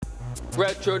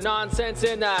Retro nonsense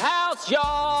in the house,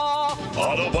 y'all.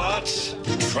 Autobots,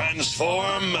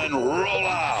 transform and roll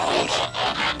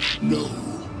out. No,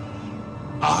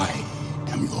 I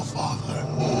am your father.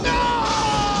 No,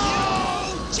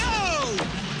 Joe!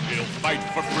 We'll fight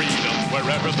for freedom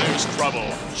wherever there's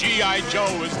trouble. G.I.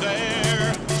 Joe is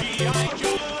there. G.I.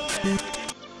 Joe.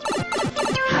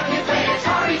 Have you played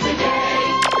Atari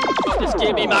today? Just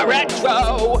give me my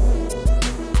retro.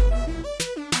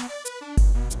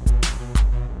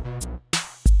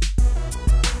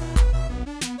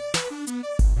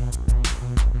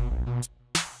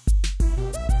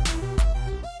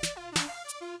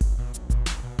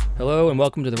 Hello and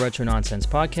welcome to the Retro Nonsense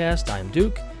Podcast. I'm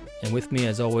Duke, and with me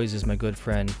as always is my good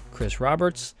friend Chris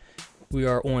Roberts. We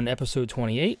are on episode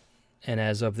 28, and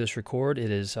as of this record,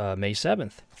 it is May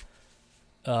 7th.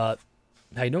 How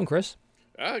you doing, Chris?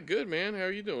 Good, man. How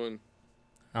are you doing?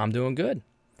 I'm doing good.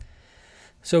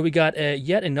 So we got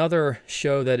yet another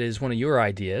show that is one of your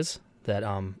ideas that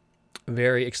I'm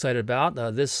very excited about.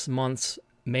 This month's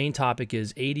main topic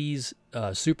is 80s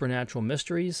supernatural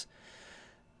mysteries.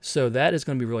 So that is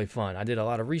going to be really fun. I did a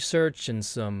lot of research and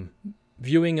some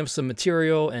viewing of some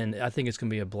material, and I think it's going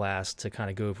to be a blast to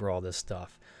kind of go over all this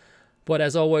stuff. But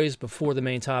as always, before the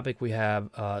main topic, we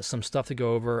have some stuff to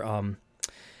go over.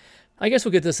 I guess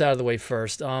we'll get this out of the way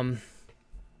first.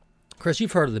 Chris,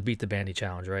 you've heard of the Beat the Bandy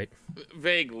Challenge, right?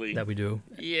 Vaguely. That we do?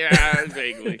 Yeah,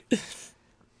 vaguely.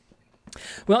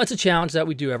 Well, it's a challenge that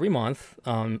we do every month.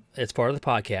 It's part of the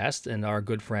podcast, and our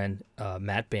good friend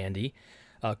Matt Bandy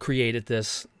created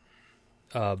this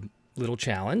little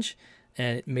challenge,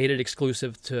 and it made it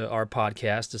exclusive to our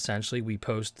podcast. Essentially, we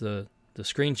post the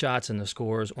screenshots and the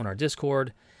scores on our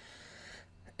Discord.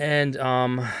 And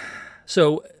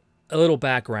so a little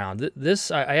background.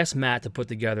 I asked Matt to put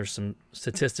together some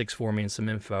statistics for me and some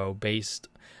info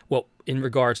in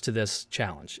regards to this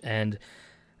challenge. And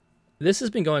this has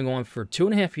been going on for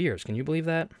 2.5 years. Can you believe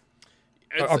that?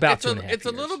 About 2.5 years. It's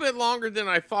a little bit longer than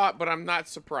I thought, but I'm not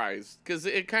surprised because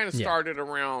it kind of started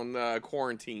around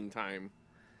quarantine time.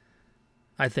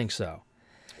 I think so.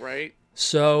 Right?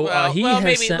 So he has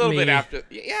maybe sent a little me, bit after.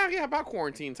 Yeah, about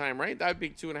quarantine time, right? That'd be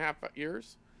 2.5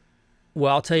 years.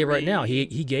 Well, I'll tell you right now, he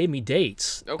gave me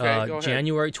dates. Okay, go ahead.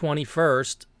 January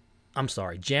 21st. I'm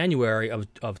sorry, January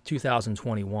of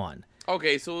 2021.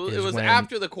 Okay, so it was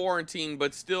after the quarantine,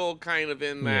 but still kind of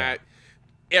in that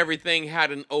everything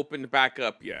hadn't opened back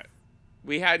up yet.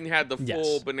 We hadn't had the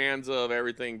full bonanza of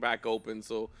everything back open,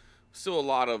 so still a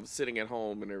lot of sitting at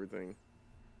home and everything.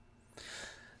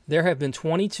 There have been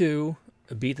 22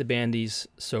 Beat the Bandies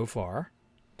so far,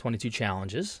 22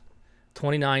 challenges,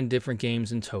 29 different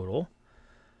games in total.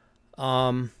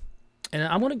 And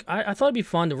I thought it'd be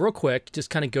fun to real quick just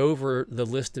kind of go over the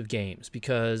list of games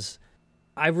because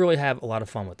I really have a lot of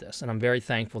fun with this, and I'm very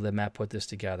thankful that Matt put this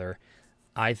together.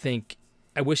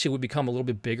 I wish it would become a little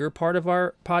bit bigger part of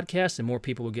our podcast and more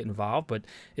people would get involved, but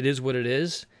it is what it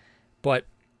is. But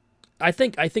I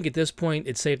think at this point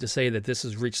it's safe to say that this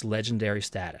has reached legendary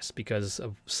status because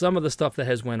of some of the stuff that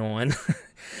has went on.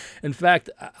 In fact,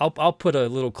 I'll put a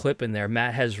little clip in there.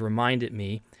 Matt has reminded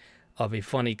me of a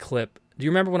funny clip. Do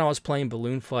you remember when I was playing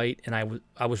Balloon Fight and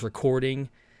I was recording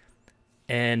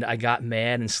and I got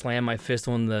mad and slammed my fist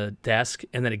on the desk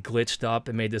and then it glitched up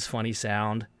and made this funny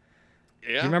sound? Yeah.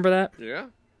 Do you remember that? Yeah.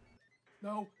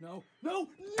 No.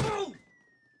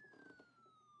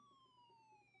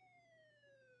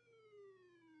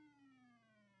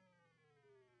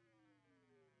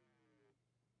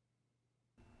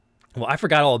 Well, I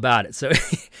forgot all about it. So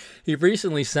he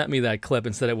recently sent me that clip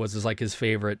and said it was like his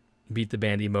favorite Beat the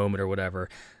Bandy moment or whatever.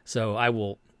 So I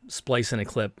will splice in a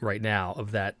clip right now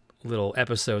of that little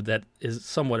episode that is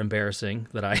somewhat embarrassing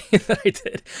that I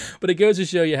did. But it goes to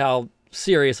show you how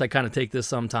serious I kind of take this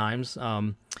sometimes.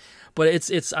 But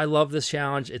it's I love this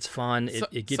challenge. It's fun.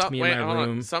 It gets me in my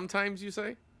room. Sometimes you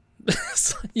say?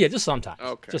 Yeah, just sometimes.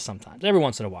 Okay. Just sometimes. Every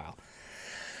once in a while.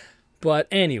 But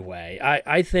anyway,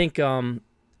 I think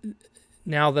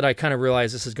now that I kind of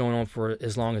realize this is going on for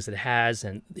as long as it has,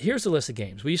 and here's the list of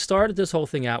games. We started this whole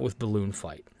thing out with Balloon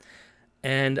Fight.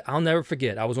 And I'll never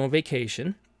forget, I was on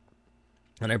vacation,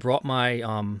 and I brought my,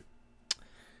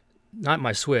 not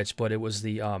my Switch, but it was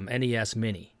the NES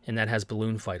Mini, and that has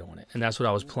Balloon Fight on it, and that's what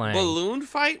I was playing. Balloon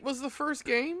Fight was the first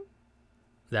game?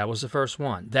 That was the first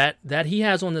one. That he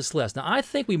has on this list. Now, I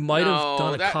think we might have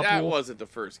done a couple. That wasn't the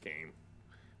first game.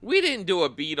 We didn't do a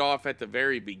beat-off at the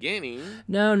very beginning.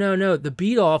 No. The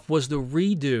beat-off was the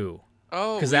redo.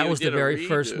 Oh, because that was the very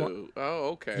first one.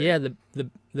 Oh, okay. Yeah,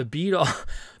 the beat-off,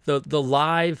 the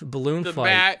live balloon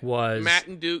fight was Matt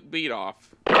and Duke beat-off.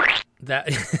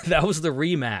 that was the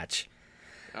rematch.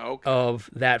 of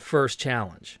that first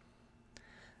challenge.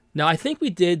 Now, I think we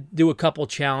did do a couple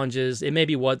challenges. It may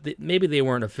be maybe they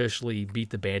weren't officially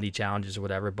Beat the Bandy challenges or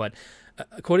whatever, but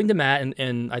according to Matt,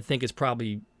 and I think it's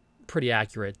probably pretty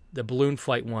accurate, the balloon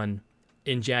fight one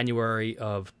in January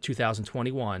of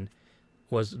 2021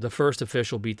 was the first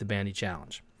official Beat the Bandy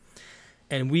challenge.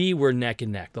 And we were neck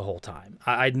and neck the whole time.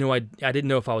 I didn't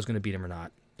know if I was going to beat him or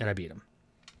not, and I beat him.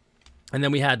 And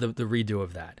then we had the redo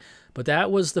of that. But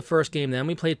that was the first game. Then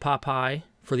we played Popeye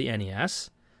for the NES.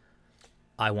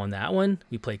 I won that one.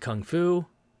 We played Kung Fu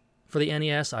for the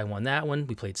NES. I won that one.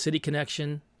 We played City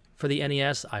Connection for the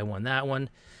NES. I won that one.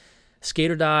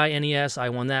 Skate or Die NES. I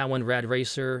won that one. Rad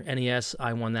Racer NES.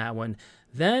 I won that one.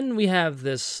 Then we have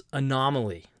this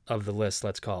anomaly of the list,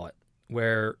 let's call it,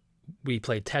 where we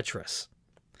played Tetris.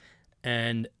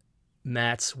 And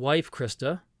Matt's wife,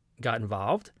 Krista, got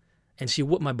involved, and she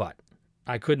whooped my butt.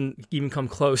 I couldn't even come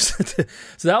close.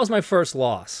 So that was my first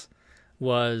loss,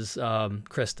 was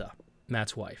Krista,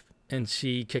 Matt's wife. And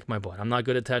she kicked my butt. I'm not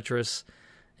good at Tetris,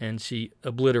 and she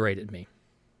obliterated me.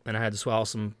 And I had to swallow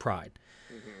some pride.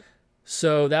 Mm-hmm.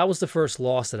 So that was the first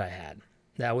loss that I had.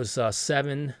 That was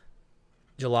 7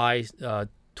 July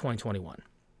 2021.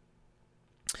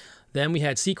 Then we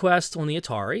had Sequest on the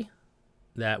Atari.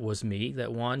 That was me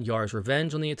that won. Yar's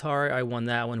Revenge on the Atari. I won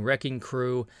that one. Wrecking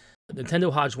Crew.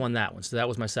 Nintendo Hodge won that one, so that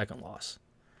was my second loss.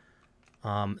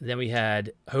 Then we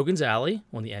had Hogan's Alley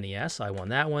on the NES. I won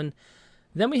that one.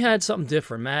 Then we had something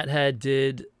different. Matt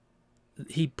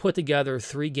he put together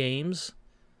 3 games,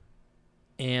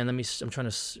 and I'm trying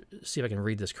to see if I can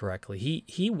read this correctly.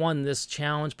 He won this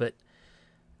challenge, but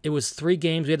it was 3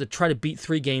 games. We had to try to beat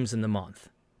 3 games in the month,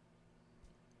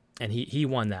 and he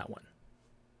won that one.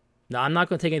 Now, I'm not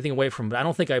going to take anything away from him, but I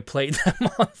don't think I played that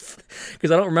month because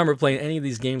I don't remember playing any of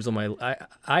these games on my...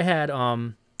 I had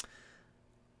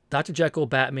Dr. Jekyll,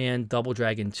 Batman, Double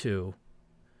Dragon 2,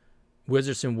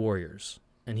 Wizards and Warriors,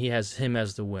 and he has him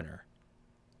as the winner.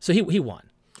 So he won.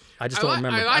 I just don't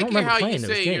remember. I don't remember playing those games. I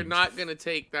like how you say you're not going to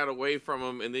take that away from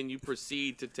him, and then you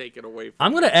proceed to take it away from him.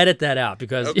 I'm going to edit that out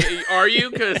because... Okay, are you?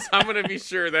 Because I'm going to be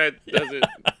sure that doesn't...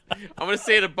 I'm going to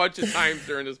say it a bunch of times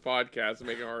during this podcast and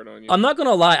make it hard on you. I'm not going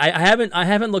to lie. I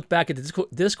haven't looked back at the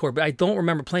Discord, but I don't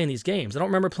remember playing these games. I don't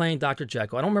remember playing Dr.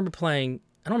 Jekyll. I don't remember playing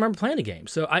the game.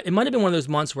 So it might have been one of those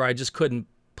months where I just couldn't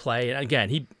play. And again,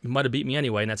 he might have beat me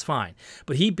anyway, and that's fine.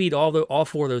 But he beat all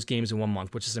 4 of those games in 1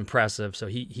 month, which is impressive. So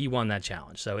he won that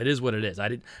challenge. So it is what it is. I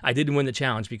didn't win the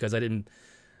challenge because I didn't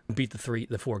beat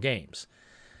the 4 games.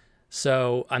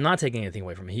 So I'm not taking anything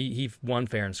away from him. He won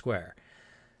fair and square.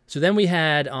 So then we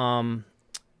had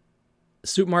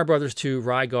Super Mario Brothers 2,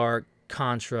 Rygar,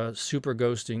 Contra, Super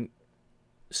Ghouls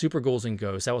and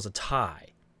Ghosts. That was a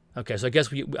tie. Okay, so I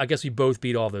guess we both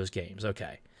beat all those games.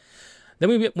 Okay. Then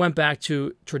we went back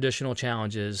to traditional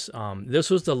challenges. This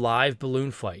was the live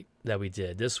balloon fight that we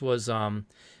did. This was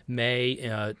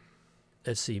May,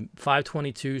 let's see,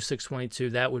 5/22,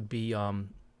 6/22. That would be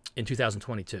in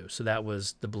 2022. So that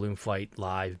was the balloon fight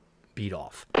live beat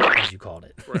off, as you called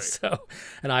it. Right. So,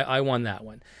 and I won that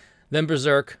one. Then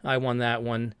Berserk, I won that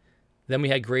one. Then we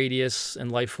had Gradius and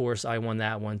Life Force, I won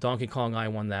that one. Donkey Kong, I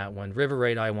won that one. River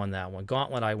Raid, I won that one.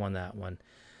 Gauntlet, I won that one.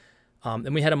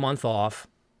 Then we had a month off.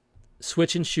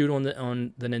 Switch and Shoot on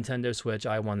the Nintendo Switch,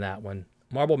 I won that one.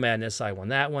 Marble Madness, I won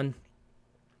that one.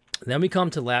 Then we come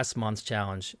to last month's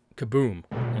challenge, Kaboom,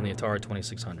 on the Atari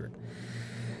 2600.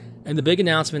 And the big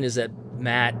announcement is that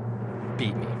Matt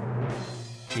beat me.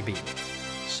 He beat me.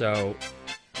 So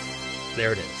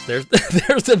there it is. There's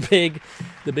the big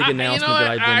announcement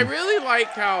that I've been... I really like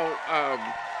how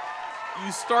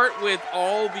you start with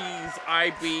all these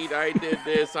I did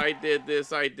this, I did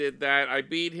this, I did that, I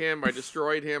beat him, I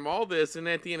destroyed him, all this, and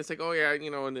at the end it's like, oh yeah,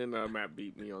 and then Matt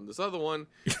beat me on this other one.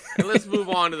 And let's move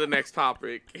on to the next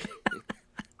topic.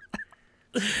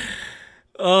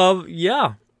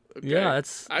 Yeah. Okay. Yeah, I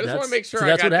just want to make sure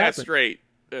I got that straight.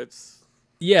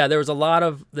 Yeah, there was a lot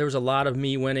of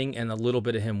me winning and a little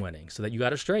bit of him winning, so that you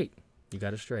got it straight.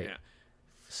 Yeah.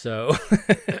 So,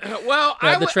 well,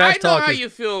 I know how you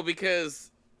feel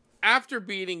because after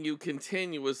beating you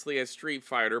continuously at Street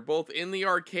Fighter, both in the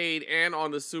arcade and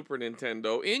on the Super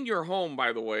Nintendo, in your home,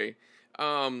 by the way,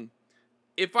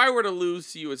 if I were to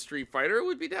lose to you at Street Fighter, it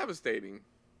would be devastating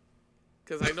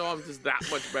because I know I'm just that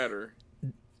much better.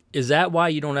 Is that why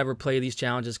you don't ever play these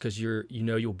challenges? Because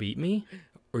you'll beat me?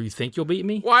 Or you think you'll beat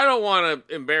me? Well, I don't want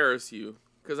to embarrass you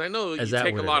because I know you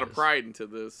take a lot of pride into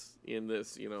this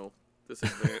this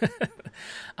event.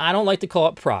 I don't like to call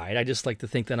it pride. I just like to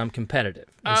think that I'm competitive,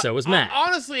 and so is Matt.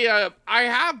 Honestly, I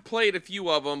have played a few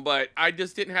of them, but I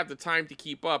just didn't have the time to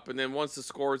keep up. And then once the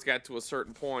scores got to a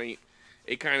certain point,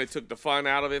 it kind of took the fun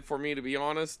out of it for me, to be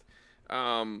honest.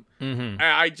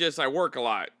 Mm-hmm. I work a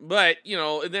lot, but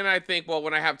and then I think, well,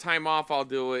 when I have time off, I'll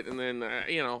do it. And then,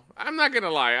 I'm not going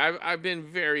to lie. I've been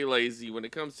very lazy when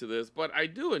it comes to this, but I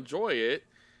do enjoy it.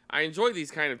 I enjoy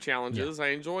these kind of challenges. Yeah. I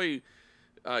enjoy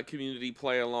community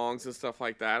play-alongs and stuff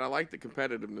like that. I like the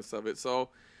competitiveness of it. So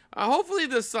hopefully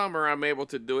this summer I'm able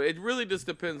to do it. It really just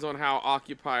depends on how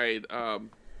occupied a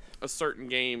certain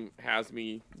game has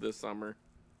me this summer.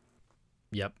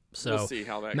 Yep. So we'll see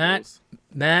how that goes.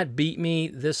 Matt beat me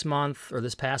this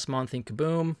past month in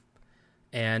Kaboom.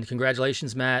 And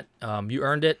congratulations, Matt. You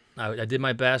earned it. I did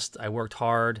my best. I worked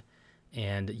hard.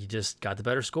 And you just got the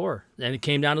better score. And it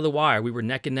came down to the wire. We were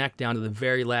neck and neck down to the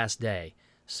very last day.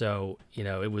 So,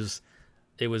 it was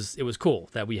cool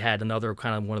that we had another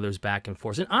kind of one of those back and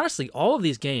forths. And honestly, all of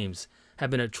these games have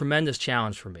been a tremendous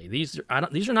challenge for me. These are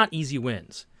not easy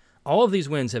wins. All of these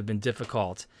wins have been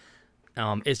difficult.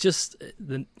 It's just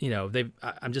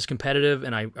I'm just competitive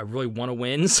and I really want to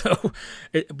win. So,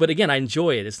 but again, I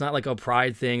enjoy it. It's not like a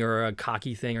pride thing or a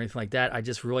cocky thing or anything like that. I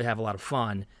just really have a lot of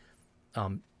fun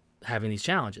having these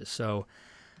challenges. So,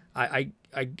 I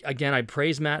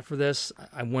praise Matt for this.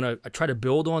 I try to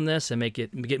build on this and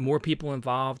get more people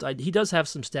involved. He does have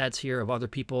some stats here of other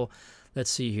people. Let's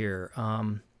see here.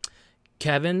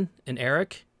 Kevin and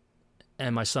Eric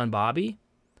and my son Bobby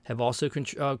have also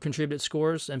contributed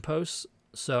scores and posts.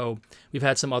 So we've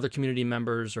had some other community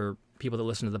members or people that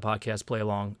listen to the podcast play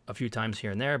along a few times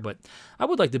here and there. But I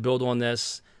would like to build on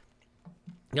this.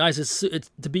 Guys,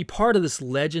 it's to be part of this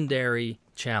legendary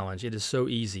challenge. It is so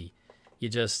easy. You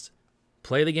just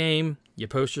play the game, you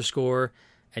post your score,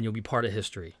 and you'll be part of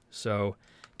history. So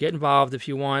get involved if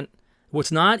you want.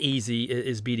 What's not easy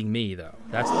is beating me, though.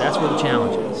 That's where the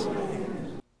challenge is.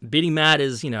 Beating Matt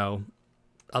is,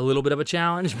 a little bit of a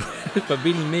challenge, but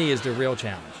beating me is the real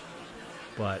challenge.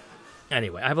 But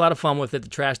anyway, I have a lot of fun with it. The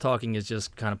trash talking is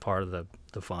just kind of part of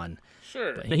the fun.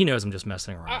 Sure. But he knows I'm just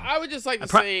messing around. I would just like to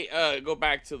say, go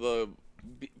back to the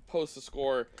post the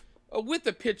score with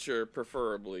the picture,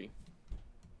 preferably.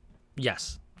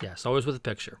 Yes, always with a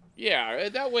picture. Yeah,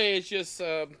 that way it's just,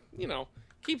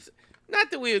 keeps...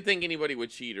 Not that we would think anybody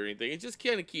would cheat or anything. It just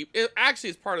kind of actually,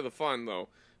 it's part of the fun, though.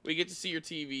 We get to see your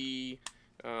TV.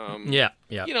 Yeah.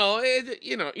 You know what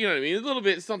I mean? A little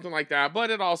bit something like that, but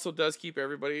it also does keep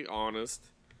everybody honest.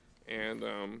 And,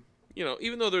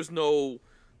 even though there's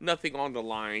nothing on the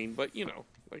line, but,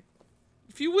 like,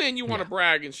 if you win, you want to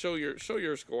brag and show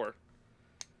your score.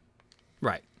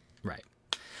 Right.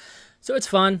 So it's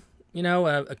fun.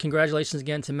 Congratulations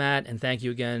again to Matt, and thank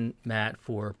you again, Matt,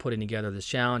 for putting together this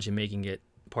challenge and making it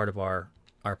part of our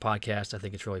podcast. I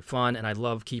think it's really fun, and I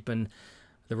love keeping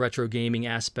the retro gaming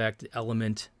aspect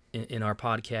element in our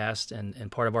podcast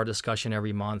and part of our discussion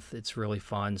every month. It's really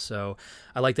fun. So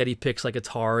I like that he picks like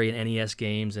Atari and NES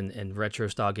games and retro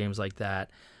style games like that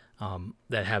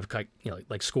that have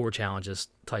like score challenges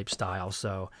type style.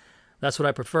 So that's what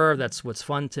I prefer. That's what's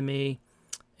fun to me.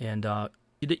 And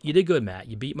you did good, Matt.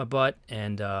 You beat my butt.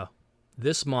 And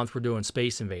this month we're doing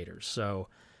Space Invaders. So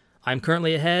I'm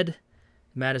currently ahead.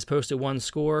 Matt has posted one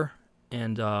score,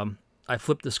 and I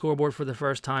flipped the scoreboard for the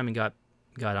first time and got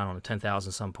I don't know,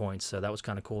 10,000 some points. So that was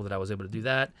kind of cool that I was able to do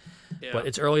that. Yeah. But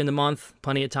it's early in the month,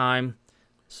 plenty of time.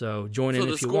 So join in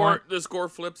if you want. The score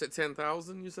flips at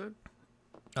 10,000, you said?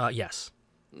 Yes.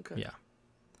 Okay. Yeah.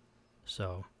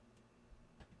 So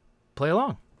play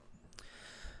along.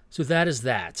 So that is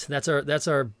that. That's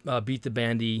our Beat the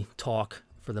Bandy talk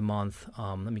for the month.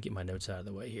 Let me get my notes out of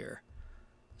the way here.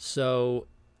 So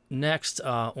next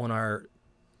on our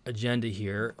agenda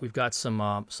here, we've got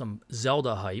some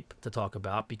Zelda hype to talk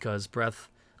about because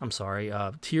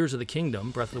Tears of the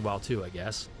Kingdom, Breath of the Wild 2, I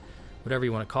guess, whatever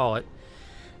you want to call it,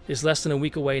 is less than a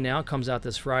week away now. It comes out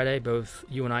this Friday. Both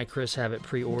you and I, Chris, have it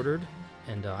pre-ordered,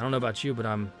 and I don't know about you, but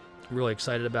I'm really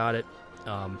excited about it.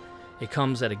 It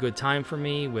comes at a good time for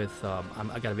me with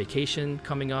I got a vacation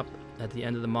coming up at the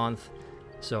end of the month,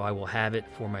 so I will have it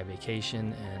for my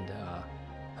vacation, and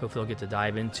hopefully I'll get to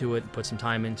dive into it and put some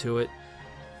time into it.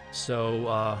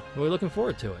 So really looking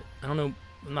forward to it. I don't know,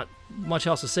 not much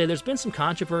else to say. There's been some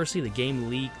controversy. The game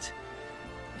leaked,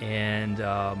 and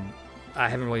I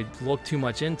haven't really looked too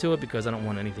much into it because I don't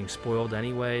want anything spoiled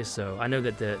anyway. So I know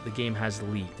that the game has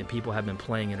leaked, and people have been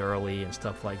playing it early and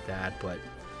stuff like that, but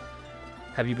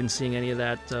have you been seeing any of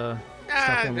that stuff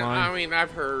online? No, I mean,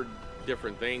 I've heard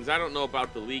different things. I don't know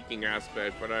about the leaking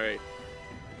aspect, but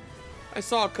I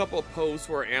saw a couple of posts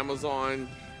where Amazon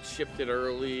shipped it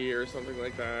early or something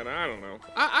like that. I don't know.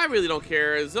 I really don't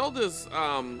care. Zelda's,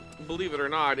 believe it or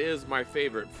not, is my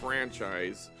favorite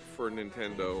franchise for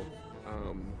Nintendo,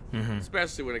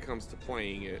 especially when it comes to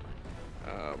playing it.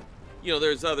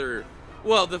 There's other.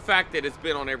 Well, the fact that it's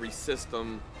been on every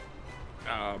system.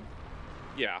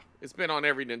 Yeah, it's been on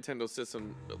every Nintendo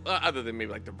system, other than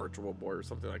maybe like the Virtual Boy or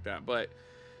something like that. But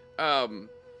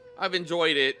I've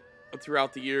enjoyed it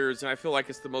throughout the years, and I feel like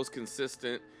it's the most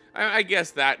consistent. I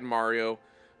guess that and Mario.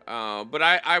 But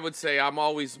I would say I'm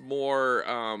always more.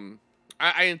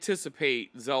 I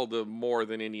anticipate Zelda more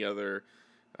than any other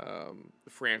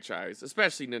franchise,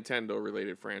 especially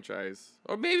Nintendo-related franchise,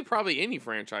 or maybe probably any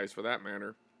franchise for that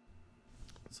matter.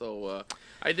 So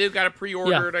I got it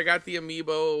pre-ordered. I got the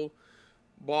amiibo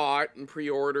bought and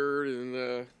pre-ordered,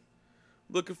 and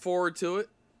looking forward to it.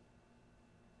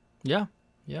 Yeah.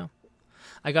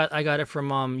 I got it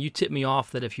from you tipped me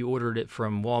off that if you ordered it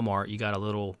from Walmart, you got a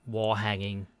little wall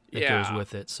hanging that goes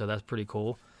with it. So that's pretty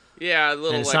cool. Yeah, a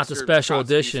little. And it's not the special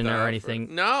edition or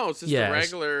anything. No, it's just the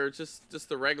regular, just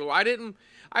the regular.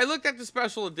 I looked at the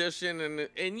special edition,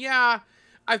 and yeah,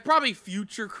 I probably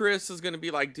future Chris is gonna be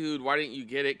like, dude, why didn't you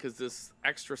get it? Because this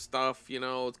extra stuff,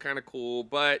 it's kind of cool.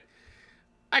 But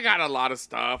I got a lot of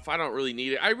stuff. I don't really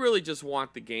need it. I really just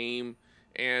want the game.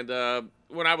 And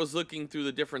when I was looking through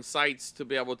the different sites to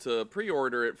be able to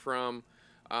pre-order it from,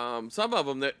 some of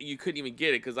them that you couldn't even get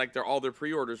it because like all their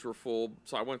pre-orders were full.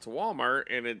 So I went to Walmart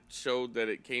and it showed that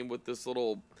it came with this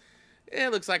little.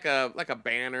 It looks like a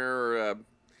banner or a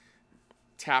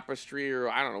tapestry or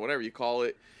I don't know, whatever you call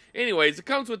it. Anyways, it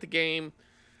comes with the game.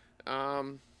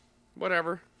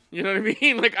 Whatever. You know what I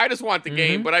mean? Like, I just want the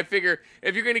game, but I figure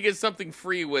if you're going to get something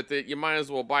free with it, you might as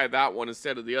well buy that one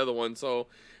instead of the other one. So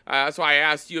that's why I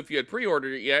asked you if you had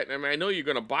pre-ordered it yet. I mean, I know you're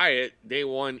going to buy it day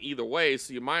one either way,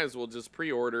 so you might as well just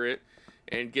pre-order it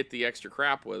and get the extra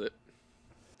crap with it.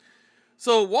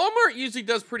 So Walmart usually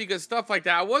does pretty good stuff like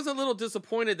that. I was a little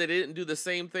disappointed they didn't do the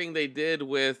same thing they did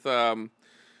with Breath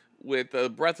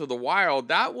of the Wild.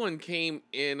 That one came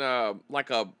in like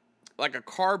a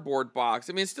cardboard box.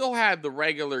 I mean, it still had the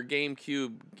regular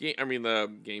GameCube.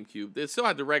 It still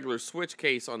had the regular Switch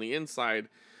case on the inside,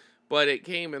 but it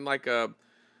came in like a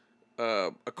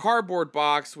cardboard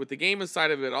box with the game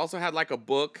inside of it. It also had like a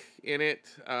book in it,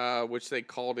 which they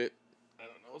called it. I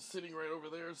don't know, sitting right over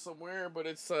there somewhere, but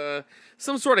it's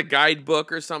some sort of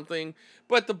guidebook or something.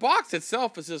 But the box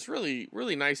itself is just really,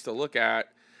 really nice to look at,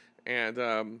 and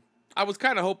I was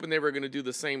kind of hoping they were going to do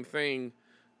the same thing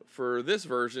for this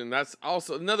version. That's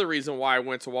also another reason why I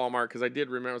went to Walmart, because I did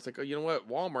remember, it's like, oh, you know what?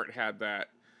 Walmart had that,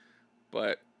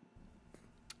 but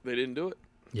they didn't do it.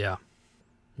 Yeah.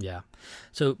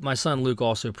 So my son Luke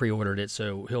also pre-ordered it,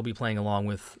 so he'll be playing along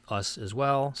with us as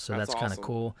well. So that's kind of awesome.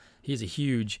 cool. He's a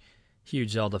huge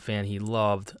Zelda fan. He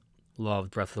loved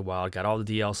Breath of the Wild. Got all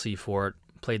the DLC for it.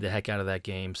 Played the heck out of that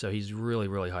game. So he's really,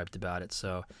 really hyped about it.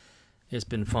 So it's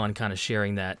been fun kind of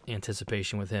sharing that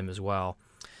anticipation with him as well.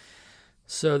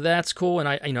 So that's cool, and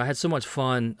I had so much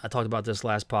fun. I talked about this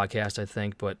last podcast, I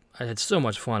think, but I had so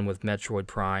much fun with Metroid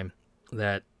Prime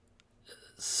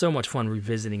so much fun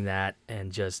revisiting that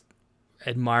and just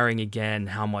admiring again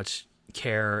how much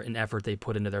care and effort they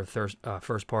put into their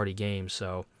first-party games.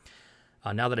 So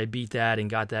now that I beat that and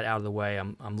got that out of the way,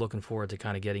 I'm looking forward to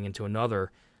kind of getting into another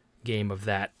game of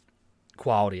that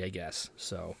quality, I guess.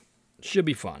 So should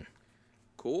be fun.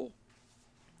 Cool.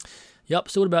 Yep.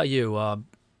 So what about you?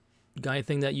 Got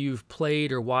anything that you've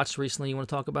played or watched recently you want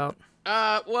to talk about?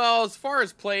 Well, as far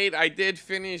as played, I did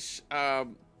finish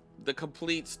the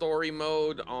complete story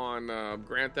mode on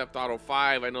Grand Theft Auto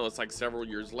 5. I know it's like several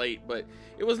years late, but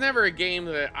it was never a game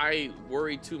that I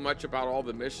worried too much about all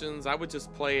the missions. I would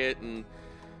just play it and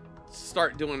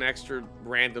start doing extra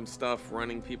random stuff,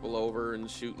 running people over and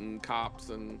shooting cops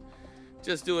and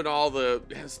just doing all the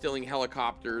stealing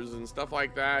helicopters and stuff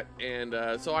like that. And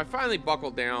so I finally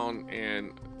buckled down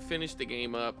and finished the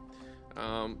game up.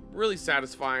 Really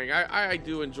satisfying. I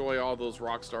do enjoy all those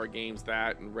Rockstar games,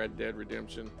 that and Red Dead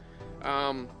Redemption.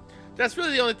 That's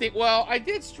really the only thing. Well, I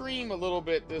did stream a little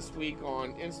bit this week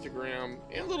on Instagram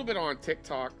and a little bit on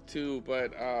TikTok too,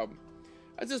 but I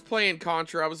was just playing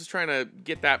Contra. I was just trying to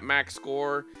get that max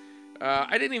score.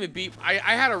 I didn't even beat. I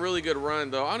had a really good run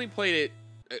though. I only played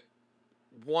it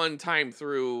one time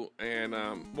through, and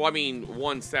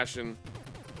one session,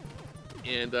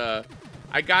 and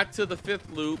I got to the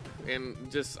 5th loop, and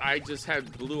I just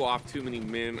had blew off too many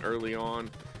men early on.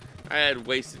 I had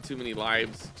wasted too many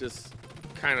lives, just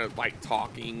kind of like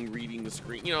talking, reading the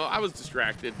screen. I was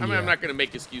distracted. I mean, I'm not going to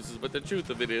make excuses, but the truth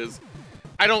of it is,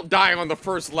 I don't die on the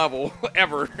first level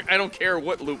ever. I don't care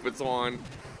what loop it's on.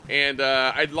 And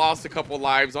I'd lost a couple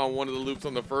lives on one of the loops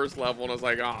on the first level, and I was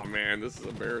like, oh man, this is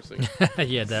embarrassing.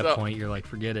 Yeah, at that point, you're like,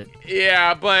 forget it.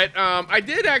 Yeah, but I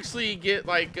did actually get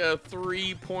like a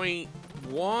 3.1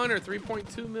 or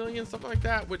 3.2 million, something like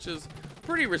that, which is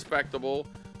pretty respectable.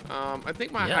 I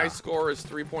think my high score is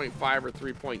 3.5 or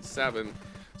 3.7.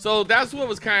 So that's what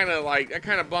was kind of like, that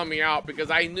kind of bummed me out,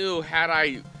 because I knew had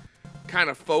I kind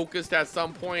of focused at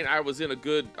some point, I was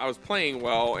playing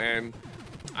well, and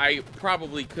I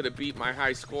probably could have beat my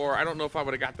high score. I don't know if I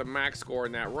would have got the max score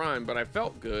in that run, but I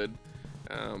felt good.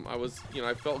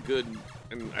 I felt good,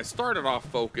 and I started off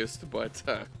focused, but,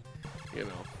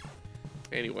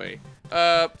 anyway. So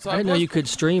I didn't know you could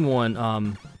stream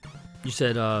one. You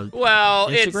said well,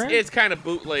 Instagram? it's kind of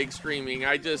bootleg streaming.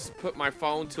 I just put my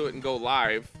phone to it and go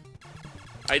live.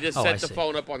 I just set the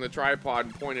phone up on the tripod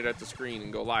and point it at the screen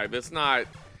and go live. It's not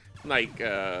like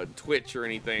Twitch or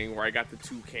anything where I got the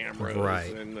 2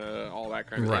 cameras and all that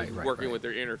kind of thing, working with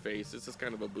their interface. It's just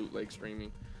kind of a bootleg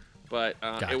streaming. But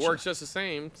it works just the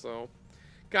same. So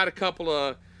got a couple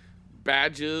of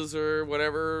badges or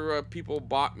whatever people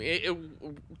bought me. It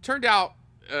turned out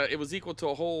it was equal to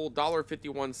a whole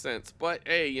 $1.51. But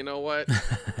hey, you know what?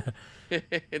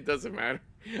 It doesn't matter.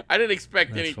 I didn't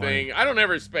expect anything. Funny. I don't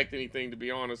ever expect anything, to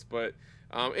be honest. But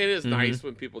it is nice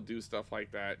when people do stuff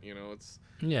like that.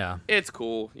 It's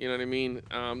cool. You know what I mean?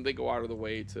 They go out of the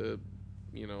way to,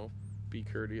 be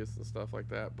courteous and stuff like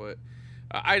that. But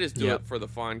I just do it for the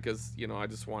fun, because I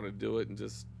just want to do it and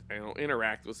just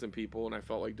interact with some people, and I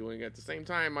felt like doing it at the same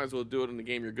time. Might as well do it in the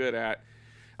game you're good at.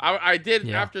 I did.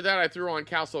 After that, I threw on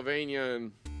Castlevania,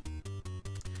 and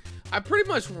I pretty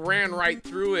much ran right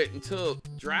through it until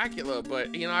Dracula.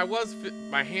 But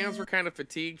my hands were kind of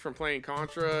fatigued from playing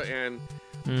Contra, and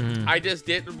I just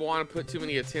didn't want to put too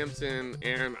many attempts in,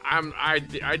 and I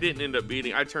didn't end up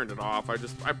beating. I turned it off. I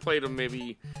played them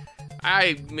maybe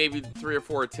 3 or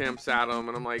 4 attempts at them,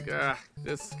 and I'm like,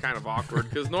 this is kind of awkward,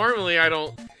 because normally I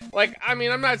don't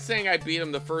I'm not saying I beat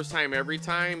him the first time every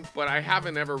time, but I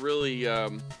haven't ever really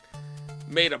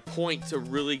made a point to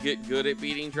really get good at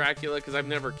beating Dracula, because I've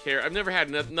never cared. I've never had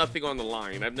nothing on the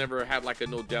line. I've never had like a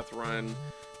no death run.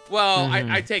 Well,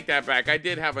 I take that back. I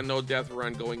did have a no death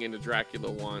run going into Dracula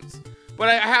once, but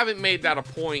I haven't made that a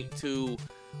point to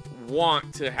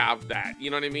want to have that.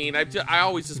 You know what I mean? I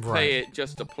always just play it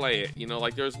just to play it.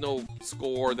 Like there's no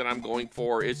score that I'm going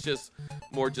for. It's just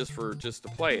more just to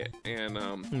play it. And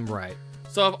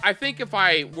so I think if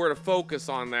I were to focus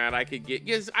on that, I could get,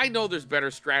 because I know there's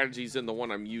better strategies than the one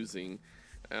I'm using.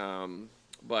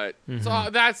 But so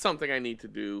that's something I need to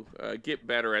do, get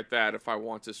better at that if I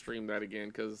want to stream that again,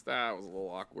 because that was a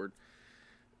little awkward.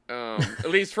 At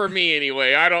least for me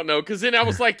anyway. I don't know, because then I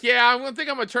was like, I'm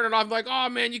gonna turn it off. Like, oh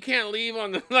man, you can't leave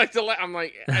on the I'm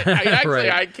like,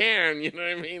 I can. You know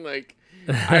what I mean? Like,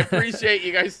 I appreciate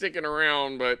you guys sticking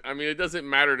around, but I mean, it doesn't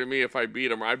matter to me if I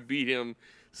beat him. I beat him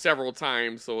several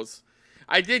times, so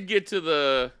I did get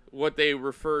to what they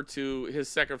refer to his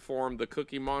second form, the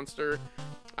Cookie Monster.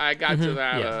 I got to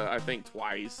that I think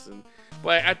twice,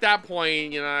 but at that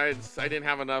point, I didn't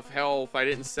have enough health. I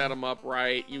didn't set him up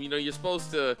right. You're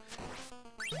supposed to.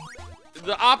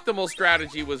 The optimal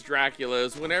strategy was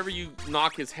Dracula's. Whenever you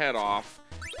knock his head off,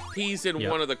 he's in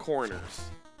one of the corners,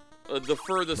 the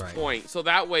furthest point. So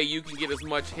that way you can get as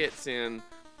much hits in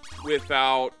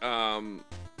without him.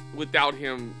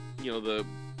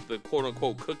 The quote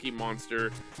unquote Cookie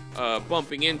Monster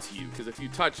bumping into you, because if you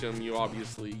touch him, you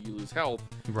lose health.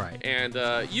 Right. And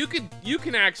you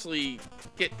can actually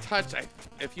get touched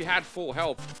if you had full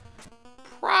health,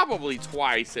 probably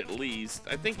twice at least.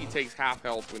 I think he takes half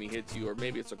health when he hits you, or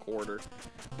maybe it's a quarter.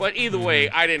 But either way,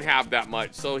 I didn't have that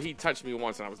much, so he touched me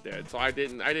once and I was dead. So I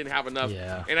didn't have enough,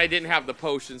 and I didn't have the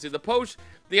potion. See, the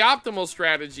optimal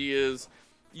strategy is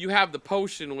you have the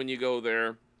potion when you go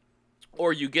there.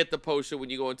 Or you get the potion when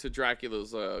you go into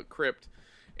Dracula's crypt,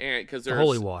 and because there's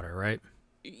holy water, right?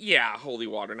 Yeah, holy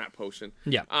water, not potion.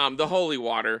 Yeah. The holy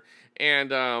water,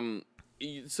 and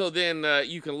so then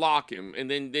you can lock him, and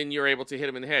then you're able to hit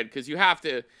him in the head, because you have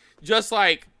to, just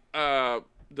like the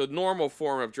normal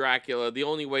form of Dracula. The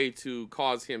only way to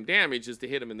cause him damage is to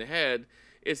hit him in the head.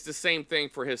 It's the same thing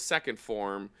for his second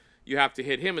form. You have to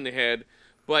hit him in the head,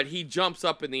 but he jumps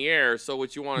up in the air. So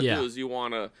what you want to do is you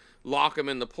want to lock him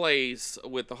into place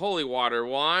with the holy water.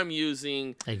 While I'm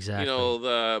using,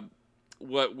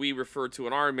 what we refer to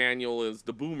in our manual as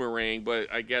the boomerang,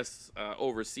 but I guess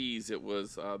overseas it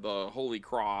was the Holy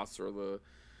Cross, or the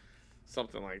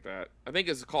something like that. I think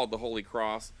it's called the Holy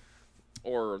Cross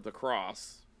or the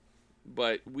Cross,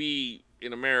 but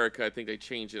in America, I think they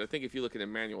changed it. I think if you look at the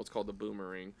manual, it's called the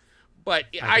boomerang. But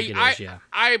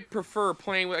I prefer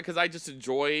playing with it because I just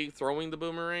enjoy throwing the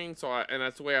boomerang. And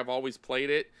that's the way I've always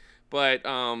played it. But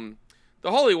the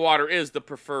holy water is the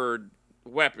preferred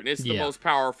weapon. It's the most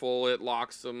powerful. It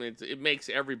locks them. It makes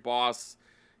every boss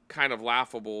kind of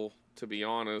laughable, to be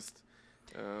honest.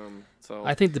 So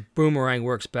I think the boomerang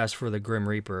works best for the Grim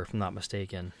Reaper, if I'm not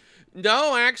mistaken.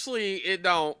 no, actually, it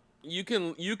don't. You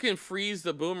can freeze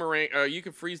the boomerang. You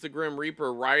can freeze the Grim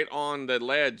Reaper right on the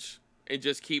ledge and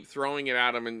just keep throwing it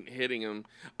at him and hitting him.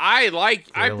 I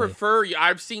prefer.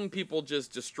 I've seen people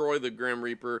just destroy the Grim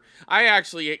Reaper. I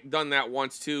actually done that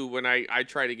once too when I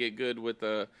try to get good with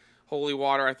the holy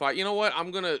water. I thought, you know what,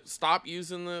 I'm gonna stop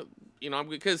using the,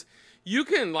 because you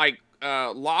can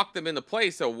lock them into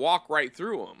place and walk right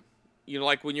through them.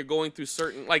 Like when you're going through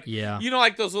certain, like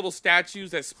those little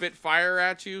statues that spit fire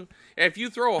at you. And if you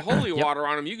throw a holy water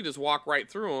on them, you can just walk right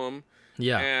through them.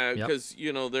 Yeah. Because,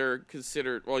 they're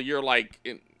considered, you're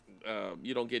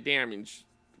you don't get damaged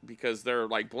because they're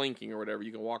blinking or whatever.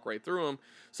 You can walk right through them.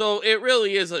 So it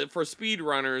really is, for speed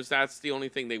runners, that's the only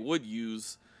thing they would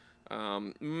use.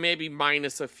 Maybe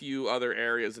minus a few other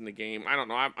areas in the game. I don't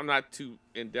know. I'm not too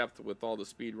in depth with all the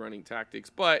speed running tactics.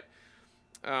 But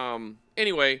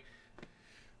anyway,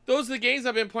 those are the games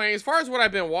I've been playing. As far as what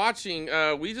I've been watching,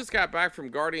 we just got back from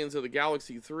Guardians of the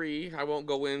Galaxy 3. I won't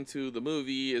go into the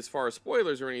movie as far as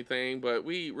spoilers or anything, but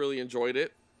we really enjoyed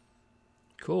it.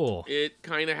 Cool. It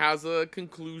kind of has a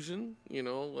conclusion,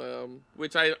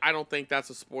 which I don't think that's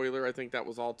a spoiler. I think that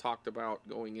was all talked about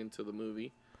going into the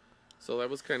movie. So that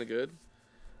was kind of good.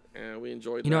 And we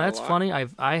enjoyed that a lot. That's funny.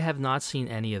 I have not seen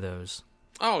any of those.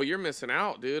 Oh, you're missing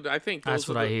out, dude. I think that's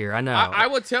what I hear. I know. I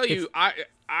will tell you, I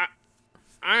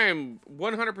am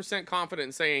 100% confident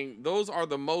in saying those are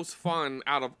the most fun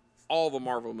out of all the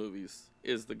Marvel movies,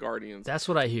 is the Guardians. That's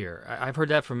what I hear. I've heard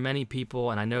that from many people,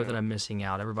 and I know that I'm missing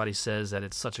out. Everybody says that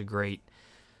it's such a great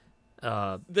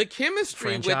the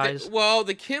chemistry franchise.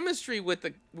 The chemistry with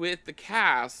the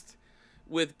cast,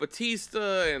 with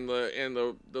Batista and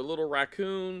the little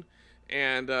raccoon,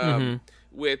 and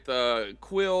with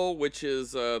Quill, which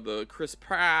is the Chris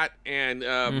Pratt, and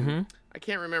I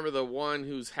can't remember the one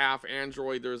who's half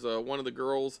android. There's one of the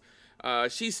girls.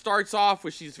 She starts off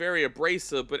with, she's very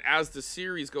abrasive, but as the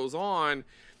series goes on,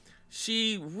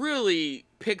 she really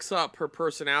picks up. Her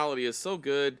personality is so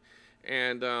good,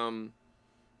 and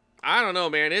I don't know,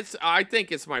 man. I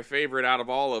think it's my favorite out of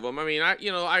all of them. I mean,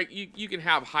 you can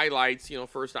have highlights.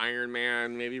 First Iron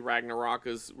Man, maybe Ragnarok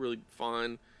is really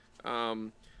fun.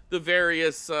 The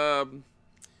various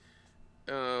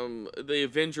the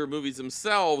Avenger movies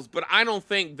themselves, but I don't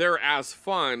think they're as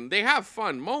fun. They have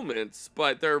fun moments,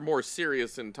 but they're more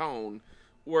serious in tone.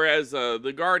 Whereas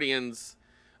the Guardians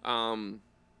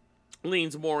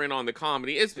leans more in on the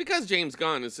comedy. It's because James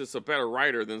Gunn is just a better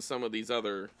writer than some of these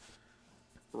other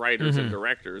writers and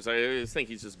directors. I just think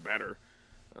he's just better,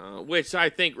 which I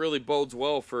think really bodes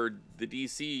well for the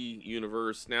DC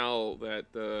universe now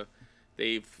that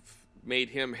they've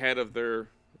made him head of their,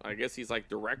 I guess he's like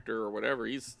director or whatever.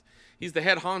 He's the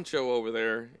head honcho over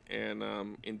there and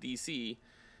in DC.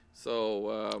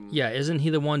 So isn't he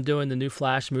the one doing the new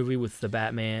Flash movie with the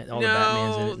Batman? All the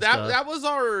Batmans in it. That was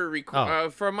already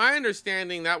from my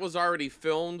understanding, that was already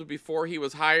filmed before he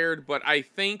was hired. But I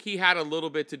think he had a little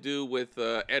bit to do with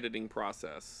the editing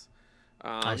process.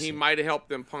 He might have helped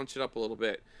them punch it up a little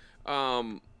bit.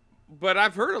 But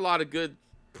I've heard a lot of good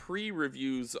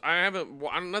pre-reviews.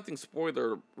 I'm nothing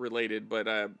spoiler related,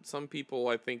 but some people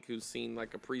I think who've seen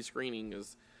like a pre-screening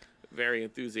is very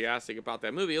enthusiastic about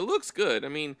that movie. It looks good. I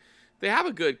mean, they have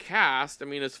a good cast. I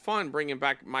mean, it's fun bringing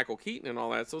back Michael Keaton and all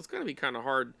that, so it's going to be kind of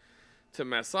hard to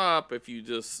mess up if you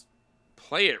just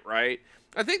play it right.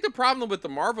 I think the problem with the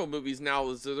Marvel movies now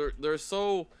is that they're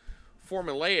so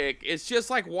formulaic. It's just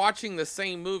like watching the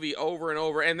same movie over and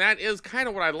over, and that is kind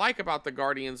of what I like about the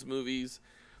Guardians movies.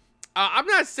 I'm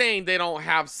not saying they don't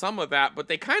have some of that, but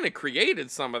they kind of created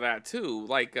some of that too,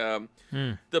 like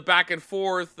the back and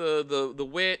forth, the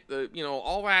wit,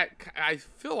 all that. I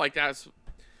feel like that's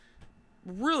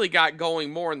really got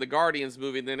going more in the Guardians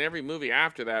movie than every movie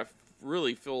after that.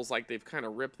 Really feels like they've kind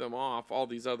of ripped them off. All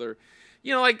these other,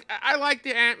 I like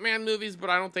the Ant-Man movies, but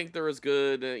I don't think they're as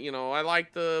good. I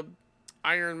like the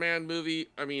Iron Man movie.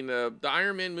 I mean, the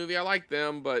Iron Man movie, I like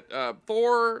them, but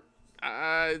Thor.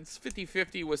 It's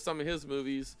 50-50 with some of his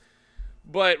movies.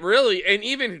 But really, and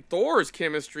even Thor's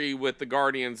chemistry with the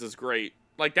Guardians is great.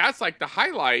 Like, that's like the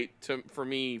highlight for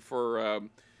me for,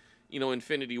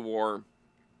 Infinity War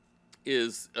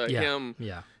is him,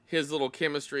 his little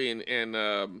chemistry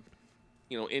and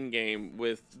in-game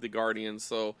with the Guardians.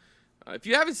 So if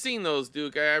you haven't seen those,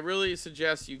 Duke, I really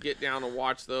suggest you get down and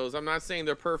watch those. I'm not saying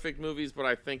they're perfect movies, but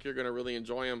I think you're going to really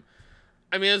enjoy them.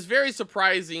 I mean, it's very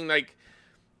surprising, like,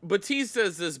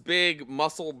 Batista's this big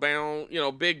muscle-bound,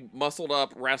 big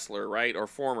muscled-up wrestler, right? Or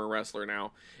former wrestler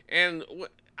now. And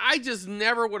I just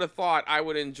never would have thought I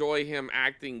would enjoy him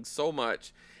acting so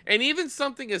much. And even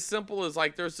something as simple as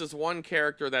like there's this one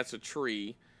character that's a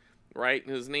tree, right?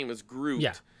 And his name is Groot.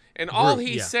 Yeah. And all Groot,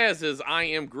 he yeah. says is, I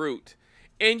am Groot.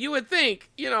 And you would think,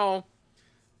 you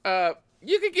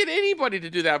could get anybody to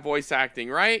do that voice acting,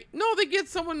 right? No, they get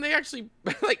someone they actually,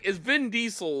 like, as Vin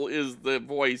Diesel is the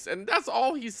voice, and that's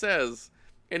all he says.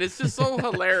 And it's just so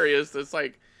hilarious. It's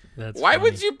like, why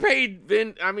would you pay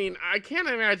Vin? I mean, I can't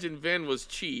imagine Vin was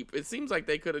cheap. It seems like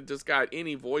they could have just got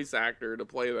any voice actor to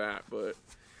play that, but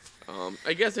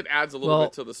I guess it adds a little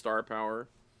bit to the star power.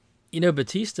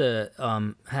 Batista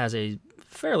has a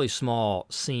fairly small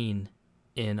scene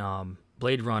in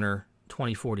Blade Runner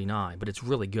 2049, but it's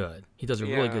really good. He does a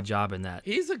really good job in that.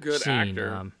 He's a good scene.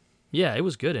 actor. It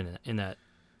was good in that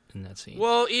scene.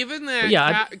 Well, even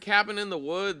that cabin in the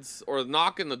woods, or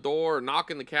knock on the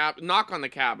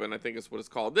cabin, I think is what it's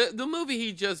called. The movie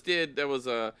he just did, that was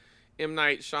a M.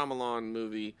 Night Shyamalan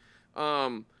movie.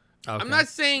 I'm not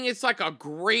saying it's like a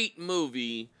great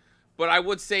movie, but I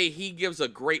would say he gives a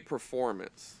great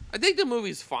performance. I think the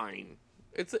movie's fine.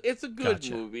 It's a good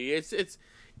movie.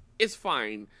 It's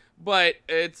fine. But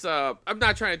it's I'm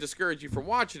not trying to discourage you from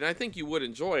watching it. I think you would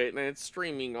enjoy it, and it's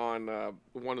streaming on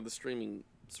one of the streaming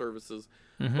services.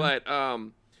 Mm-hmm. But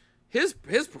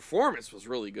his performance was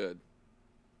really good.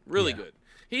 Really good.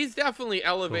 He's definitely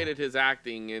elevated his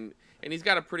acting, and he's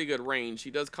got a pretty good range. He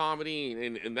does comedy,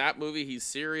 and in that movie he's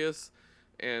serious,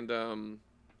 and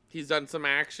he's done some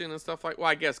action and stuff like. Well,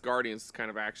 I guess Guardians is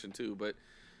kind of action too, but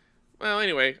well,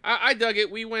 anyway, I dug it.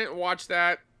 We went and watched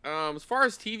that. As far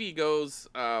as TV goes,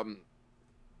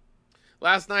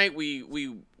 last night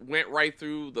we went right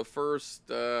through the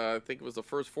first, I think it was the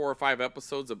first 4 or 5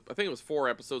 episodes I think it was 4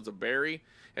 episodes of Barry.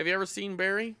 Have you ever seen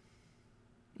Barry?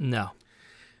 No.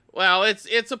 Well,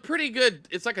 it's a pretty good,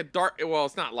 it's like a dark, well,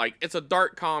 it's a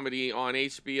dark comedy on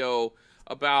HBO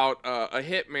about a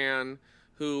hitman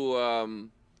who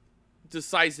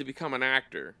decides to become an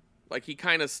actor. Like, he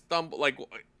kind of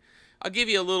I'll give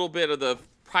you a little bit of the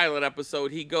pilot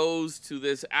episode. He goes to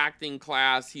this acting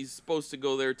class. He's supposed to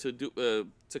go there to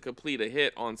complete a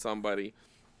hit on somebody.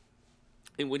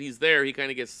 And when he's there, he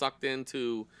kind of gets sucked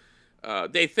into,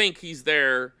 they think he's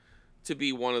there to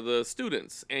be one of the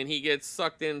students, and he gets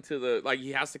sucked into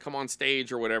he has to come on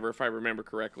stage or whatever, if I remember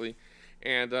correctly.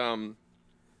 And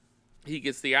he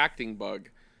gets the acting bug.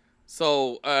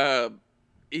 So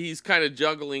he's kind of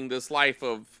juggling this life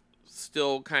of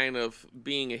still kind of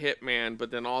being a hitman,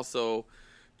 but then also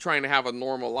trying to have a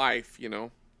normal life,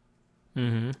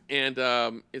 Mm-hmm.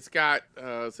 And it's got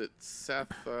is it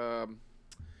Seth?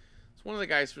 It's one of the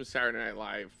guys from Saturday Night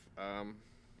Live. I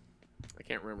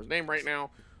can't remember his name right now,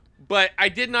 but I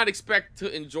did not expect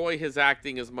to enjoy his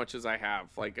acting as much as I have.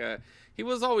 He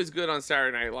was always good on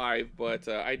Saturday Night Live, but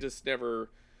I just never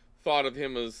thought of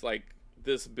him as like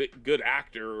this good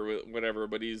actor or whatever.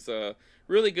 But he's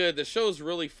really good. The show's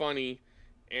really funny,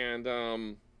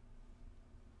 and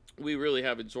we really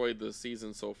have enjoyed the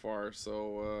season so far.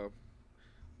 So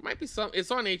might be some.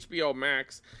 It's on HBO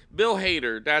Max. Bill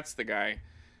Hader, that's the guy.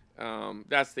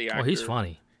 That's the actor. Oh, he's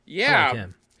funny. Yeah. I like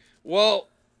him. Well,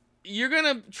 you're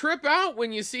gonna trip out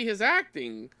when you see his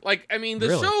acting. The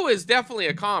Really? show is definitely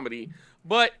a comedy,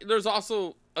 but there's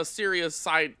also a serious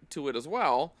side to it as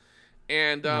well.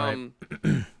 And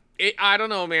I don't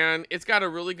know, man. It's got a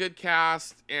really good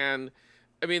cast, and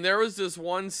there was this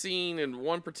one scene in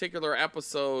one particular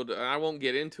episode, and I won't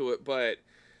get into it, but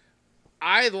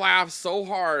I laughed so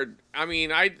hard. I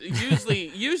usually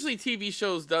TV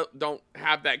shows don't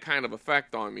have that kind of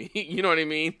effect on me. You know what I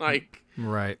mean?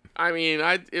 Right.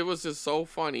 It was just so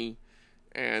funny,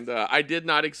 and I did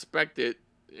not expect it,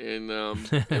 and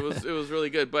it was really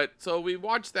good. But so we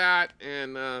watched that,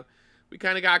 and we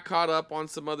kind of got caught up on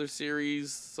some other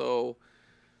series. So,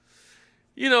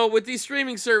 with these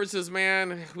streaming services,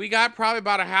 man, we got probably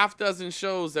about a half dozen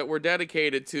shows that we're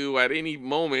dedicated to at any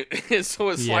moment. So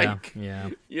it's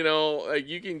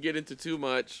you can get into too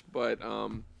much, but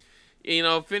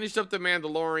finished up The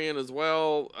Mandalorian as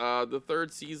well, the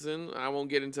 3rd season. I won't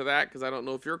get into that because I don't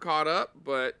know if you're caught up,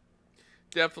 but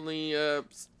definitely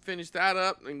finished that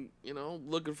up, and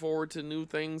looking forward to new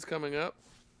things coming up.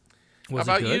 Was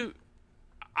How it about good? you?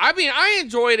 I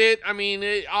enjoyed it.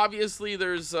 Obviously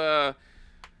there's a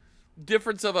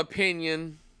difference of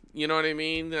opinion, you know what I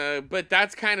mean? But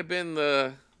that's kind of been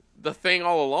the thing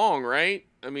all along, right?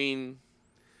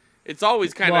 It's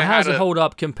always kind of. Well, how does it hold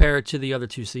up compared to the other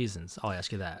 2 seasons? I'll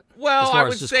ask you that. Well, as far I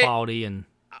would as just say quality and.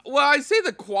 Well, I'd say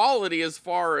the quality as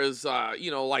far as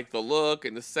like the look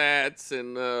and the sets,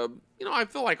 and I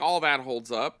feel like all that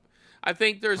holds up. I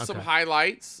think there's some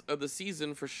highlights of the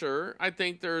season for sure. I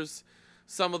think there's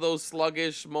some of those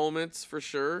sluggish moments for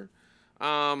sure.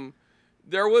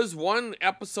 there was one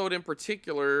episode in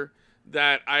particular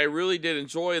that I really did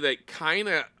enjoy that kind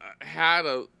of had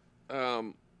a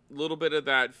little bit of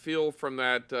that feel from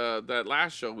that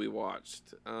last show we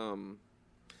watched.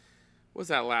 What's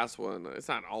that last one? It's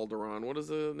not Alderaan. What is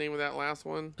the name of that last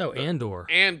one? Oh, Andor.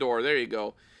 Andor. There you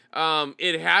go.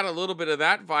 It had a little bit of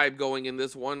that vibe going in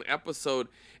this one episode,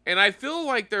 and I feel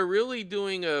like they're really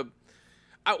doing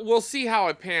we'll see how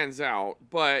it pans out,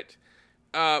 but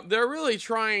they're really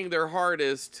trying their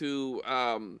hardest to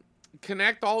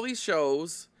connect all these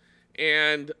shows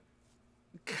and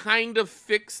kind of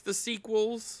fix the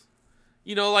sequels.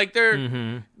 You know, like they're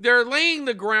laying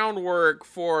the groundwork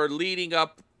for leading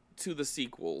up to the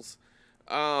sequels.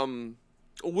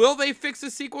 Will they fix the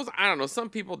sequels? I don't know. Some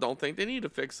people don't think they need to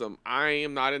fix them. I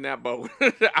am not in that boat.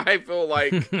 I feel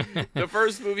like the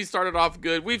first movie started off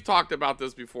good. We've talked about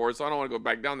this before, so I don't want to go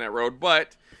back down that road.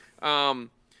 But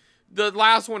the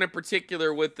last one in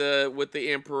particular with the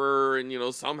Emperor and, you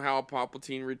know, somehow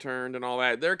Palpatine returned and all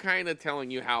that, they're kind of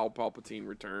telling you how Palpatine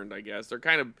returned, I guess. They're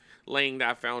kind of laying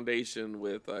that foundation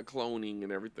with cloning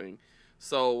and everything.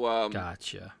 So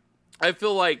Gotcha. I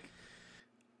feel like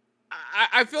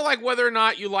whether or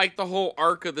not you like the whole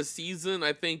arc of the season,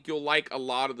 I think you'll like a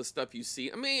lot of the stuff you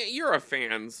see. I mean, you're a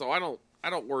fan, so I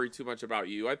don't worry too much about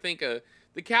you. I think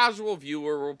the casual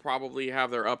viewer will probably have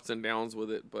their ups and downs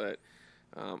with it, but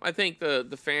I think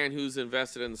the fan who's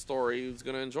invested in the story is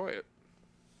going to enjoy it.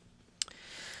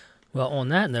 Well, on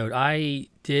that note, I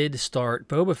did start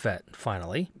Boba Fett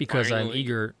finally because Finally. I'm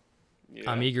eager. Yeah.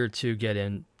 I'm eager to get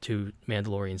into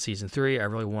Mandalorian season 3. I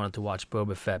really wanted to watch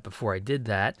Boba Fett before I did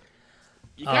that.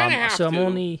 You kind of have so to. I'm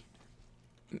only.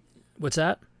 What's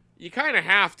that? You kind of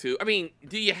have to. I mean,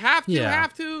 do you have to? Yeah.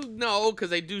 Have to? No, because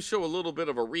they do show a little bit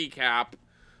of a recap.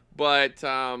 But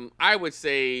I would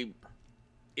say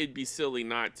it'd be silly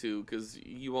not to, because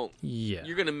you won't. Yeah.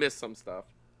 You're gonna miss some stuff.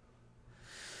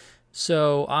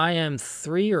 So I am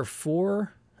 3 or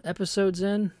 4 episodes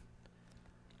in.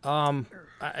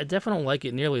 I definitely don't like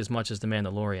it nearly as much as The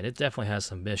Mandalorian. It definitely has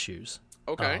some issues.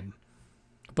 Okay.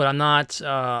 But I'm not.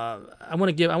 I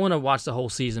want to watch the whole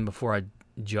season before I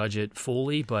judge it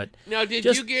fully. But Now, did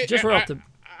just, you get? just right off the?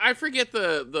 I forget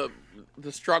the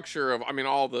structure of. I mean,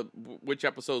 all the which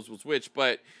episodes was which.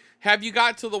 But have you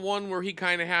got to the one where he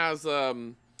kind of has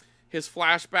his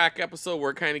flashback episode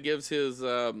where it kind of gives his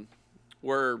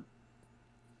where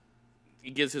he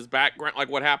gives his background, like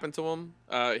what happened to him,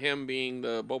 him being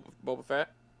the Boba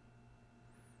Fett.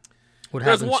 What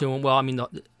happened to him? Well, I mean,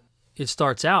 it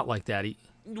starts out like that.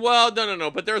 Well, no.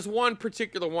 But there's one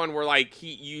particular one where, like,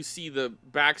 you see the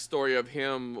backstory of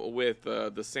him with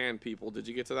the Sand People. Did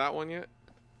you get to that one yet?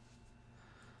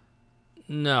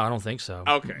 No, I don't think so.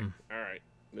 Okay, all right.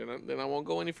 Then I won't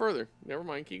go any further. Never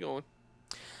mind. Keep going.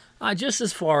 Just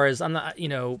as far as I'm not,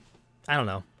 I don't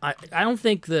know. I don't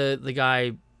think the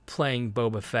guy playing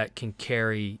Boba Fett can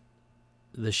carry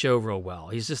the show real well.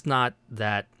 He's just not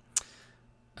that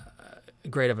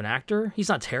great of an actor. He's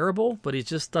not terrible, but he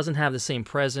just doesn't have the same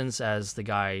presence as the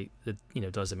guy that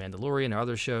does The Mandalorian or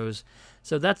other shows.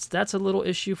 So that's a little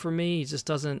issue for me. He just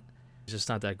doesn't. He's just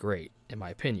not that great, in my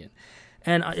opinion.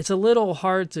 And it's a little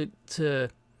hard to.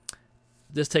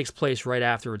 This takes place right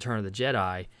after Return of the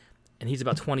Jedi, and he's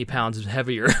about 20 pounds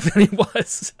heavier than he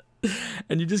was.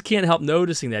 And you just can't help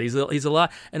noticing that he's a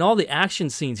lot. And all the action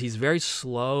scenes, he's very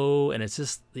slow, and it's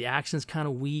just the action's kind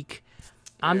of weak.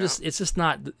 It's just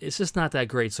not that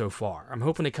great so far. I'm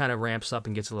hoping it kind of ramps up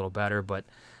and gets a little better, but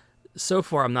so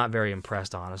far I'm not very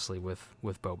impressed, honestly, with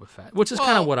Boba Fett, which is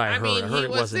kind of what I heard. Mean, I heard he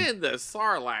it was wasn't in the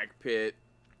Sarlacc pit.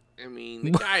 I mean,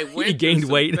 the guy went. He gained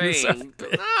through weight some in the things. Sarlacc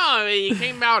pit. No, I mean, he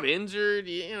came out injured.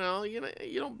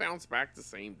 You don't bounce back the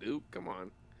same, Duke. Come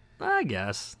on. I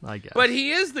guess. But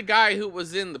he is the guy who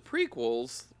was in the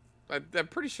prequels. I'm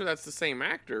pretty sure that's the same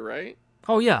actor, right?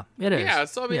 Oh yeah, it is. Yeah,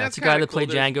 so I mean, that's it's the guy that cool played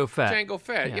Jango Fett. Jango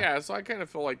Fett, yeah. So I kind of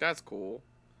feel like that's cool.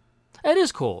 It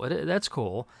is cool. That's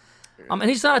cool. And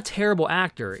he's not a terrible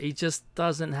actor. He just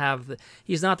doesn't have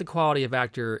he's not the quality of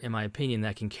actor, in my opinion,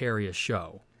 that can carry a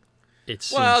show.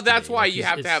 That's why you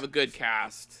have to have a good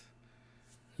cast.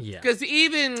 Yeah. Because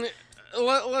even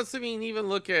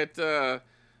look at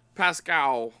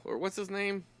Pascal, or what's his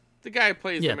name? The guy who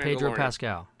plays the Mandalorian. Pedro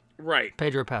Pascal. Right.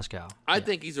 Pedro Pascal. I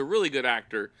think he's a really good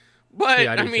actor. But,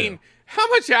 I mean, how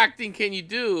much acting can you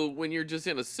do when you're just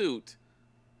in a suit?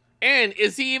 And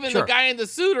is he even the guy in the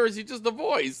suit, or is he just the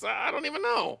voice? I don't even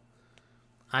know.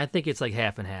 I think it's like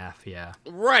half and half, yeah.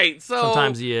 Right, so...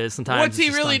 Sometimes he is, sometimes what's he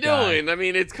it's a really stunt guy. doing? I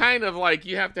mean, it's kind of like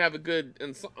you have to have a good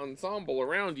ensemble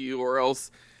around you, or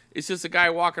else it's just a guy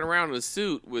walking around in a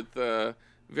suit with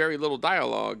very little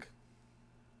dialogue.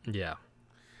 Yeah.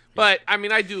 But I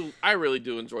mean, I really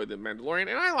do enjoy the Mandalorian,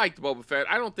 and I liked Boba Fett.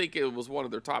 I don't think it was one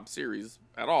of their top series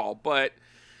at all, but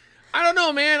I don't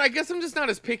know, man. I guess I'm just not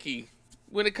as picky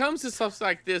when it comes to stuff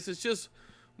like this. It's just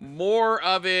more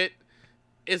of it.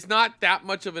 It's not that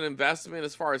much of an investment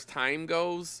as far as time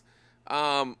goes.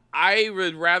 I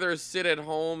would rather sit at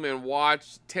home and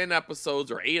watch 10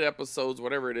 episodes or 8 episodes,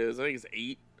 whatever it is. I think it's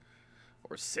 8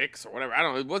 or 6 or whatever. I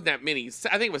don't know. It wasn't that many.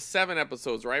 I think it was 7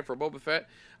 episodes, right, for Boba Fett.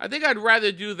 I think I'd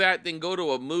rather do that than go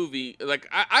to a movie. Like,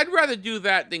 I'd rather do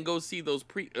that than go see those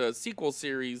sequel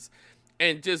series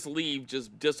and just leave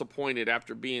just disappointed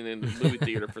after being in the movie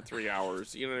theater for 3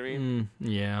 hours. You know what I mean?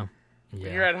 Yeah.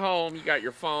 When you're at home, you got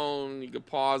your phone, you can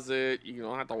pause it. You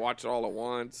don't have to watch it all at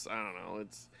once. I don't know.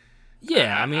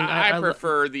 I mean, I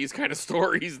prefer these kind of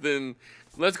stories than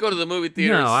let's go to the movie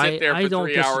theater and sit there for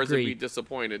 3 hours and be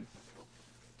disappointed.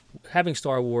 Having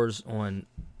Star Wars on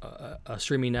a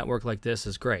streaming network like this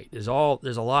is great. There's a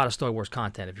lot of Star Wars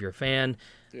content. If you're a fan,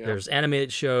 there's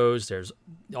animated shows, there's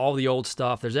all the old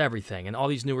stuff, there's everything, and all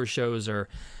these newer shows are.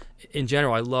 In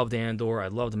general, I loved Andor. I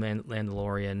loved the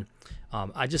Mandalorian.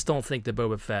 I just don't think that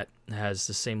Boba Fett has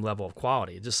the same level of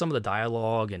quality. Just some of the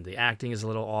dialogue and the acting is a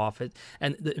little off.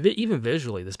 Even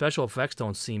visually, the special effects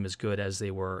don't seem as good as they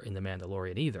were in the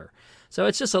Mandalorian either. So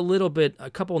it's just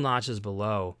a couple notches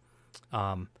below.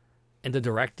 And the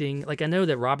directing, like I know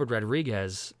that Robert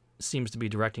Rodriguez seems to be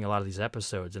directing a lot of these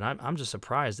episodes, and I'm just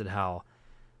surprised at how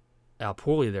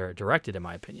poorly they're directed, in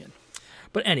my opinion.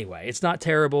 But anyway, it's not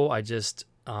terrible. I just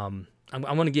I'm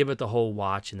going to give it the whole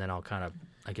watch, and then I'll kind of,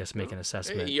 I guess, make an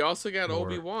assessment. Hey, you also got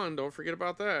Obi-Wan. Don't forget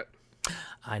about that.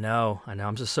 I know.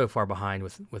 I'm just so far behind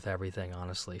with everything,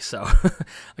 honestly. So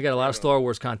I got a lot of Star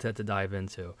Wars content to dive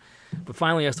into. But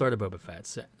finally, I started Boba Fett.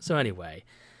 So anyway,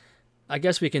 I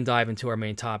guess we can dive into our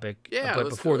main topic. Yeah. But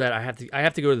before that, I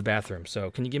have to go to the bathroom. So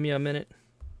can you give me a minute?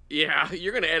 Yeah,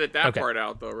 you're going to edit that part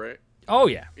out, though, right? Oh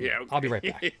yeah. Yeah. Okay. I'll be right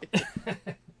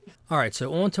back. All right,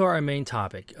 so on to our main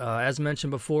topic. As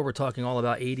mentioned before, we're talking all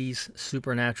about 80s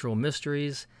supernatural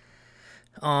mysteries.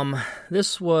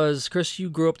 This was, Chris, you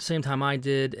grew up the same time I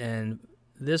did, and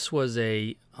this was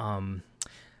a kind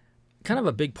of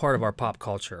a big part of our pop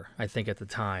culture, I think, at the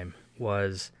time,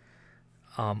 was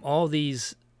all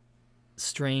these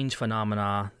strange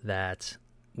phenomena that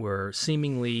were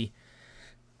seemingly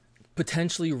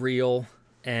potentially real,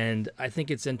 and I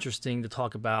think it's interesting to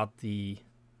talk about the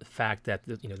fact that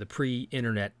the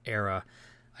pre-internet era,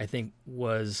 I think,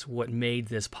 was what made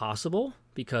this possible,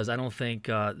 because I don't think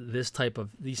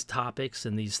these topics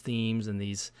and these themes and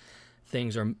these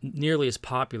things are nearly as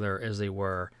popular as they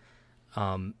were,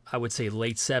 I would say,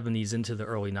 late 70s into the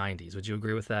early 90s. Would you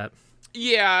agree with that?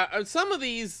 Yeah, some of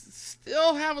these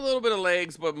still have a little bit of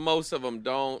legs, but most of them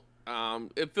don't.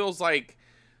 It feels like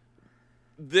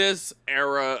this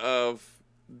era of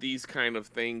these kind of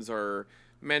things are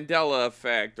Mandela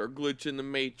effect or glitch in the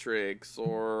Matrix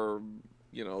or,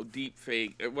 deep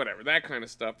fake, whatever. That kind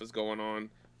of stuff is going on.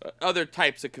 Other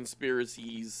types of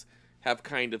conspiracies have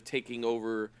kind of taken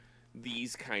over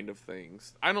these kind of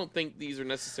things. I don't think these are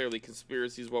necessarily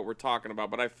conspiracies, what we're talking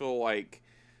about, but I feel like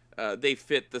they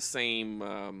fit the same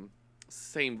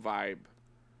vibe.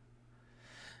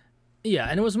 Yeah,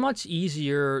 and it was much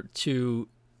easier to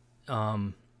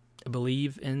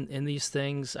believe in these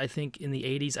things, I think, in the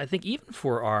 80s. I think even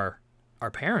for our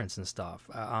parents and stuff.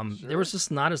 Sure. There was just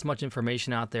not as much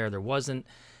information out there. There wasn't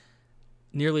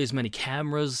nearly as many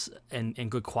cameras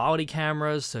and good quality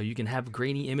cameras, so you can have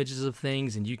grainy images of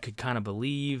things and you could kind of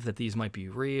believe that these might be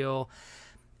real.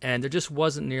 And there just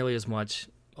wasn't nearly as much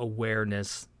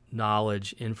awareness,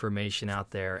 knowledge, information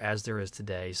out there as there is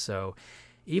today. So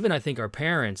even I think our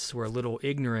parents were a little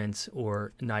ignorant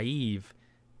or naive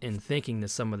in thinking that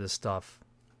some of this stuff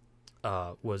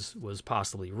was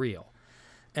possibly real.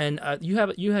 And you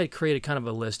had created kind of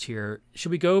a list here.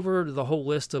 Should we go over the whole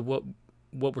list of what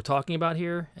we're talking about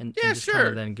here, and just kind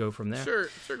of then go from there? Sure,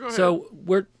 go ahead. So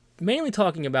we're mainly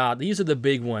talking about, these are the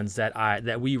big ones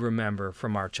that we remember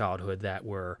from our childhood that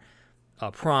were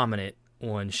prominent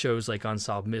on shows like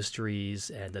Unsolved Mysteries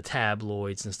and the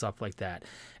tabloids and stuff like that.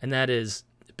 And that is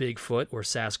Bigfoot or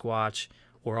Sasquatch,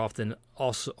 or often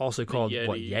also called Yeti.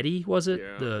 What, Yeti, was it?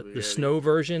 Yeah, the Yeti. snow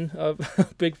version of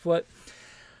Bigfoot.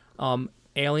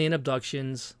 Alien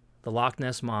abductions, the Loch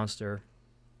Ness Monster,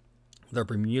 the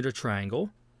Bermuda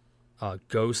Triangle,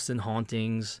 ghosts and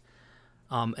hauntings.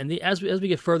 And as we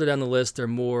get further down the list, they're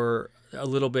a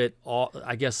little bit,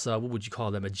 I guess, what would you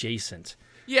call them, adjacent.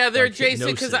 Yeah, they're like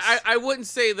adjacent, because hypnosis. I wouldn't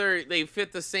say they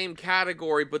fit the same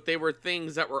category, but they were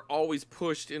things that were always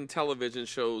pushed in television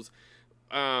shows.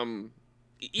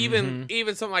 Even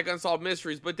something like Unsolved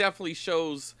Mysteries, but definitely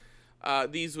shows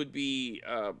these would be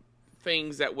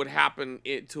things that would happen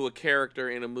to a character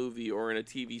in a movie or in a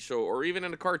TV show or even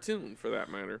in a cartoon, for that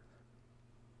matter.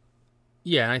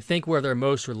 Yeah, and I think where they're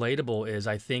most relatable is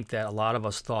I think that a lot of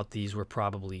us thought these were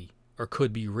probably or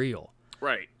could be real.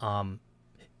 Right.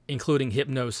 Including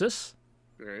hypnosis,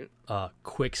 Right.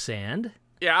 Quicksand.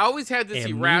 Yeah, I always had this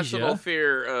amnesia. irrational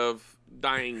fear of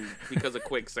dying because of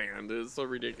quicksand. It's so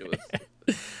ridiculous.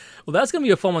 Well, that's going to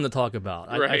be a fun one to talk about.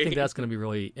 I Right. think that's going to be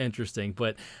really interesting.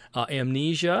 But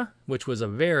amnesia, which was a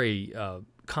very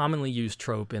commonly used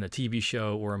trope in a TV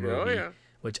show or a movie, yeah.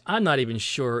 which I'm not even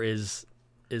sure is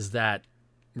that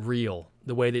real.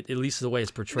 The way that, at least the way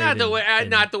it's portrayed. Not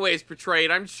the way it's portrayed.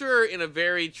 I'm sure in a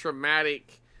very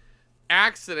traumatic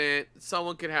accident,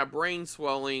 someone could have brain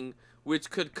swelling, which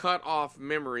could cut off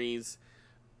memories.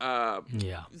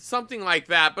 Yeah. Something like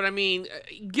that. But I mean,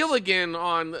 Gilligan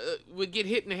would get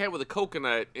hit in the head with a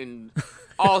coconut and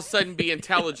all of a sudden be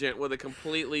intelligent with a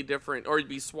completely different, or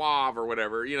be suave or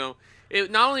whatever. You know, a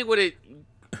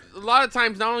lot of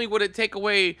times, not only would it take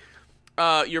away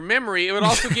your memory, it would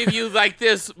also give you like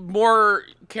this more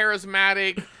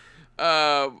charismatic,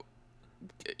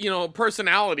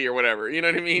 personality or whatever. You know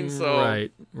what I mean? So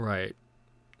Right.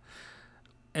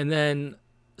 And then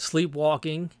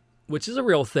sleepwalking, which is a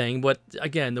real thing, but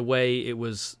again, the way it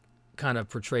was kind of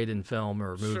portrayed in film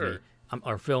or movie, Sure.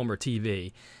 Or film or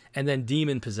TV. And then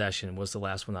demon possession was the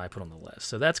last one that I put on the list.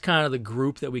 So that's kind of the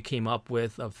group that we came up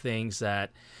with of things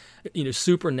that,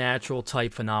 supernatural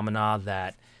type phenomena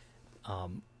that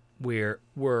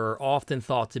were often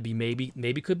thought to be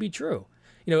maybe could be true.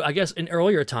 I guess in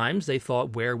earlier times they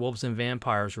thought werewolves and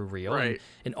vampires were real. Right.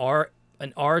 And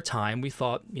in our time, we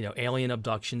thought, alien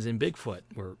abductions and Bigfoot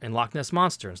and Loch Ness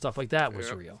Monster and stuff like that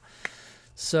was real.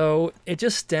 So it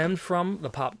just stemmed from the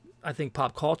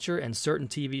pop culture and certain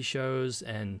TV shows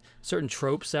and certain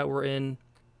tropes that were in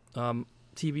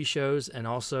TV shows, and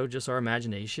also just our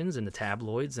imaginations and the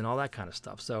tabloids and all that kind of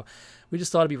stuff. So we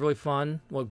just thought it'd be really fun.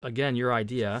 Well, again, your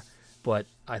idea, but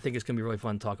I think it's going to be really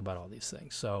fun to talk about all these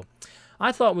things. So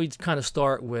I thought we'd kind of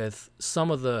start with some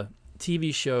of the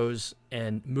TV shows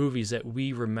and movies that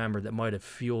we remember that might have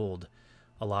fueled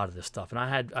a lot of this stuff. And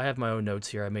I have my own notes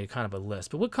here. I made kind of a list.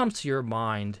 But what comes to your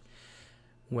mind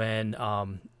when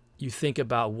you think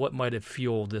about what might have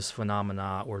fueled this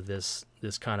phenomena or this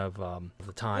kind of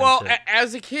the time? Well,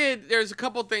 as a kid, there's a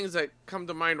couple things that come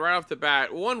to mind right off the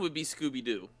bat. One would be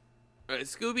Scooby-Doo.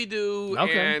 Scooby-Doo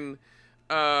and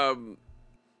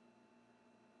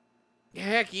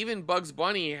heck, even Bugs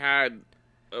Bunny had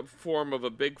a form of a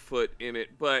Bigfoot in it,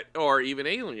 or even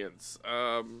aliens.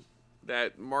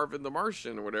 That Marvin the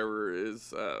Martian or whatever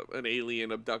is an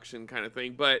alien abduction kind of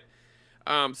thing. But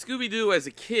Scooby-Doo as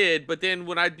a kid, but then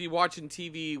when I'd be watching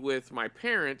TV with my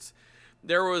parents,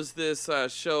 there was this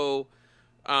show,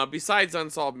 besides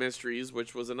Unsolved Mysteries,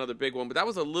 which was another big one, but that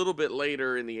was a little bit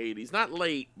later in the 80s. Not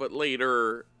late, but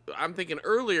later. I'm thinking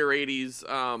earlier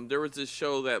 80s, there was this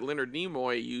show that Leonard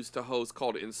Nimoy used to host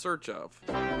called In Search Of.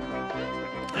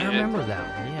 I remember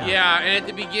that one, yeah. Yeah, and at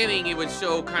the beginning, it would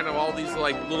show kind of all these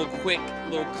like little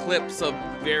clips of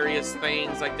various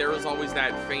things. Like there was always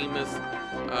that famous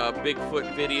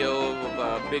Bigfoot video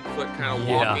of Bigfoot kind of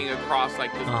walking across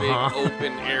like this big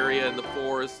open area in the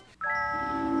forest.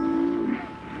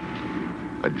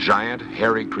 A giant,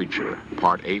 hairy creature,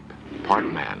 part ape, part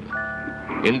man.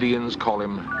 Indians call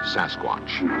him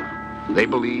Sasquatch. They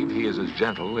believe he is as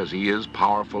gentle as he is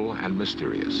powerful and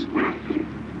mysterious.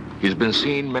 He's been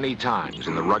seen many times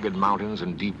in the rugged mountains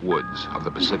and deep woods of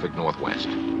the Pacific Northwest.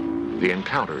 The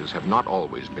encounters have not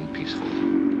always been peaceful.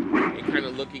 And kind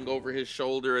of looking over his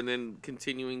shoulder and then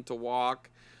continuing to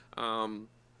walk.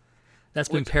 That's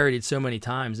been parodied so many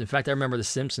times. In fact, I remember The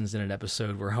Simpsons in an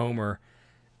episode where Homer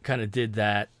kind of did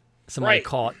that. Somebody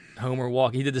caught Homer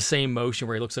walking. He did the same motion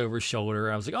where he looks over his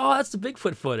shoulder. I was like, oh, that's the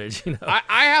Bigfoot footage. I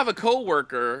have a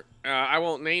coworker. I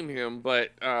won't name him,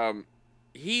 but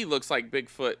he looks like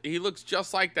Bigfoot. He looks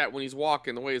just like that when he's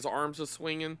walking, the way his arms are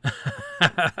swinging.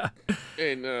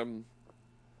 And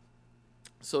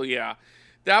so yeah,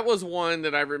 that was one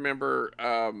that I remember.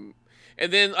 And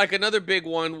then like another big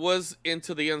one was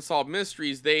Into the Unsolved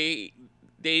Mysteries. They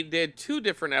did two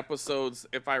different episodes,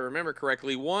 if I remember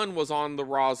correctly. One was on the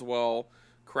Roswell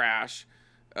crash,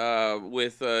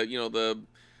 with the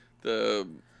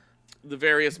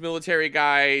various military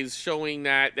guys showing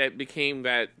that became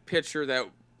that picture that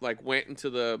like went into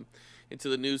the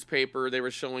newspaper. They were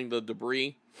showing the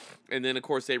debris, and then of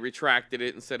course they retracted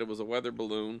it and said it was a weather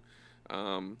balloon,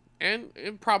 and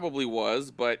it probably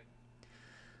was, but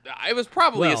it was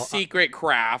probably a secret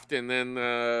craft. And then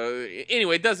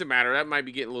anyway, it doesn't matter. That might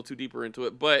be getting a little too deeper into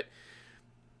it, but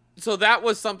So that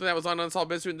was something that was on Unsolved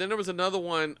Mystery. And then there was another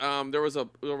one. There was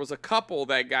a couple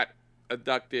that got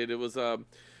abducted. It was a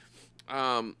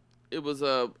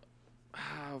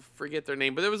I forget their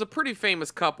name, but there was a pretty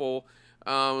famous couple. It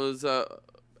was a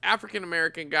African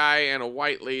American guy and a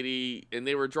white lady, and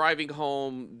they were driving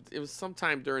home. It was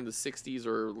sometime during the 60s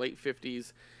or late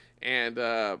 50s,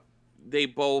 and they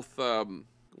both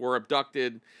were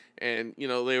abducted, and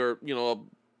they were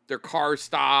their car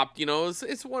stopped.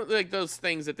 It's one of like those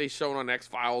things that they showed on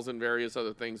X-Files and various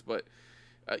other things, but.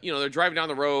 They're driving down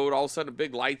the road. All of a sudden,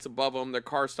 big lights above them. Their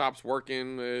car stops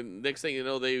working. And next thing you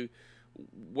know, they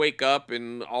wake up,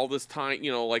 and all this time,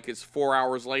 like it's 4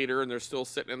 hours later, and they're still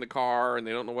sitting in the car, and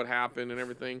they don't know what happened and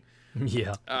everything.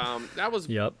 Yeah. That was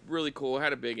really cool. It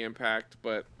had a big impact,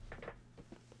 but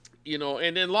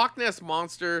and then Loch Ness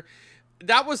Monster.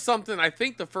 That was something. I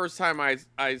think the first time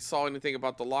I saw anything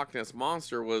about the Loch Ness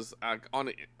Monster was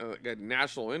on a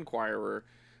National Enquirer.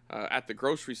 At the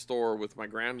grocery store with my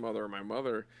grandmother and my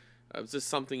mother. It was just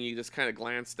something you just kind of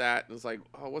glanced at and was like,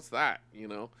 oh, what's that? And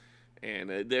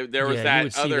there was that you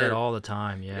would see that all the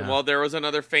time. Yeah. Well, there was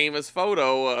another famous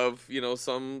photo of,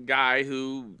 some guy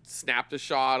who snapped a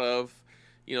shot of,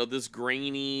 this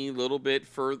grainy little bit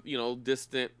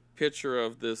distant picture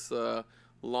of this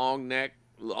long neck,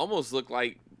 almost looked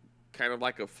like kind of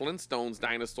like a Flintstones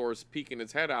dinosaur peeking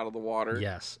its head out of the water.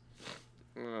 Yes.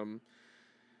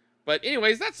 But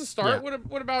anyways, that's a start. Yeah.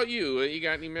 What about you? You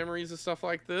got any memories of stuff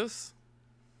like this?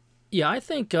 Yeah, I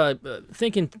think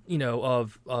thinking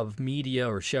of media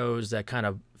or shows that kind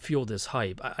of fuel this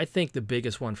hype. I think the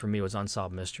biggest one for me was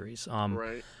Unsolved Mysteries.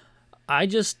 Right.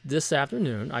 This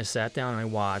afternoon I sat down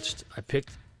and I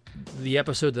picked the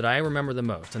episode that I remember the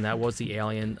most, and that was the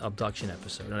alien abduction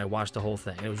episode, and I watched the whole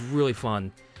thing. It was really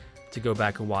fun to go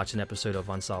back and watch an episode of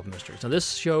Unsolved Mysteries. Now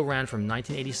this show ran from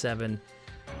 1987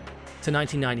 to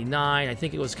 1999. I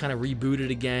think it was kind of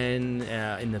rebooted again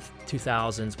in the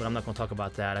 2000s, but I'm not going to talk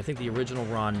about that. I think the original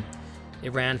run,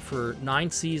 it ran for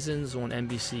 9 seasons on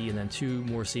NBC and then 2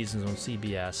 more seasons on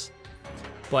CBS.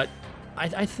 But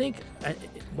I think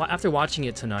after watching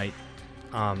it tonight,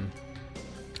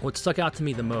 what stuck out to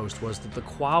me the most was that the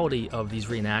quality of these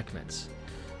reenactments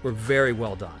were very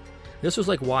well done. This was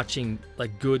like watching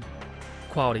like good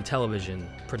quality television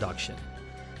production.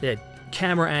 They had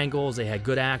camera angles, they had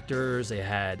good actors, they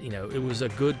had, it was a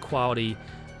good quality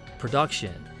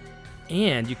production.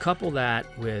 And you couple that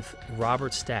with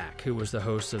Robert Stack, who was the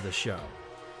host of the show,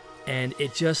 and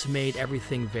it just made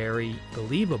everything very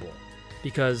believable.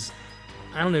 Because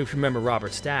I don't know if you remember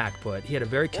Robert Stack, but he had a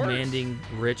very commanding,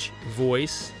 rich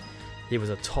voice. He was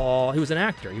an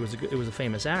actor. He was a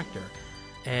famous actor.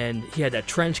 And he had that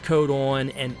trench coat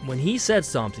on, and when he said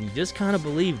something, you just kind of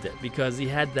believed it because he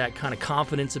had that kind of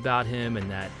confidence about him and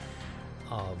that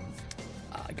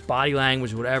body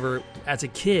language, whatever. As a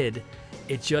kid,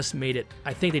 it just made it.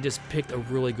 I think they just picked a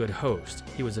really good host.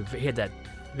 He had that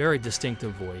very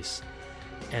distinctive voice,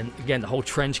 and again, the whole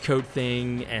trench coat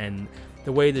thing and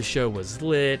the way the show was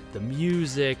lit, the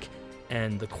music,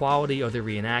 and the quality of the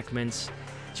reenactments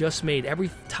just made every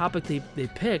topic they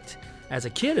picked. As a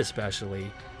kid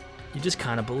especially, you just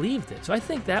kind of believed it. So I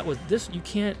think that was this. You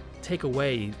can't take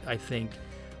away, I think,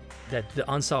 that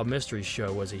the Unsolved Mysteries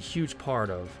show was a huge part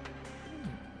of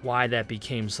why that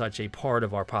became such a part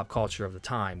of our pop culture of the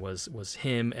time, was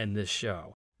him and this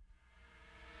show.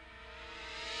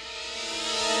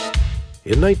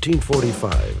 In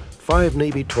 1945, 5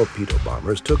 Navy torpedo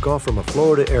bombers took off from a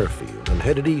Florida airfield and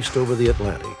headed east over the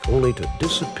Atlantic, only to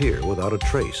disappear without a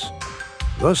trace.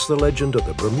 Thus, the legend of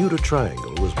the Bermuda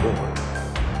Triangle was born.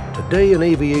 Today, an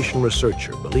aviation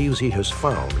researcher believes he has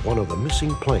found one of the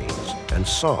missing planes and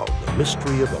solved the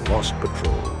mystery of the lost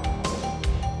patrol.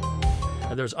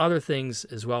 Now, there's other things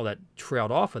as well that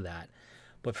trailed off of that,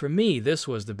 but for me, this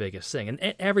was the biggest thing.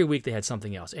 And every week they had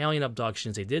something else. Alien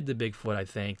abductions, they did the Bigfoot, I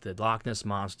think, the Loch Ness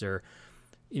Monster.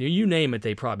 You name it,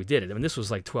 they probably did it. I mean, this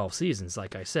was like 12 seasons,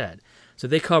 like I said. So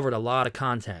they covered a lot of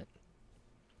content.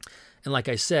 And like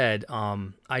I said,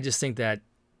 I just think that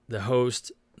the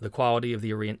host, the quality of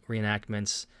the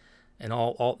reenactments, and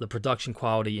all the production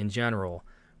quality in general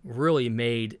really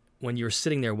made, when you're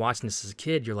sitting there watching this as a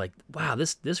kid, you're like, wow,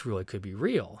 this really could be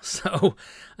real. So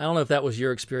I don't know if that was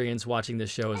your experience watching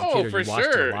this show as a kid, or you watched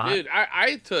it a lot. Dude,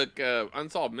 I took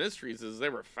Unsolved Mysteries as they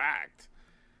were fact.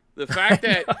 The fact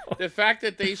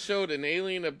that they showed an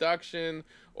alien abduction,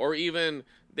 or even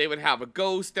they would have a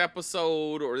ghost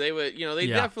episode, or they would, they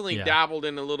definitely dabbled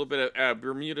in a little bit of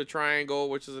Bermuda Triangle,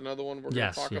 which is another one we're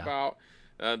going to talk about.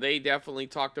 They definitely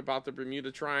talked about the Bermuda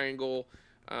Triangle.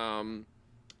 I'm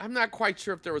not quite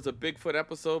sure if there was a Bigfoot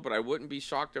episode, but I wouldn't be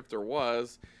shocked if there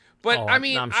was. But I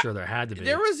mean, I'm sure there had to be.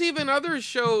 There was even other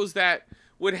shows that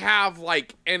would have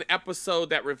like an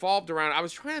episode that revolved around. I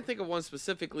was trying to think of one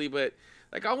specifically, but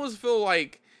like I almost feel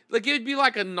like it'd be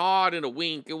like a nod and a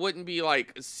wink. It wouldn't be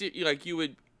like you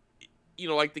would,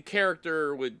 like the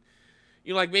character would,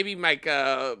 like maybe like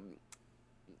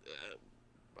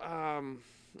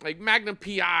like Magnum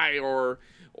PI or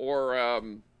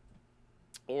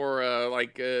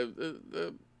like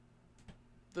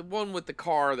the one with the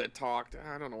car that talked.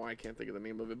 I don't know why I can't think of the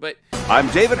name of it, but I'm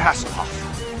David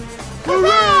Hasselhoff.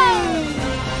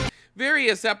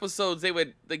 Various episodes, they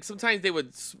would sometimes they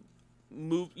would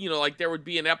move, like there would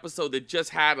be an episode that just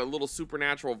had a little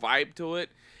supernatural vibe to it,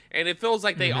 and it feels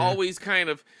like they always kind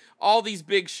of, all these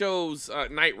big shows,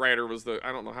 Knight Rider was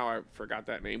I don't know how I forgot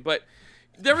that name, but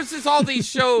there was just all these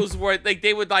shows where like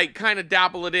they would like kind of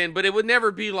dabble it in, but it would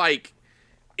never be like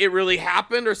it really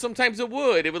happened, or sometimes it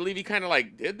would leave you kind of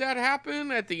like, did that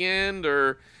happen at the end,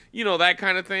 or that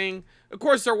kind of thing. Of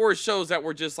course, there were shows that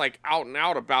were just like out and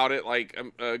out about it, like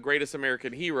Greatest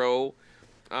American Hero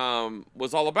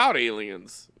was all about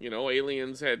aliens.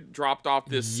 Aliens had dropped off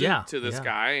this suit to this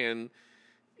guy, and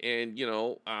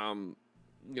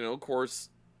of course,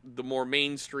 the more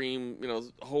mainstream,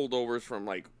 holdovers from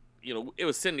like, it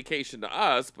was syndication to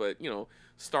us, but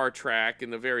Star Trek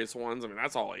and the various ones. I mean,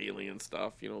 that's all alien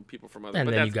stuff. People from other. And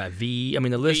but then you got V. I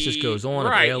mean, the list just goes on.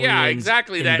 Right? Of aliens yeah,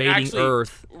 exactly. That invading actually,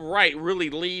 Earth. Right, really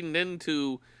leaned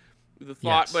into the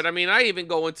thought. Yes. But I mean, I even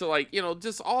go into like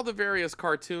just all the various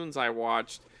cartoons I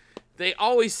watched. They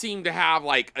always seem to have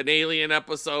like an alien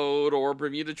episode or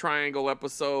Bermuda Triangle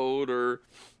episode, or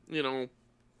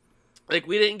like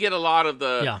we didn't get a lot of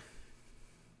the.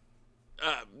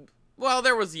 Yeah. Well,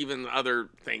 there was even other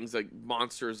things like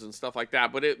monsters and stuff like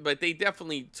that, but they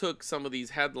definitely took some of these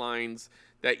headlines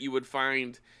that you would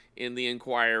find in the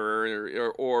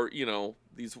Inquirer or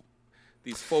these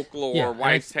folklore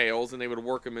wives' tales, and they would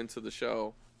work them into the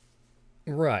show.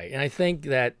 Right, and I think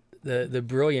that the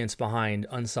brilliance behind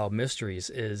Unsolved Mysteries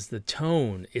is the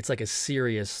tone. It's like a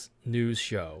serious news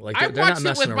show. Like I they're watched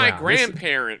not it with messing my around.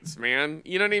 grandparents, man.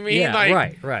 You know what I mean? Yeah,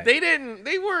 like, right.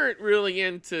 They weren't really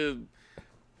into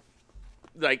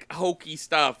like hokey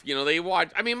stuff. They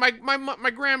watched. I mean, my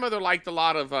grandmother liked a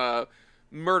lot of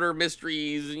murder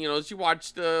mysteries. She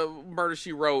watched Murder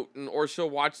She Wrote, or she'll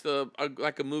watch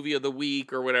like a movie of the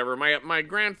week or whatever. My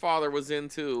grandfather was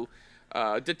into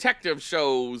detective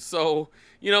shows, so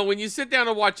when you sit down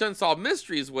and watch Unsolved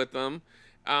Mysteries with them,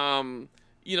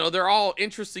 they're all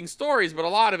interesting stories, but a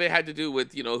lot of it had to do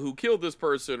with who killed this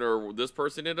person, or this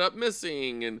person ended up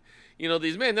missing, and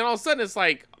these men. Then all of a sudden it's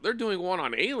like they're doing one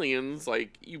on aliens,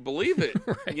 like you believe it.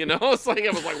 Right. It's like, I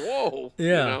was like, whoa.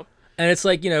 Yeah. And it's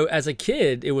like, as a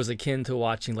kid, it was akin to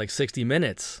watching like 60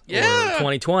 Minutes or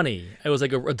 2020. It was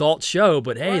like an adult show,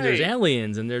 but hey, there's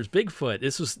aliens and there's Bigfoot.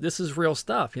 This is real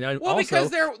stuff, Well, also, because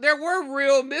there were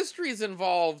real mysteries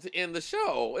involved in the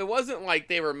show. It wasn't like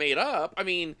they were made up. I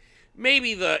mean,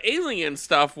 maybe the alien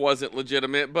stuff wasn't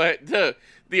legitimate, but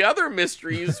the other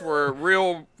mysteries were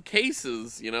real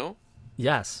cases,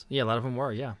 Yes. Yeah, a lot of them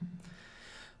were, yeah.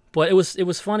 But it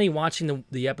was funny watching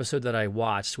the episode that I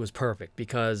watched. Was perfect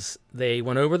because they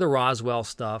went over the Roswell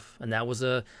stuff, and that was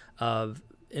a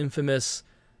infamous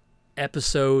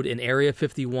episode in Area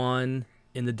 51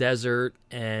 in the desert,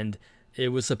 and it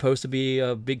was supposed to be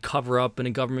a big cover-up and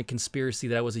a government conspiracy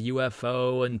that it was a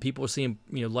UFO, and people were seeing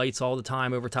lights all the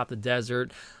time over top the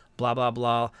desert, blah, blah,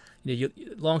 blah.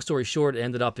 Long story short, it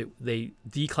ended up they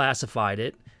declassified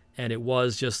it, and it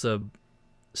was just a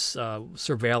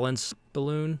surveillance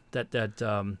balloon that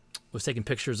was taking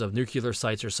pictures of nuclear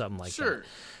sites or something like that.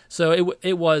 So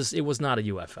it was not a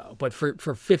UFO, but for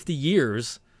 50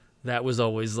 years that was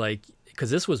always like,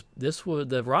 because this was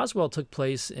the Roswell took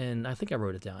place in, I think I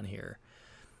wrote it down here.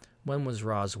 When was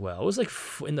Roswell? It was like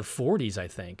in the 40s, I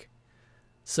think.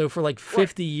 So for like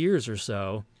 50 years or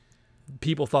so,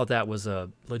 people thought that was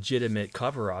a legitimate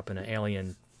cover up and an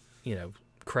alien,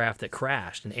 craft that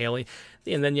crashed, an alien.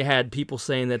 And then you had people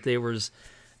saying that they were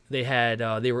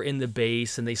in the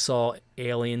base and they saw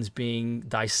aliens being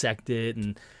dissected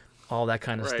and all that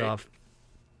kind of stuff.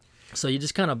 So you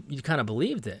kind of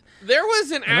believed it. There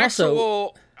was an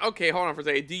actual. Okay, hold on for a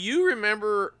second. Do you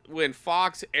remember when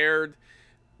Fox aired?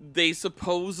 They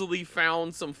supposedly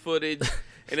found some footage,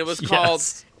 and it was called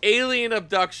Alien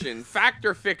Abduction, Fact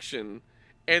or Fiction,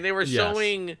 and they were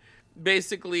showing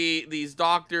basically these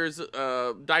doctors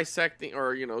dissecting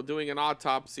or doing an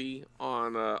autopsy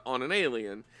on an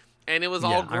alien, and it was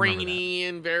all grainy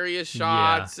and various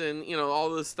shots and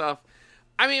all this stuff.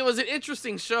 I mean, it was an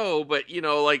interesting show, but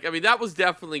that was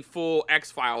definitely full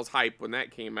X-Files hype when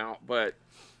that came out. But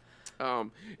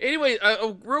Anyway,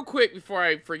 real quick before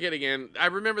I forget again, I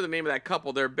remember the name of that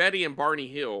couple. They're Betty and Barney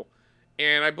Hill,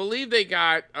 and I believe they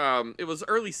got it was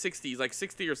early '60s, like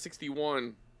 '60 or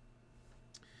 '61.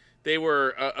 They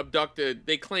were abducted.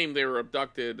 They claimed they were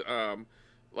abducted,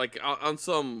 like on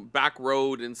some back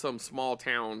road in some small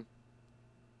town.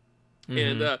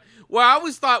 Mm-hmm. And what I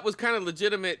always thought was kind of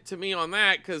legitimate to me on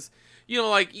that, because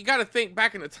like you got to think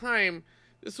back in the time.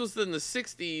 This was in the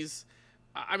 '60s.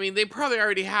 I mean, they probably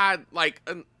already had like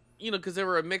because they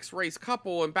were a mixed race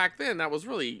couple, and back then that was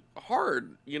really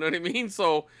hard. You know what I mean?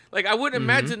 So like, I wouldn't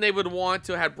imagine they would want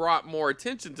to have brought more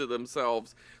attention to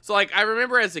themselves. So like, I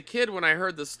remember as a kid when I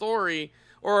heard the story,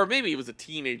 or maybe it was a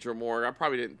teenager more. I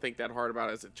probably didn't think that hard about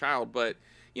it as a child, but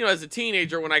as a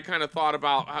teenager, when I kind of thought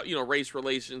about how, race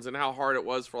relations and how hard it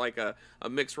was for like a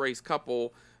mixed race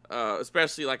couple,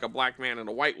 especially like a black man and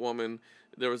a white woman.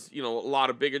 There was, a lot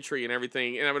of bigotry and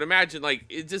everything. And I would imagine, like,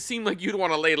 it just seemed like you'd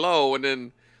want to lay low, and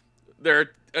then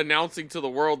they're announcing to the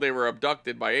world they were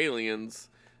abducted by aliens.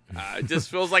 It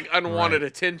just feels like unwanted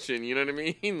attention, you know what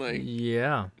I mean? Like,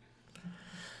 yeah.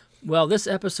 Well, this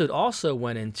episode also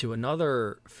went into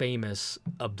another famous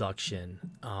abduction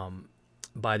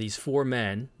by these 4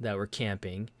 men that were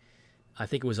camping. I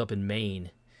think it was up in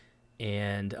Maine.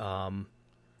 And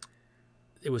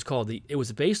it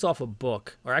was based off a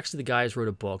book, or actually the guys wrote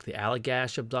a book, the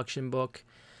Allagash abduction book,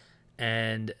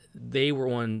 and they were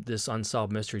on this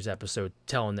Unsolved Mysteries episode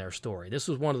telling their story. This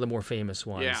was one of the more famous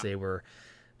ones. Yeah. They were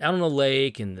out on a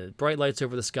lake, and the bright lights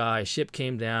over the sky, a ship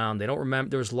came down. They don't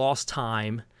remember, there was lost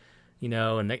time,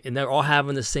 and they're all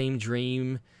having the same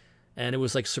dream, and it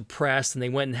was like suppressed, and they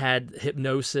went and had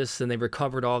hypnosis, and they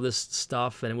recovered all this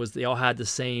stuff, and they all had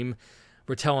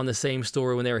were telling the same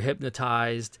story when they were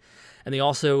hypnotized. And they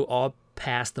also all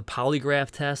passed the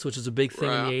polygraph test, which is a big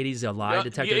thing in the 80s, a lie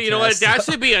detector test. You know what? That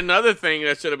should be another thing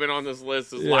that should have been on this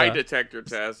list, is lie detector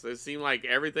test. It seemed like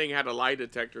everything had a lie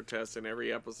detector test in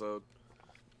every episode.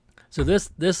 So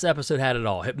this episode had it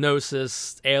all.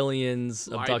 Hypnosis, aliens,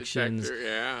 Lie abductions. Detector,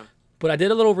 yeah. But I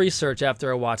did a little research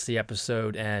after I watched the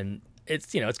episode, and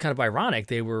it's it's kind of ironic.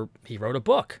 He wrote a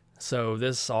book. So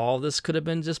all this could have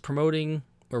been just promoting,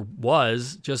 or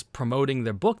was just promoting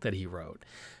the book that he wrote.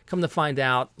 Come to find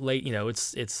out late,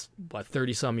 it's what,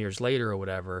 30 some years later or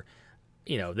whatever,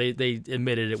 they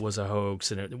admitted it was a hoax,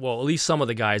 and at least some of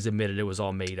the guys admitted it was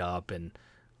all made up, and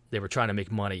they were trying to make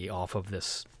money off of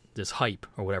this hype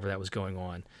or whatever that was going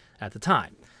on at the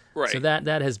time. Right. So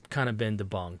that has kind of been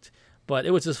debunked. But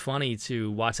it was just funny to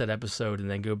watch that episode and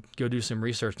then go do some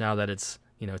research now that it's,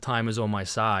 time is on my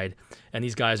side, and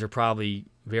these guys are probably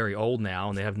very old now,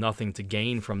 and they have nothing to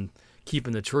gain from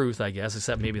keeping the truth, I guess,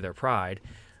 except maybe their pride.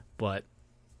 But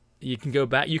you can go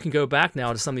back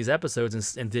now to some of these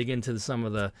episodes and dig into some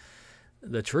of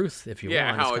the truth if you want.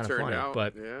 Yeah, how it's it turned funny. out.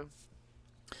 But, yeah.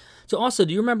 So also,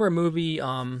 do you remember a movie,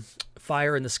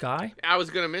 Fire in the Sky? I was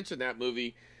going to mention that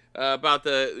movie about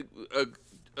a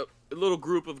little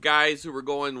group of guys who were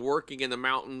working in the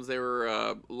mountains. They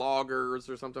were loggers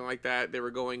or something like that. They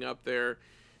were going up there,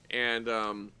 and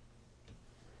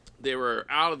they were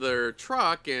out of their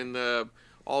truck, and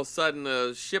all of a sudden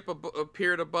a ship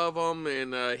appeared above them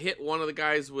and hit one of the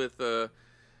guys with the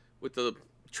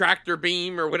tractor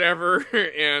beam or whatever,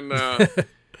 and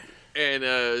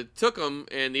took them.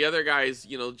 And the other guys,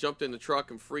 jumped in the truck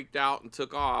and freaked out and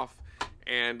took off.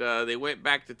 And they went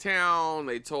back to town.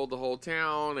 They told the whole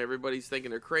town. Everybody's thinking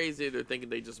they're crazy. They're thinking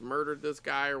they just murdered this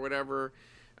guy or whatever.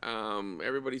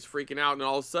 Everybody's freaking out, and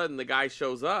all of a sudden the guy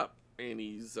shows up, and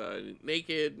he's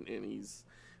naked, and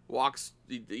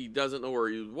he doesn't know where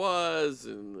he was,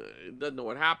 and doesn't know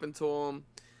what happened to him,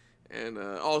 and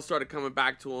all started coming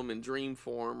back to him in dream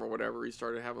form or whatever. He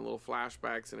started having little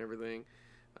flashbacks and everything.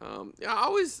 I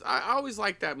always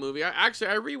liked that movie. I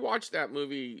rewatched that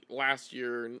movie last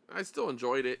year, and I still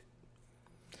enjoyed it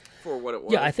for what it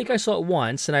was. Yeah, I think I saw it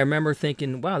once, and I remember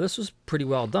thinking, "Wow, this was pretty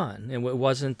well done," and it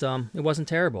wasn't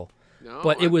terrible. No,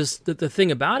 but it was the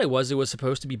thing about it was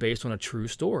supposed to be based on a true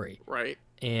story, right?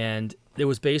 And it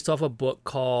was based off a book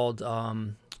called,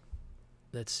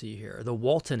 let's see here, The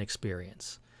Walton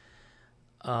Experience,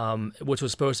 which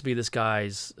was supposed to be this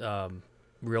guy's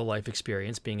real life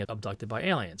experience being abducted by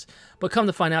aliens. But come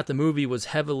to find out, the movie was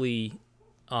heavily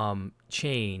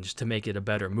changed to make it a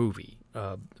better movie.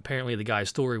 Apparently the guy's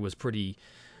story was pretty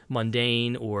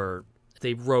mundane, or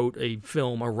they wrote a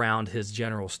film around his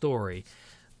general story.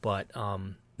 But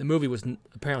the movie was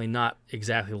apparently not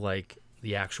exactly like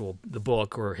the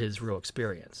book or his real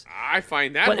experience. I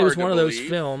find that but hard it was to one believe. of those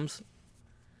films.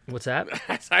 What's that?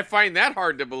 I find that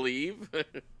hard to believe.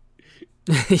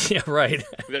 Yeah, right.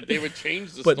 That they would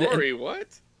change the story. What?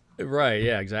 Right,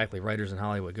 yeah, exactly. Writers in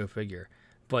Hollywood, go figure.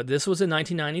 But this was in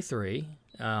 1993,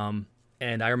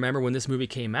 and I remember when this movie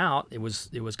came out, it was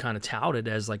kind of touted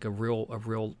as like a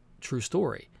real true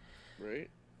story. Right.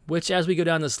 Which, as we go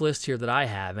down this list here that I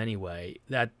have anyway,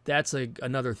 that's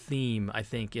another theme I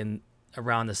think in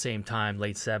around the same time,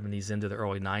 late 70s into the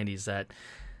early 90s, that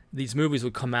these movies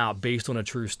would come out based on a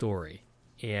true story.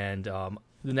 And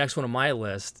the next one on my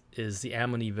list is the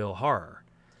Amityville Horror.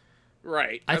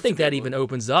 Right. I think that even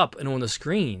opens up, and on the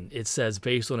screen it says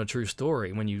based on a true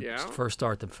story when you first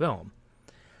start the film.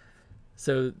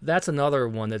 So that's another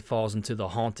one that falls into the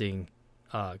haunting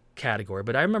category.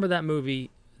 But I remember that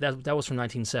movie, that was from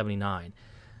 1979.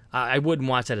 I wouldn't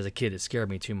watch that as a kid. It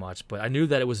scared me too much. But I knew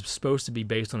that it was supposed to be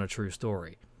based on a true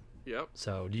story. Yep.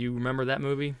 So do you remember that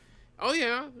movie? Oh,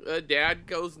 yeah. Dad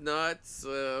goes nuts.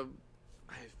 I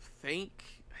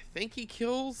think he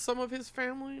kills some of his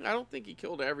family. I don't think he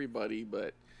killed everybody,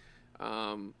 but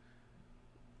and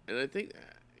I think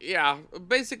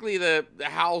basically the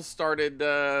house started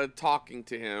talking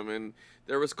to him, and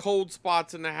there was cold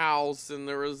spots in the house, and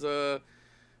there was I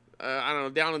don't know,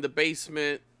 down in the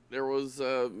basement there was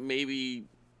maybe,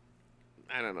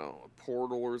 I don't know, a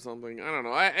portal or something. I don't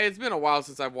know. It's been a while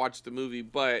since I've watched the movie,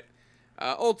 but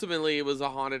ultimately it was a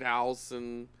haunted house,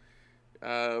 and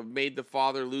made the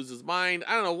father lose his mind.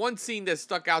 I don't know. One scene that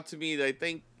stuck out to me that I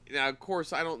think, now, of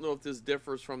course, I don't know if this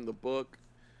differs from the book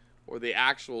or the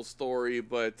actual story,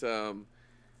 but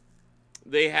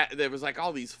there was like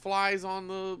all these flies on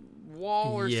the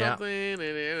wall or something, and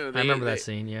I remember that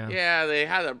scene. Yeah, they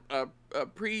had a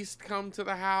priest come to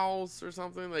the house or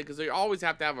something, like, because they always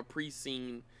have to have a priest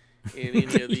scene in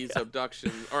any of these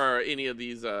abductions or any of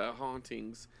these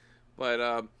hauntings,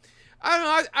 but. I don't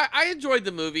know. I enjoyed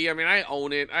the movie. I mean, I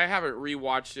own it. I haven't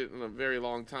rewatched it in a very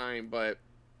long time, but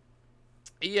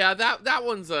yeah, that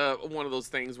one's one of those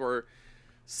things where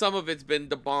some of it's been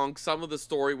debunked, some of the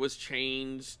story was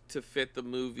changed to fit the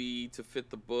movie, to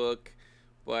fit the book,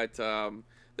 but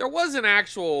there was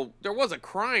a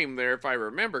crime there, if I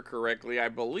remember correctly. I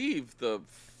believe the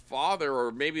father,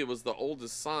 or maybe it was the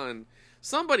oldest son,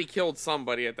 somebody killed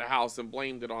somebody at the house and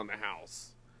blamed it on the house,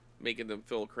 making them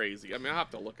feel crazy. I mean, I'll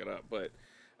have to look it up, but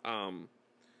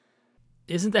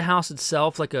isn't the house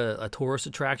itself like a tourist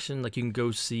attraction? Like you can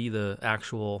go see the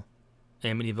actual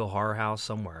Amityville Horror House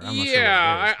somewhere. I'm not sure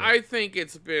what it is, I think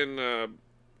it's been.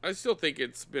 I still think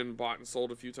it's been bought and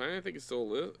sold a few times. I think it's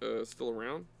still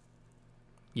around.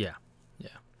 Yeah.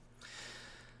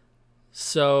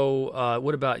 So,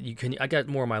 what about you? I got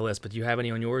more on my list, but do you have any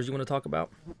on yours you want to talk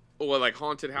about? What, like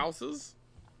haunted houses?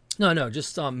 No,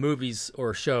 just movies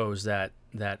or shows that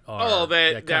are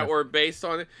that were based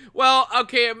on it. Well,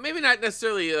 okay, maybe not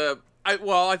necessarily.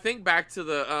 I think back to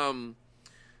the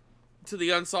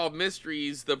Unsolved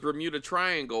Mysteries, the Bermuda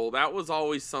Triangle. That was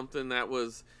always something that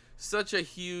was such a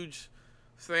huge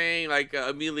thing. Like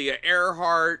Amelia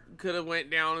Earhart could have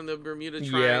went down in the Bermuda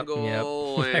Triangle.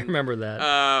 Yep. And, I remember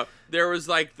that. There was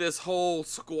like this whole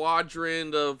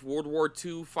squadron of World War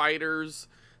II fighters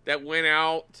that went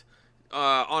out.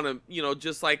 On a,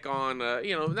 just like on,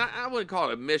 not, I wouldn't call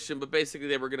it a mission, but basically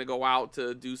they were going to go out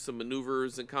to do some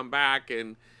maneuvers and come back,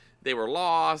 and they were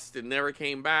lost and never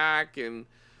came back. And,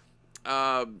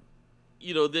 then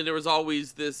there was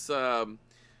always this, the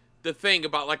thing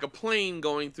about like a plane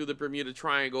going through the Bermuda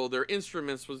Triangle, their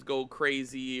instruments would go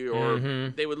crazy, or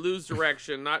they would lose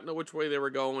direction, not know which way they were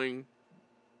going.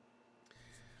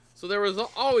 So there was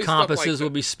always compasses stuff like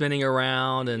would be spinning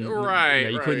around, and you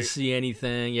couldn't right. see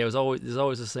anything. Yeah, there's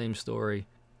always the same story.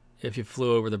 If you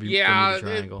flew over the Bermuda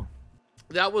Triangle,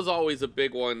 that was always a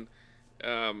big one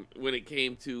when it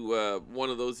came to one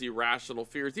of those irrational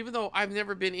fears. Even though I've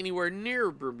never been anywhere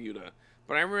near Bermuda,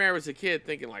 but I remember I was a kid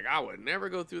thinking like I would never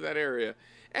go through that area.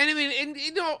 And I mean,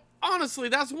 honestly,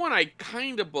 that's one I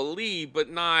kind of believe, but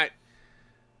not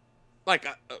like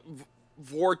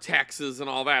vortexes and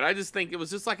all that. I just think it was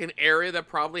just like an area that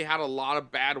probably had a lot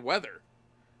of bad weather.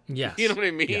 Yes. You know what I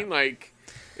mean? Yeah. Like,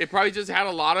 it probably just had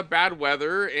a lot of bad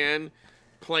weather, and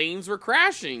planes were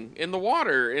crashing in the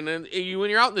water. And then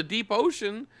when you're out in the deep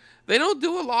ocean, they don't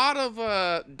do a lot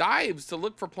of dives to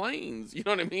look for planes. You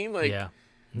know what I mean? Like,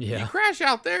 you crash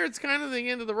out there, it's kind of the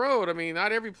end of the road. I mean,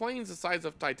 not every plane's the size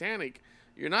of Titanic.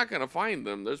 You're not going to find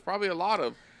them. There's probably a lot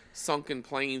of sunken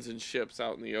planes and ships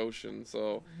out in the ocean.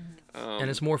 So, and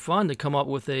it's more fun to come up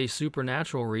with a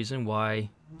supernatural reason why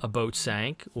a boat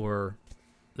sank, or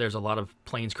there's a lot of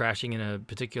planes crashing in a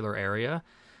particular area.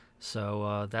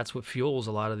 So that's what fuels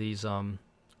a lot of these,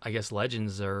 I guess,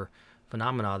 legends or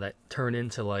phenomena that turn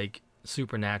into like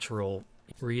supernatural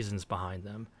reasons behind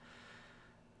them.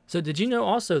 So did you know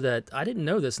also that, I didn't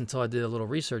know this until I did a little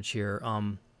research here,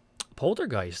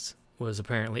 Poltergeist was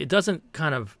apparently, it doesn't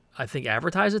kind of, I think,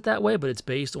 advertise it that way, but it's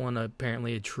based on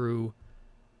apparently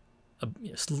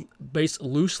based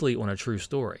loosely on a true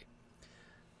story.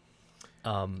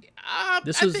 I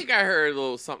think I heard a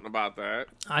little something about that.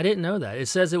 I didn't know that. It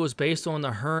says it was based on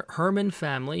the Herman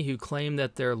family, who claimed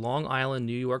that their Long Island,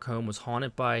 New York home was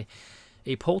haunted by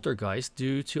a poltergeist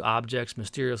due to objects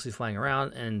mysteriously flying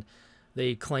around, and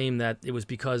they claim that it was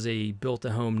because they built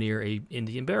a home near a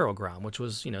Indian burial ground, which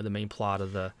was, the main plot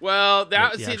of the. Well,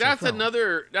 that's film.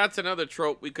 another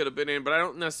trope we could have been in, but I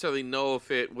don't necessarily know if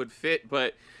it would fit.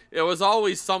 But there was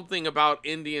always something about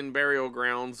Indian burial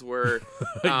grounds where,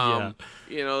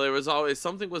 there was always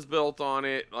something was built on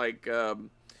it. Like,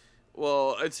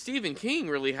 Stephen King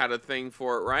really had a thing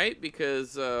for it, right?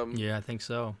 Because yeah, I think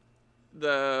so.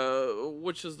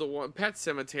 Which is the one, Pet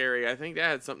Cemetery, I think that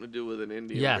had something to do with an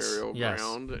Indian burial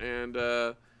ground. And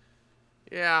anyway,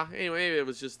 maybe it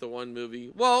was just the one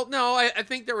movie. Well, no, I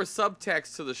think there was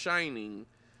subtext to The Shining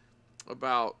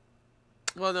about,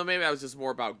 well, no, maybe that was just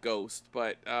more about Ghost,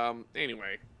 but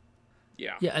anyway,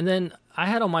 yeah. Yeah, and then I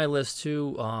had on my list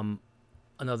too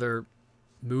another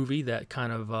movie that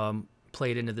kind of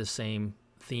played into the same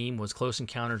theme was Close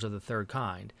Encounters of the Third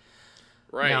Kind.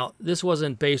 Right. Now, this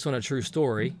wasn't based on a true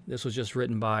story. This was just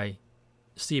written by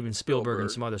Steven Spielberg and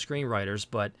some other screenwriters,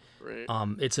 but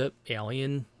it's a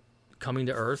alien coming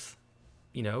to Earth,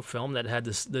 film that had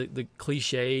the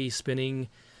cliche spinning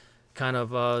kind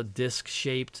of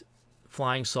disc-shaped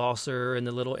flying saucer and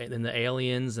the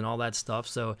aliens and all that stuff.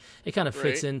 So it kind of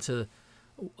fits into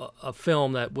a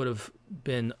film that would have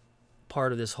been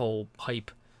part of this whole hype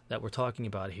that we're talking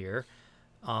about here.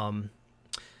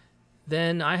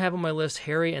 Then I have on my list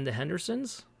Harry and the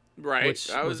Hendersons. Right. Which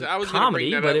I was comedy, going to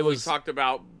bring that but up. We talked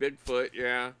about Bigfoot,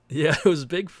 yeah. Yeah, it was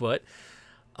Bigfoot.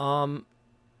 And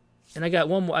I got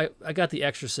one more. I got The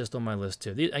Exorcist on my list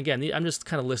too. I'm just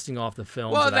kind of listing off the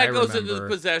films. Well, that goes remember. into the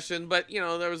possession, but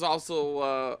there was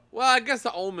also I guess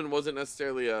The Omen wasn't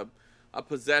necessarily a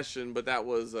possession, but that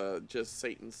was just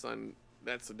Satan's son.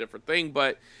 That's a different thing,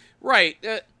 but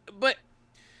but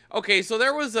okay. So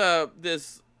there was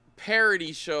this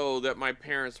parody show that my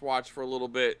parents watched for a little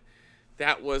bit.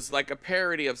 That was like a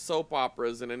parody of soap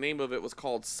operas, and the name of it was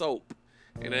called Soap.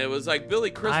 And it was like Billy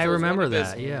Crystal. I remember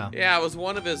that. Yeah. Yeah, it was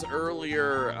one of his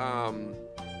earlier.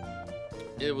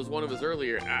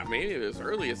 Maybe his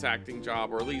earliest acting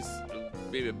job, or at least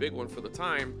maybe a big one for the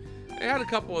time. It had a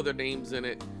couple other names in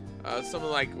it. Some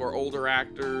of were older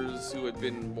actors who had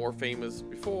been more famous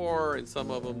before, and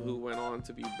some of them who went on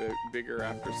to be bigger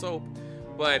after Soap.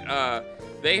 But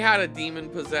they had a demon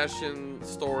possession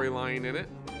storyline in it.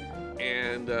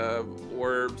 And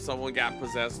where someone got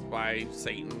possessed by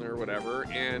Satan or whatever,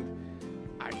 and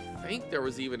I think there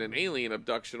was even an alien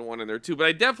abduction one in there too. But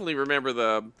I definitely remember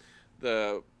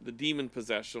the demon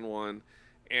possession one,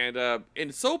 and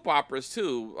in soap operas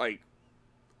too. Like,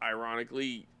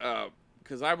 ironically,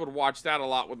 because I would watch that a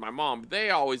lot with my mom. But they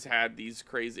always had these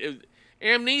crazy.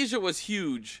 Amnesia was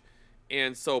huge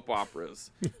in soap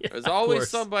operas. Yeah, There's always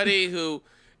somebody who.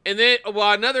 And then,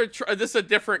 this is a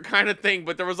different kind of thing,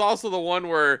 but there was also the one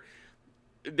where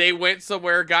they went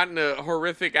somewhere, got in a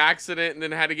horrific accident, and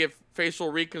then had to get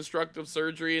facial reconstructive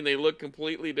surgery, and they looked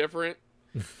completely different.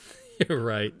 You're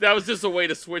right. That was just a way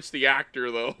to switch the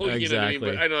actor, though. Exactly. You know what I mean?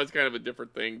 But I know it's kind of a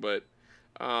different thing, but...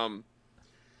 and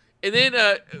then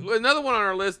another one on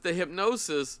our list, the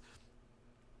hypnosis,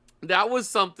 that was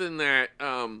something that...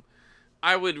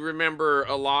 I would remember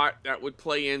a lot that would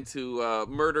play into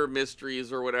murder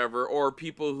mysteries or whatever, or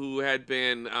people who had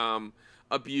been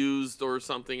abused or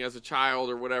something as a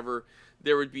child or whatever.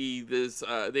 There would be this,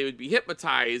 they would be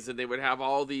hypnotized, and they would have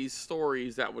all these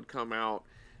stories that would come out.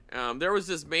 There was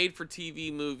this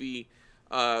made-for-TV movie,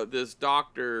 this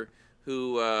doctor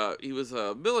who, he was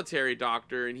a military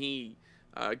doctor, and he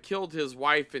killed his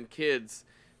wife and kids,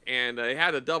 and it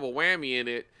had a double whammy in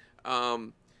it.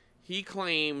 He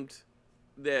claimed...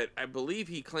 I believe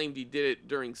he claimed he did it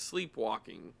during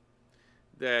sleepwalking,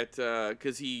 that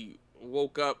because he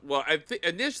woke up. Well, I think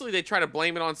initially they tried to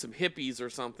blame it on some hippies or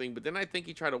something, but then I think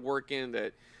he tried to work in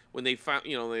that when they found,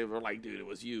 they were like, dude, it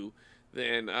was you.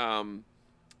 Then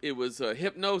it was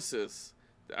hypnosis,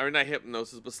 or not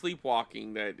hypnosis, but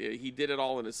sleepwalking, that he did it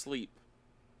all in his sleep.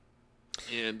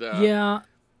 And yeah.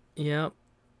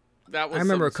 That was I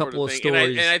remember a couple of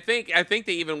stories, stories, and I think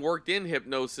they even worked in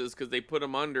hypnosis because they put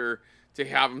him under to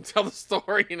have him tell the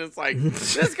story, and it's like,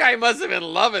 this guy must have been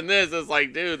loving this. It's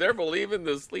like, dude, they're believing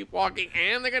the sleepwalking,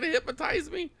 and they're gonna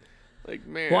hypnotize me. Like,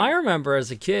 man. Well, I remember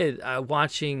as a kid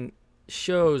watching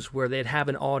shows where they'd have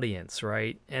an audience,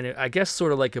 right? And I guess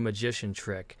sort of like a magician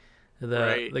trick.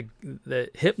 The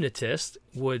hypnotist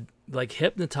would like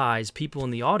hypnotize people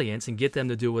in the audience and get them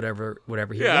to do whatever he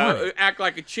wanted. Act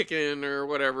like a chicken or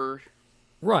whatever.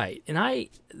 Right, and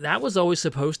that was always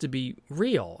supposed to be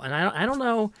real, and I don't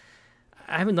know.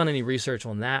 I haven't done any research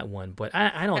on that one, but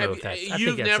I don't know if that's. I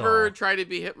You've think that's never all. tried to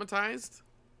be hypnotized?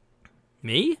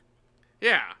 Me?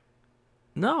 Yeah.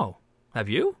 No. Have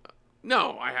you?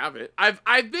 No, I haven't.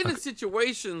 I've been in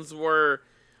situations where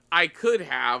I could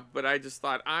have, but I just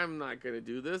thought I'm not going to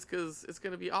do this because it's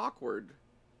going to be awkward.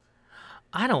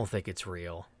 I don't think it's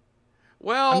real.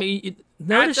 Well, I mean,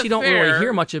 notice you don't really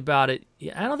hear much about it.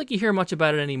 I don't think you hear much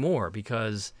about it anymore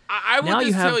because I now will just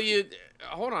you have. tell you.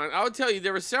 Hold on, I would tell you.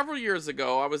 There was several years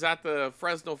ago. I was at the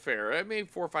Fresno Fair, maybe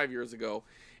 4 or 5 years ago,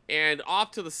 and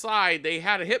off to the side they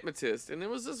had a hypnotist, and it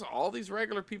was just all these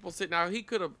regular people sitting out. He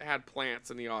could have had plants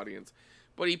in the audience,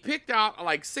 but he picked out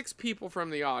like 6 people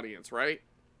from the audience, right?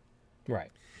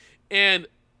 Right. And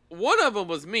one of them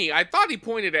was me. I thought he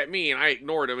pointed at me, and I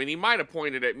ignored him. And he might have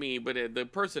pointed at me, but the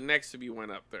person next to me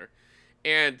went up there.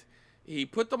 And he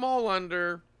put them all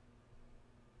under,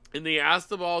 and he asked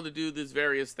them all to do these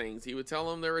various things. He would tell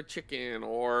them they're a chicken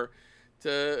or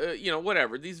to,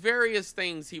 whatever. These various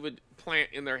things he would plant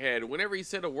in their head. Whenever he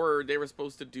said a word, they were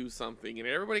supposed to do something. And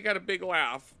everybody got a big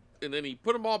laugh. And then he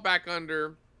put them all back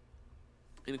under.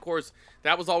 And, of course,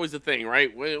 that was always the thing,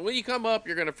 right? When you come up,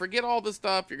 you're going to forget all this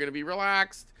stuff. You're going to be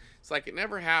relaxed. It's like it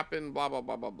never happened, blah, blah,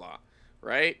 blah, blah, blah,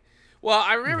 right? Well,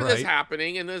 I remember this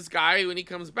happening, and this guy, when he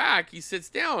comes back, he sits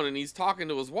down, and he's talking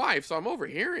to his wife, so I'm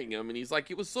overhearing him, and he's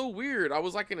like, it was so weird. I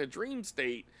was like in a dream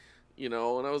state, and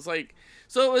I was like,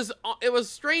 so it was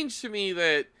strange to me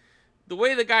that the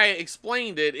way the guy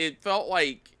explained it, it felt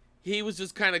like he was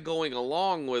just kind of going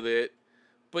along with it,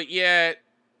 but yet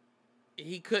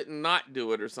he couldn't not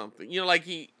do it or something. Like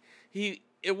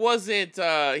it wasn't,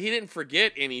 he didn't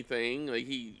forget anything.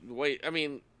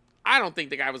 I don't think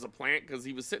the guy was a plant because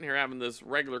he was sitting here having this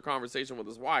regular conversation with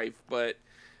his wife, but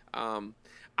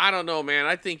I don't know, man.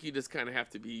 I think you just kind of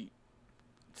have to be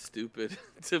stupid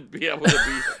to be able to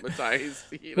be hypnotized.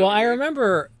 Well, I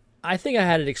remember, I think I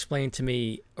had it explained to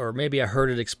me, or maybe I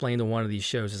heard it explained to one of these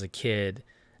shows as a kid,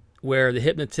 where the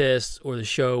hypnotist or the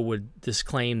show would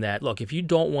disclaim that, look, if you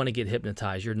don't want to get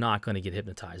hypnotized, you're not going to get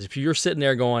hypnotized. If you're sitting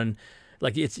there going,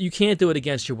 like, you can't do it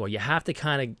against your will. You have to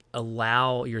kind of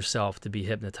allow yourself to be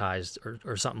hypnotized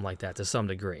or something like that to some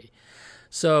degree.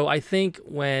 So I think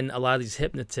when a lot of these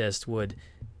hypnotists would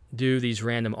do these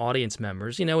random audience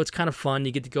members, it's kind of fun.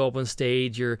 You get to go up on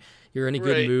stage. You're in a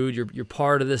good mood. You're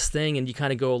part of this thing, and you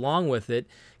kind of go along with it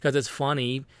because it's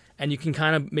funny, and you can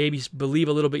kind of maybe believe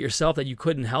a little bit yourself that you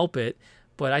couldn't help it.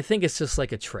 But I think it's just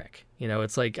like a trick.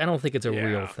 It's like, I don't think it's a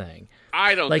real thing.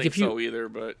 I don't think so either,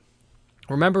 but...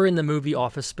 Remember in the movie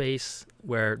Office Space,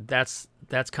 where that's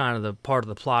kind of the part of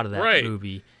the plot of that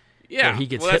movie. Yeah, where he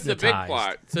gets that's hypnotized. the big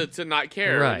plot, to not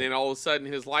care, and then all of a sudden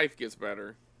his life gets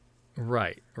better.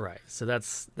 Right. So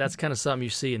that's kind of something you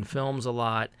see in films a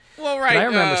lot. Well, right. But I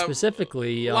remember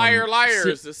specifically. Liar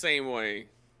is the same way.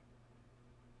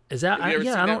 Is that? I don't.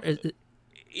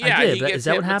 Yeah, I did. But is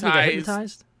that what happened? He got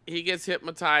hypnotized? He gets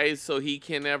hypnotized, so he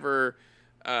can never.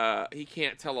 He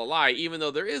can't tell a lie, even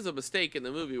though there is a mistake in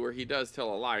the movie where he does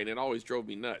tell a lie, and it always drove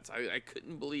me nuts. I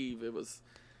couldn't believe it was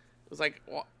like,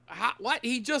 what?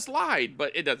 He just lied,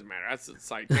 but it doesn't matter. That's a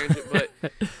side tangent. But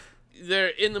there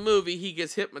in the movie, he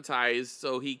gets hypnotized,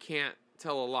 so he can't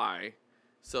tell a lie,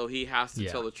 so he has to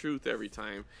tell the truth every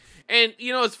time. And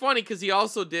it's funny because he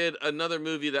also did another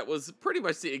movie that was pretty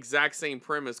much the exact same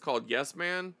premise called Yes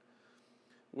Man,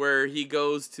 where he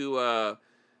goes to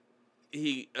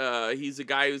he's a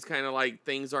guy who's kind of like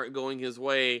things aren't going his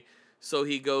way, so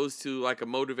he goes to like a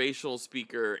motivational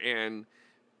speaker, and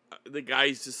the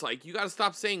guy's just like, you got to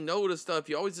stop saying no to stuff,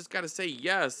 you always just got to say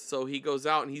yes. So he goes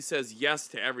out and he says yes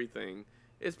to everything.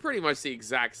 It's pretty much the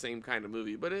exact same kind of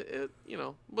movie, but it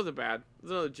wasn't bad. It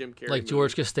was another Jim Carrey like movie.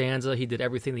 George Costanza, he did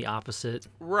everything the opposite.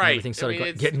 Right. Everything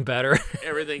started getting better.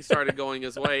 Everything started going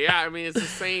his way. Yeah, I mean,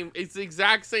 it's the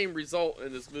exact same result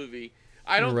in this movie.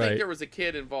 I don't think there was a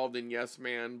kid involved in Yes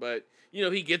Man, but,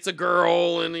 he gets a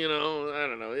girl and, I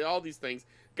don't know, all these things.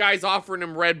 Guy's offering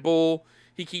him Red Bull.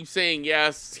 He keeps saying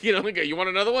yes. You want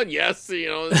another one? Yes.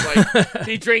 It's like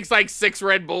he drinks like 6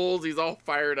 Red Bulls. He's all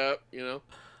fired up,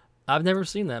 I've never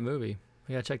seen that movie.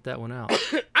 I gotta check that one out.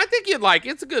 I think you'd like it.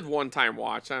 It's a good one-time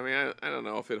watch. I mean, I don't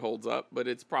know if it holds up, but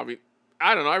it's probably,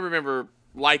 I don't know. I remember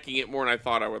liking it more than I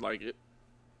thought I would like it.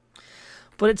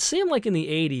 But it seemed like in the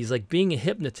 80s, like being a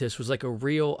hypnotist was like a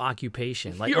real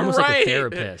occupation, like You're almost right. like a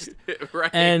therapist.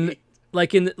 Right. And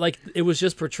like it was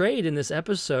just portrayed in this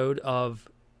episode of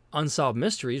Unsolved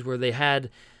Mysteries where they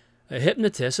had a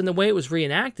hypnotist, and the way it was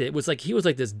reenacted, it was like he was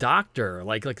like this doctor,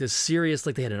 like this serious,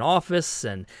 like they had an office,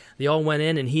 and they all went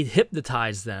in, and he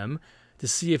hypnotized them to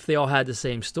see if they all had the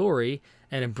same story,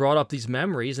 and it brought up these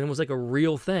memories, and it was like a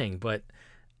real thing. But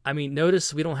I mean,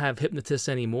 notice we don't have hypnotists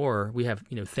anymore. We have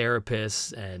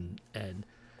therapists and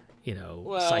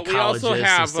psychologists we also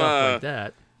have, and stuff like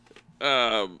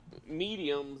that.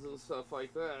 Mediums and stuff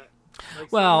like that.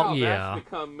 Like, well, that's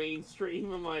become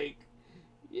mainstream. I'm like,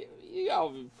 you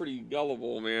gotta be pretty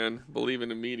gullible, man,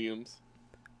 believing in mediums.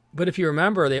 But if you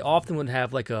remember, they often would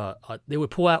have like they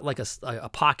would pull out like a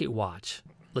pocket watch,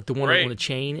 like the one on a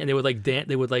chain, and they would like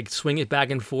they would like swing it back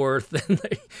and forth, and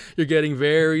you're getting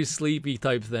very sleepy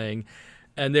type thing,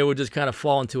 and they would just kind of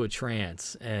fall into a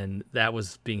trance, and that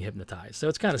was being hypnotized. So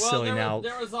it's kind of silly now.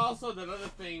 There was also that other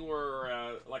thing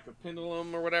where like a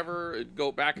pendulum or whatever, it'd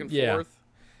go back and forth,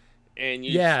 and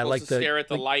you're supposed like to stare at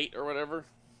the light or whatever.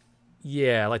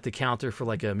 Yeah, like the counter for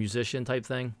like a musician type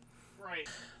thing. Right.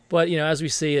 But, as we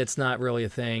see, it's not really a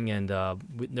thing, and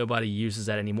nobody uses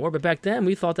that anymore. But back then,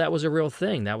 we thought that was a real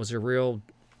thing. That was a real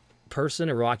person,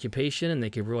 a real occupation, and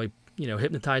they could really,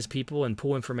 hypnotize people and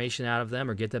pull information out of them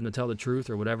or get them to tell the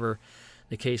truth or whatever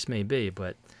the case may be.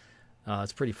 But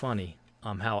it's pretty funny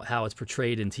how it's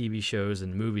portrayed in TV shows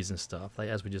and movies and stuff, like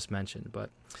as we just mentioned.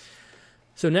 But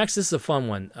so next, this is a fun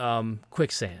one,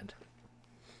 quicksand.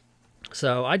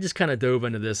 So I just kind of dove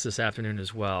into this afternoon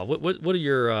as well. What are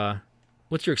your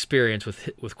what's your experience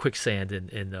with quicksand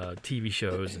in TV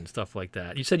shows and stuff like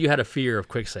that? You said you had a fear of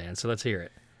quicksand, so let's hear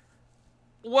it.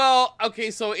 Well, okay,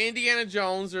 so Indiana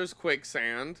Jones, there's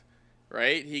quicksand,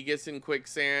 right? He gets in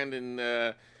quicksand in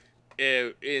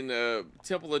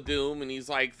Temple of Doom, and he's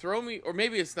like, throw me, or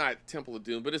maybe it's not Temple of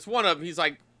Doom, but it's one of them. He's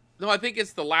like, no, I think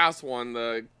it's the last one,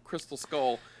 the Crystal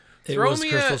Skull. It was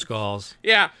Crystal Skulls.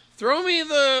 Yeah, throw me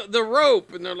the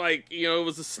rope, and they're like, it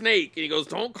was a snake, and he goes,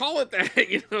 don't call it that,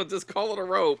 just call it a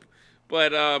rope.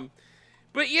 But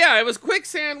yeah, it was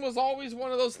quicksand was always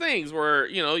one of those things where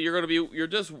you're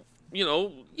just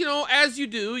as you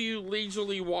do, you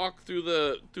leisurely walk through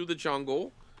the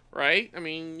jungle, right? I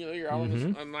mean, you're out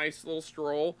on a nice little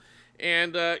stroll,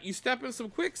 and you step in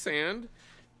some quicksand,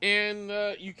 and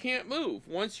you can't move.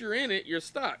 Once you're in it, you're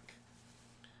stuck.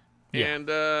 Yeah. And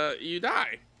you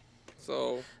die.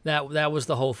 So that was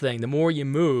the whole thing. The more you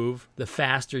move, the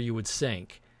faster you would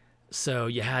sink. So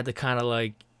you had to kind of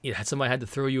like somebody had to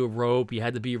throw you a rope. You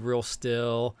had to be real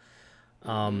still.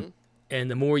 And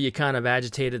the more you kind of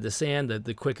agitated the sand,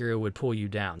 the quicker it would pull you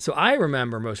down. So I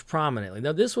remember most prominently.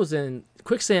 Now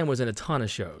quicksand was in a ton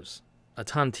of shows, a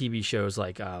ton of TV shows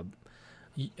like what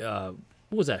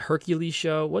was that Hercules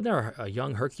show? Wasn't there a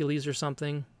Young Hercules or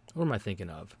something? What am I thinking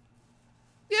of?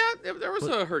 Yeah, there was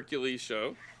a Hercules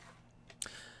show.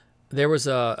 There was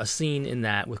a scene in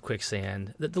that with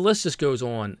quicksand. The list just goes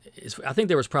on. I think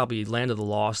there was probably Land of the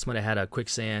Lost when it had a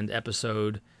quicksand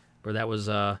episode where that was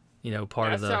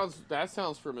part of the... That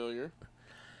sounds familiar.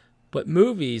 But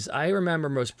movies, I remember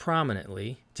most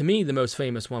prominently, to me the most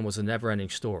famous one was A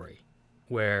Never-Ending Story,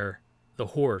 where the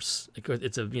horse,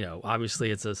 it's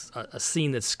obviously it's a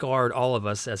scene that scarred all of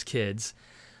us as kids.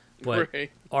 But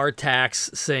our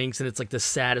tax sinks, and it's like the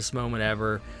saddest moment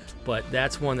ever. But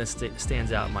that's one that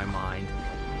stands out in my mind.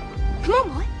 Come on,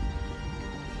 boy.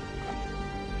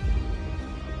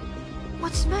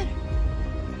 What's the matter?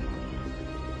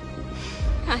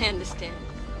 I understand.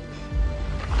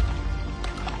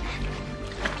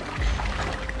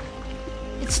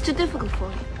 It's too difficult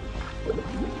for you.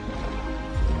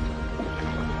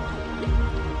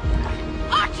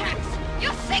 Artex,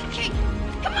 you're sinking!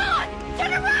 Come on,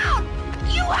 turn around!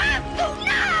 You have to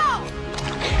now!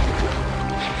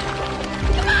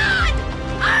 Come on!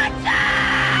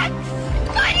 Artex!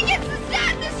 Fight against the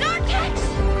sadness, Artex!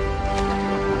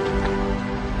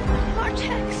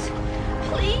 Artex,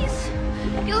 please.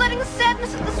 You're letting the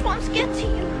sadness of the swamps get to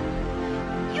you.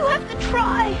 You have to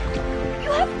try.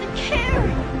 You have to care.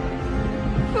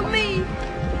 For me.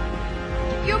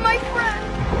 You're my friend.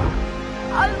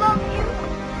 I love you.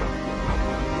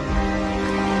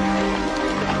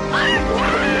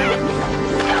 Artex!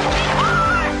 Stupid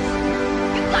horse!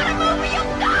 You gotta move or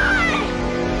you'll die!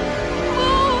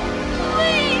 Move,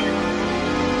 please.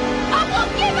 I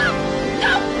won't give up!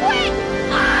 Don't quit!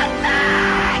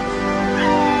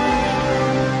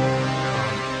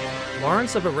 Artex!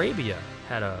 Lawrence of Arabia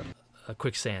had a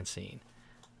quicksand scene.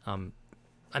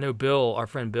 I know Bill, our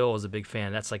friend Bill, is a big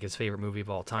fan. That's like his favorite movie of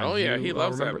all time. Oh, yeah, he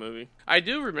loves that movie. I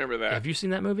do remember that. Have you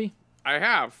seen that movie? I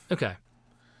have. Okay.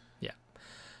 Yeah.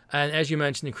 And as you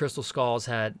mentioned, the Crystal Skulls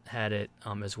had it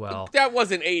as well. That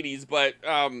wasn't 80s, but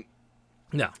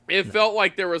no. It felt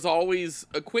like there was always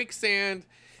a quicksand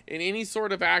in any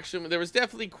sort of action. There was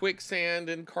definitely quicksand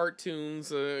in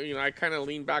cartoons. I kind of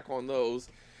lean back on those.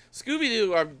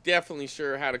 Scooby-Doo, I'm definitely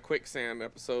sure had a quicksand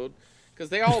episode because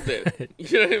they all did.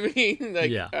 You know what I mean?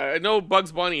 Like, yeah. I know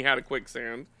Bugs Bunny had a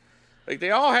quicksand. Like,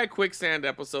 they all had quicksand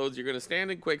episodes. You're going to stand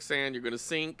in quicksand, you're going to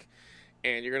sink,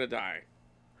 and you're going to die.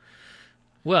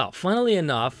 Well, funnily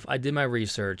enough, I did my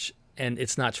research, and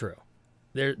it's not true.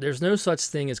 There's no such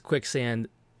thing as quicksand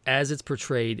as it's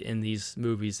portrayed in these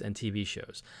movies and TV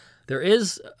shows. There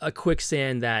is a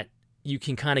quicksand that you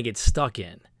can kind of get stuck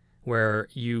in, where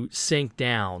you sink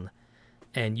down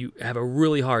and you have a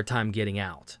really hard time getting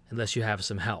out unless you have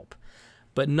some help.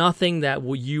 But nothing that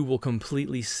you will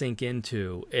completely sink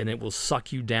into and it will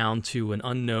suck you down to an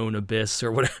unknown abyss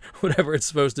or whatever it's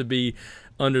supposed to be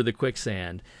under the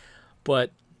quicksand. But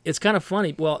it's kind of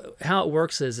funny. Well, how it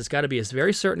works is it's got to be a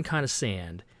very certain kind of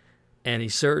sand and a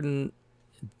certain,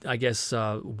 I guess,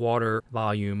 water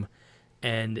volume,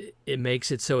 and it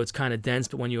makes it so it's kind of dense,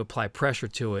 but when you apply pressure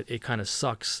to it, it kind of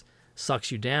sucks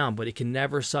you down, but it can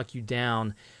never suck you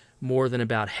down more than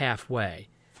about halfway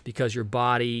because your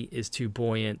body is too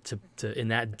buoyant to in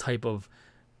that type of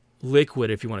liquid,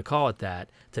 if you want to call it that,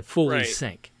 to fully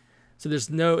sink. So there's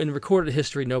in recorded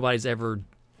history, nobody's ever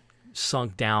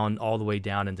sunk down all the way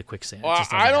down into quicksand. Well,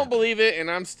 I don't believe it, and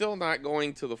I'm still not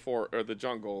going to the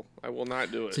jungle. I will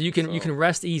not do it. So you can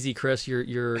rest easy, Chris.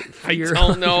 Your fear. I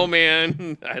don't know,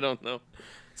 man. I don't know.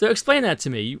 So explain that to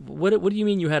me. What do you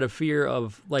mean you had a fear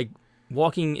of like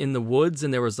walking in the woods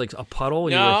and there was like a puddle?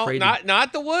 And you were afraid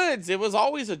not the woods. It was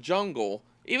always a jungle.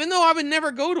 Even though I would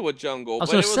never go to a jungle. I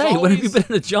was going to say, when have you been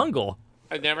in a jungle?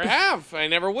 I never have. I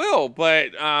never will. But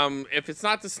if it's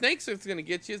not the snakes that's going to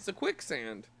get you, it's the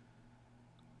quicksand.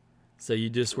 So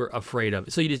you just were afraid of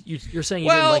it. So you're saying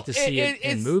you didn't like to see it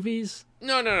in movies?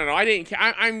 No. I didn't.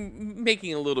 I'm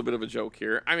making a little bit of a joke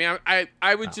here. I mean,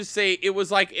 I would just say it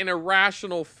was like an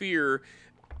irrational fear.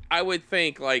 I would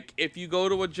think like if you go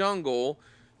to a jungle,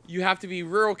 you have to be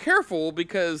real careful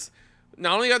because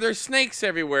not only are there snakes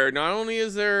everywhere, not only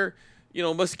is there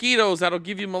mosquitoes that'll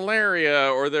give you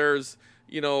malaria, or there's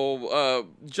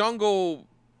jungle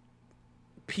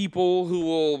people who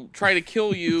will try to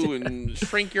kill you and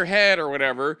shrink your head or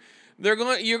whatever. You're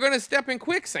gonna step in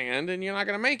quicksand and you're not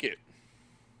gonna make it.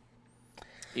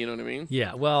 You know what I mean?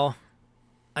 Yeah. Well,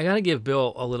 I gotta give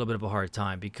Bill a little bit of a hard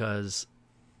time because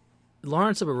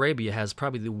Lawrence of Arabia has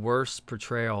probably the worst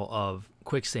portrayal of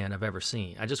quicksand I've ever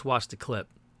seen. I just watched the clip,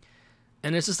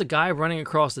 and it's just a guy running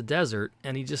across the desert,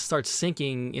 and he just starts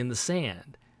sinking in the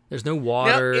sand. There's no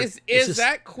water. Now, is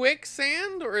that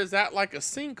quicksand or is that like a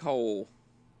sinkhole?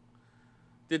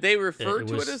 Did they refer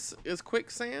to it as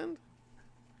quicksand?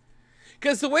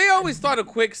 Because the way I always thought of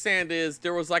quicksand is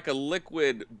there was like a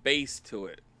liquid base to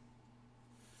it.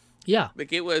 Yeah.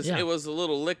 Like it was a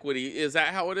little liquidy. Is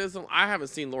that how it is? I haven't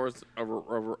seen Lawrence.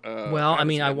 Well, I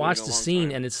mean, I watched the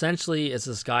scene, and essentially it's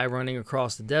this guy running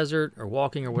across the desert or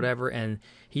walking or whatever, and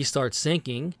he starts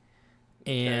sinking.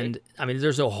 And, I mean,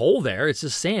 there's no hole there. It's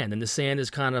just sand, and the sand is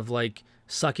kind of like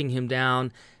sucking him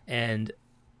down, and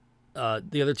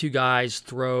the other two guys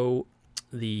throw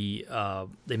they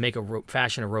make a rope,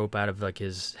 fashion a rope out of like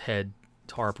his head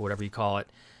tarp or whatever you call it,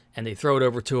 and they throw it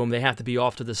over to him. They have to be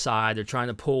off to the side. They're trying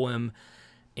to pull him,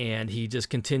 and he just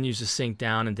continues to sink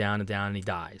down and down and down, and he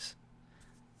dies.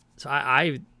 So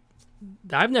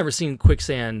I've never seen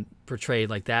quicksand portrayed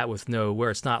like that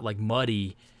where it's not like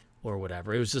muddy or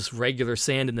whatever. It was just regular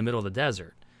sand in the middle of the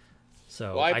desert.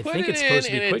 So well, I think it's supposed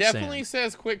to be quicksand. It definitely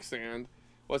says quicksand.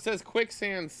 Well, it says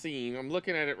quicksand scene. I'm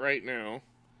looking at it right now.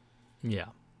 Yeah.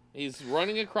 He's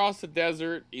running across the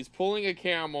desert. He's pulling a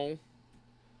camel.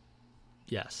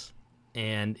 Yes.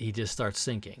 And he just starts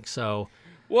sinking. So,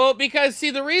 well, because see,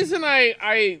 the reason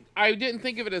I didn't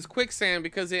think of it as quicksand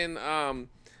because in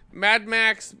Mad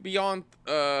Max Beyond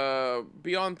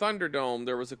Thunderdome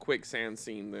there was a quicksand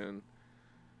scene then,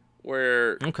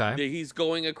 where he's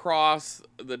going across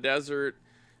the desert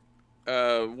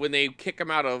when they kick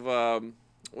him out of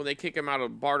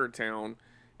Bartertown,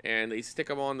 and they stick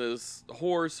him on this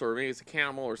horse, or maybe it's a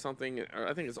camel or something.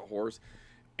 I think it's a horse.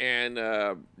 And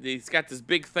he's got this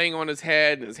big thing on his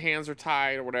head, and his hands are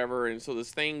tied or whatever. And so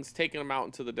this thing's taking him out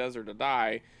into the desert to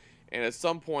die. And at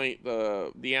some point,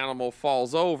 the animal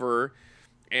falls over,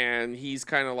 and he's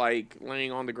kind of like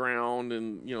laying on the ground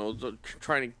and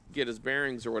trying to get his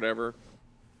bearings or whatever.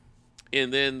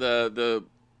 And then the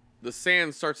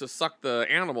sand starts to suck the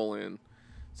animal in.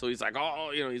 So he's like,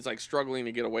 he's like struggling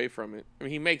to get away from it. I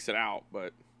mean, he makes it out,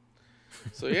 but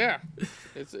so yeah,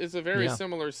 it's a very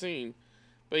similar scene.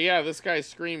 But yeah, this guy's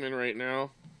screaming right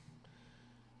now.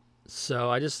 So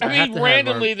I mean,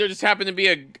 randomly there just happened to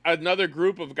be another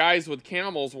group of guys with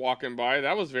camels walking by.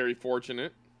 That was very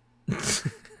fortunate.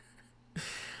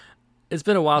 It's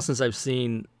been a while since I've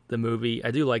seen the movie.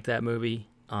 I do like that movie.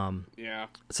 Yeah.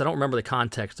 So I don't remember the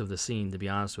context of the scene, to be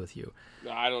honest with you.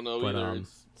 I don't know either.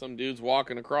 It's some dudes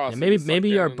walking across. Yeah,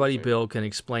 maybe our buddy Bill can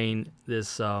explain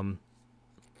this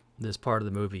this part of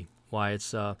the movie. Why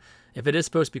it's if it is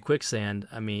supposed to be quicksand,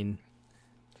 I mean,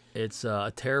 it's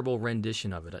a terrible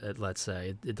rendition of it. Let's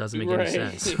say it doesn't make any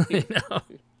sense. You know?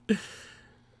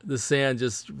 The sand,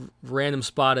 just random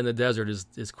spot in the desert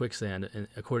is quicksand,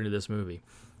 according to this movie.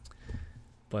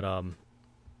 But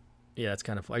yeah, it's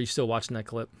kind of. Are you still watching that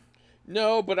clip?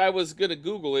 No, but I was gonna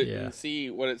Google it and see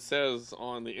what it says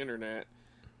on the internet.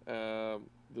 The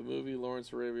movie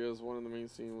Lawrence Arabia is one of the main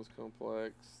scenes was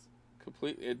complex.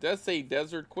 It does say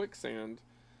desert quicksand,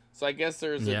 so I guess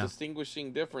there's a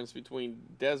distinguishing difference between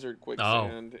desert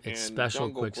quicksand and special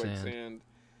jungle quicksand.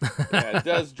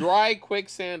 Does dry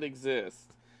quicksand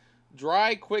exist?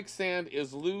 Dry quicksand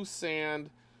is loose sand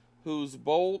whose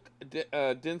bulk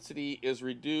density is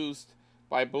reduced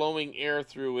by blowing air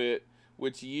through it,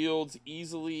 which yields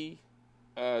easily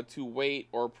to weight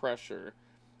or pressure.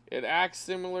 It acts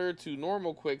similar to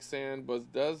normal quicksand,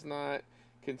 but does not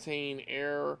contain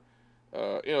air.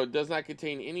 Does not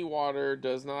contain any water.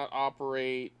 Does not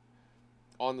operate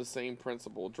on the same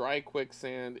principle. Dry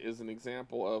quicksand is an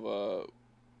example of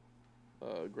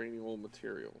a granular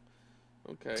material.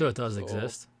 Okay. So it does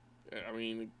exist. I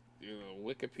mean,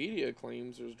 Wikipedia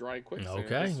claims there's dry quicksand.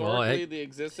 Okay. Historically, the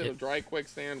existence of dry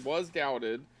quicksand was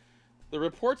doubted. The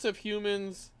reports of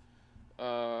humans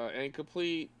and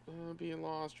complete being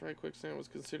lost, dry quicksand was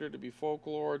considered to be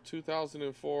folklore.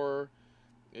 2004,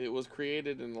 it was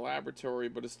created in the laboratory,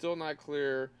 but it's still not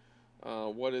clear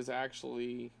what is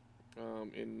actually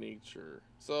in nature.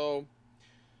 So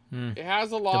it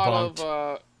has a lot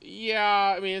of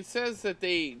I mean, it says that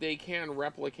they can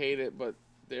replicate it, but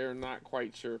they're not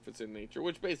quite sure if it's in nature,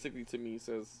 which basically to me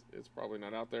says it's probably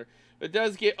not out there. It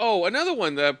does get another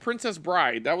one, The Princess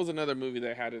Bride. That was another movie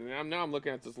that had it. And now I'm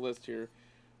looking at this list here.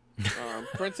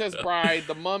 Princess Bride,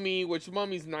 The Mummy, which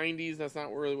Mummy's 90s. That's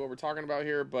not really what we're talking about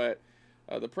here, but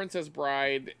The Princess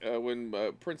Bride, when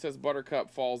Princess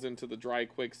Buttercup falls into the dry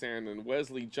quicksand and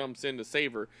Wesley jumps in to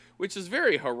save her, which is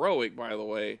very heroic, by the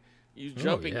way. You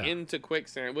jumping into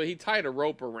quicksand. Well, he tied a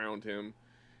rope around him,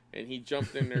 and he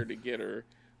jumped in there to get her.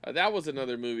 That was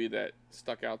another movie that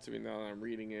stuck out to me now that I'm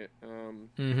reading it.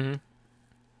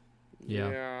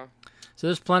 Yeah. So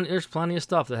there's plenty of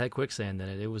stuff that had quicksand in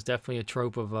it. It was definitely a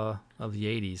trope of the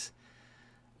 80s.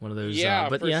 One of those.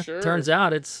 Sure. Turns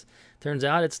out it's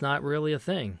not really a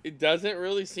thing. It doesn't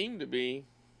really seem to be.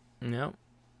 No.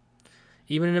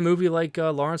 Even in a movie like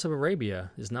Lawrence of Arabia,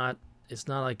 it's not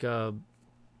like a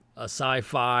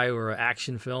sci-fi or an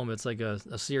action film. It's like a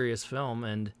serious film,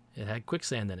 and it had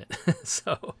quicksand in it.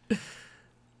 So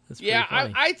that's pretty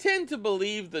funny. I tend to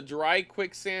believe the dry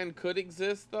quicksand could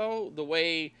exist, though, the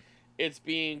way it's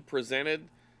being presented,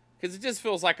 because it just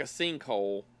feels like a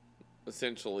sinkhole,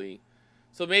 essentially.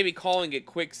 So maybe calling it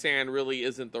quicksand really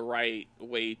isn't the right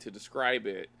way to describe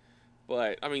it.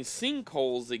 But, I mean,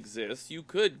 sinkholes exist. You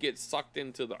could get sucked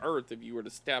into the earth if you were to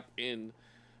step in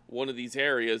one of these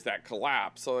areas that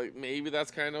collapse. So maybe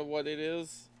that's kind of what it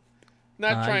is.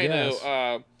 Not trying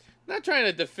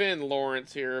to defend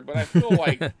Lawrence here, but I feel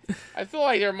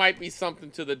like there might be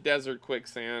something to the desert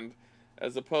quicksand,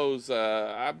 as opposed.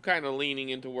 I'm kind of leaning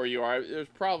into where you are. There's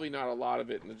probably not a lot of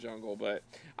it in the jungle, but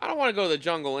I don't want to go to the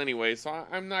jungle anyway, so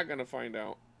I'm not gonna find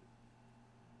out.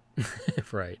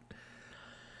 Right.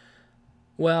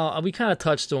 Well, we kind of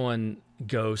touched on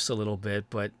ghosts a little bit,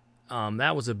 but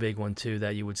that was a big one too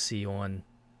that you would see on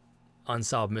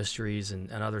Unsolved Mysteries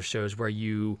and other shows where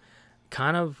you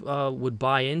kind of would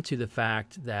buy into the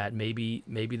fact that maybe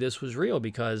this was real,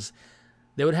 because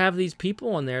they would have these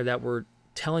people in there that were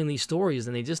telling these stories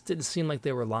and they just didn't seem like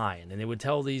they were lying. And they would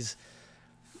tell these,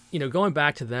 going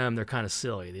back to them, they're kind of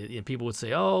silly. People would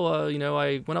say,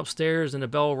 I went upstairs and the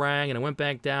bell rang and I went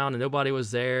back down and nobody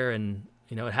was there, and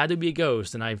it had to be a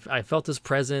ghost, and I felt this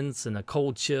presence and a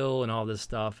cold chill and all this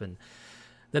stuff. And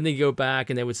then they go back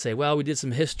and they would say, well, we did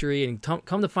some history, and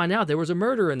come to find out there was a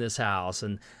murder in this house,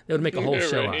 and they would make a whole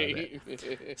show out of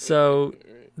it. So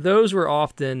those were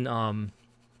often,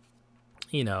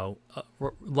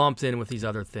 lumped in with these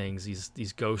other things,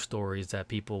 these ghost stories that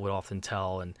people would often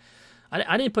tell. And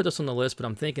I didn't put this on the list, but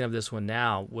I'm thinking of this one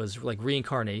now, was like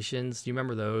reincarnations. Do you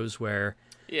remember those where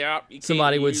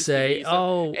somebody would say,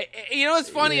 what's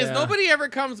funny is nobody ever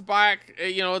comes back.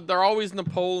 They're always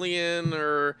Napoleon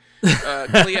or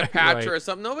Cleopatra or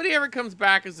something. Nobody ever comes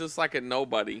back as just like a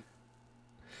nobody.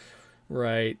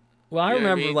 Right. Well, I You know what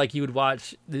I remember mean? like you would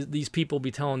watch these people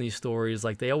be telling these stories,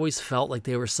 like they always felt like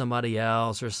they were somebody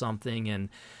else or something, and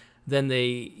then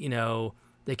a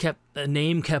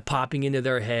name kept popping into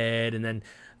their head, and then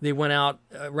they went out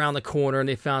around the corner and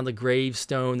they found a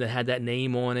gravestone that had that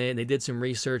name on it, and they did some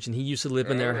research, and he used to live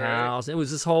in their house. It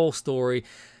was this whole story.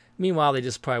 Meanwhile, they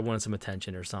just probably wanted some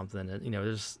attention or something. And,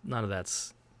 there's none of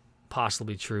that's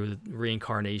possibly true.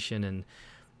 Reincarnation, and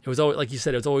it was always, like you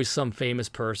said, it was always some famous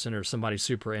person or somebody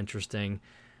super interesting.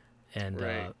 And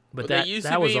Right. but they that used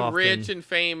that to was be often, rich and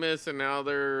famous, and now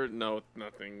they're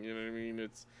nothing. You know what I mean?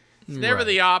 It's never Right.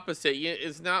 the opposite.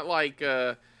 It's not like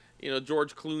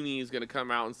George Clooney is going to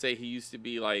come out and say he used to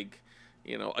be like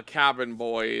a cabin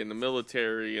boy in the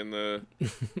military in the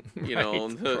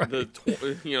the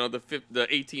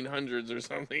 1800s or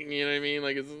something. You know what I mean?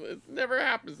 Like it never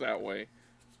happens that way.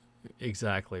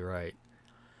 Exactly right.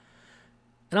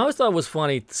 And I always thought it was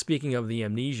funny, speaking of the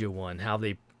amnesia one, how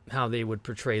they would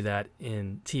portray that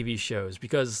in TV shows,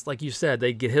 because like you said,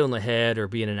 they'd get hit on the head or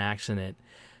be in an accident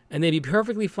and they'd be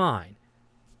perfectly fine,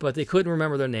 but they couldn't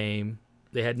remember their name.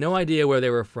 They had no idea where they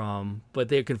were from, but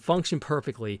they could function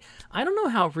perfectly. I don't know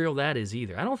how real that is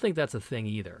either. I don't think that's a thing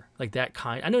either. Like that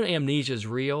kind. I know amnesia is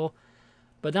real,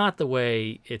 but not the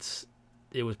way it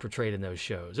was portrayed in those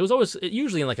shows. It was always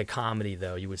usually in like a comedy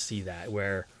though. You would see that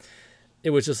where it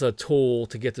was just a tool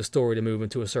to get the story to move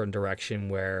into a certain direction,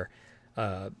 where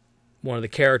one of the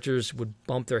characters would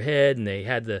bump their head and they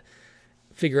had to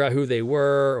figure out who they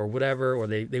were or whatever, or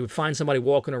they would find somebody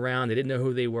walking around, they didn't know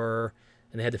who they were,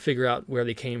 and they had to figure out where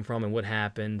they came from and what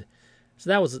happened. So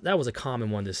that was a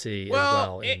common one to see as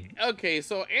well. Okay,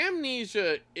 so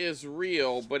amnesia is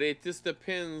real, but it just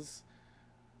depends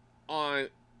on.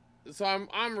 So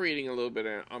I'm reading a little bit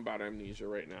about amnesia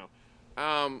right now.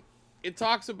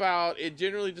 It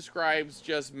generally describes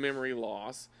just memory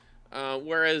loss,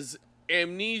 whereas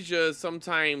amnesia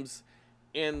sometimes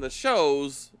in the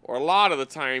shows, or a lot of the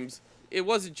times, it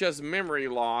wasn't just memory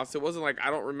loss. It wasn't like I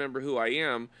don't remember who I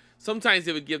am. Sometimes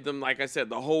it would give them, like I said,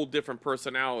 the whole different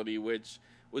personality, which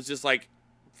was just like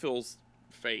feels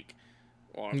fake.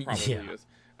 Well, it probably is.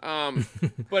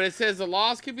 But it says the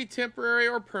loss can be temporary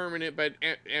or permanent, but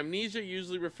amnesia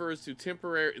usually refers to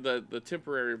the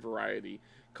temporary variety.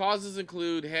 Causes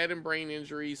include head and brain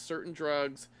injuries, certain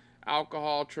drugs,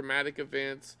 alcohol, traumatic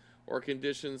events, or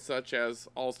conditions such as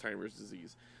Alzheimer's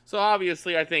disease. So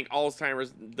obviously, I think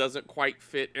Alzheimer's doesn't quite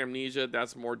fit amnesia.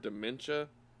 That's more dementia,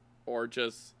 or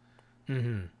just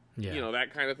that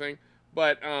kind of thing.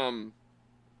 But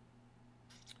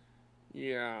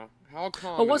yeah, how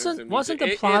common is amnesia? Wasn't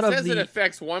the plot it says it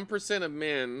affects 1% of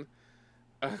men.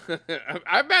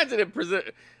 I imagine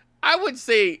I would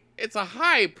say it's a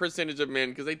high percentage of men,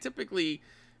 because they typically,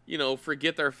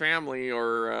 forget their family,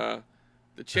 or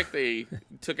the chick they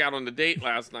took out on the date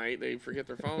last night, they forget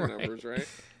their phone numbers, right?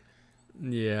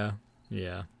 Yeah.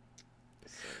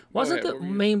 Wasn't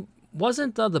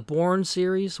the Bourne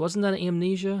series? Wasn't that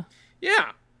amnesia?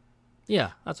 Yeah.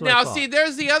 Yeah, that's what I thought. Now, see,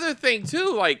 there's the other thing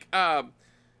too. Like,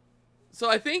 so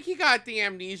I think he got the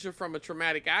amnesia from a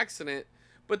traumatic accident,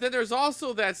 but then there's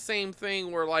also that same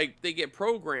thing where like they get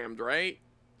programmed, right?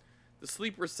 The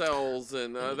sleeper cells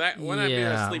and that. Well, not being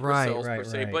a sleeper cells per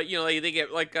se, but they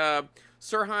get like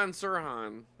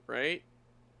Sirhan, right?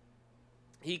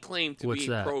 He claimed to be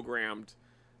programmed.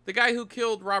 The guy who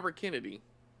killed Robert Kennedy.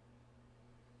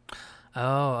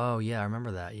 Oh yeah, I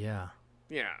remember that. Yeah.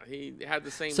 Yeah, he had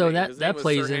the same. So name. that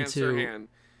plays Sirhan.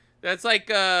 That's like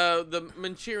the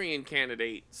Manchurian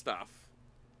Candidate stuff.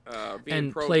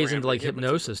 And plays into like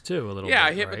hypnosis too a little bit. Yeah,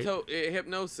 right?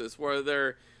 Hypnosis, where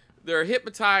they're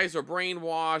hypnotized or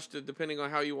brainwashed, depending on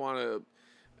how you want to.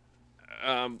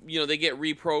 They get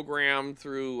reprogrammed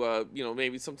through,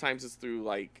 maybe sometimes it's through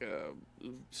like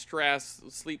stress,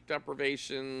 sleep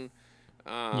deprivation,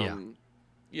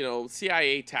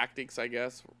 CIA tactics, I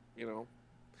guess,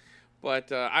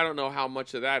 But I don't know how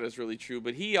much of that is really true.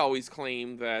 But he always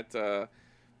claimed that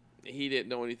he didn't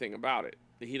know anything about it.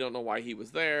 He don't know why he was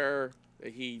there.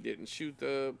 He didn't shoot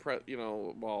the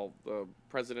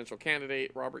presidential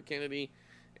candidate, Robert Kennedy,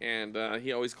 and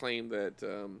he always claimed that.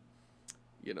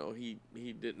 He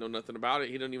didn't know nothing about it.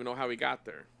 He didn't even know how he got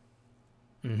there.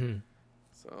 Mm-hmm.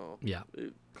 So yeah,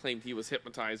 it claimed he was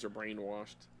hypnotized or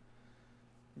brainwashed.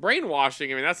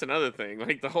 Brainwashing, I mean, that's another thing.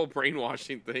 Like the whole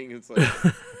brainwashing thing, it's like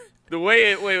the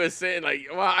way it was saying. Like,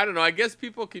 well, I don't know. I guess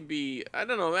people can be. I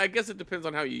don't know. I guess it depends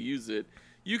on how you use it.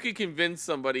 You could convince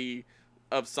somebody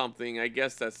of something. I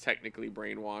guess that's technically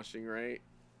brainwashing, right?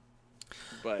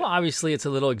 But well, obviously it's a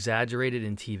little exaggerated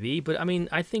in TV, but I mean,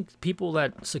 I think people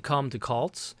that succumb to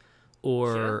cults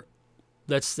or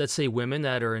let's say women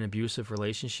that are in abusive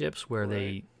relationships where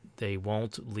they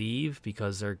won't leave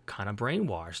because they're kind of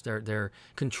brainwashed. They're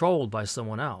controlled by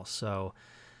someone else. So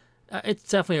it's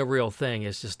definitely a real thing.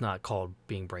 It's just not called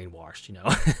being brainwashed, you know.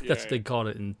 They called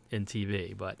it in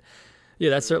TV. But yeah,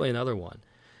 that's certainly another one.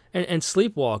 And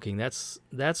sleepwalking, that's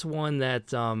one that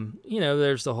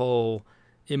there's the whole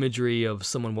imagery of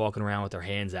someone walking around with their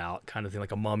hands out, kind of thing,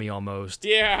 like a mummy almost.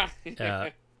 Yeah.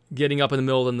 Getting up in the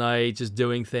middle of the night, just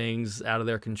doing things out of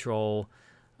their control.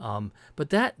 But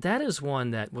that is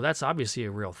one that, well, that's obviously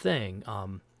a real thing.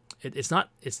 It's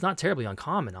not terribly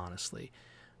uncommon, honestly.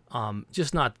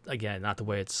 Just not the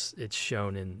way it's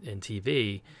shown in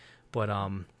TV, but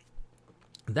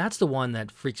that's the one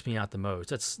that freaks me out the most.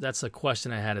 That's a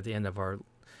question I had at the end of our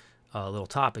little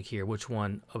topic here. Which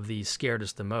one of these scared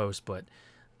us the most? But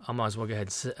I might as well go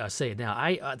ahead and say it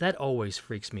now. That always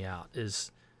freaks me out.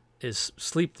 Is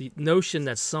sleep, the notion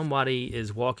that somebody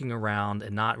is walking around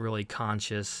and not really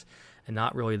conscious and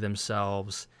not really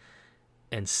themselves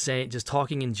and just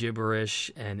talking in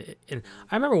gibberish. And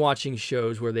I remember watching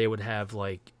shows where they would have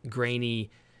like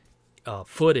grainy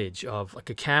footage of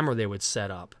like a camera they would set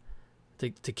up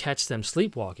to catch them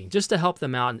sleepwalking, just to help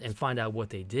them out and find out what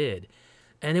they did.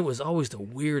 And it was always the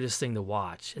weirdest thing to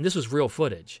watch. And this was real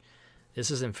footage.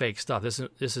 This isn't fake stuff. This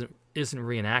isn't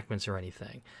reenactments or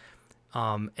anything.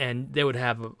 And they would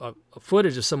have a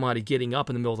footage of somebody getting up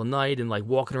in the middle of the night and like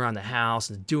walking around the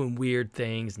house and doing weird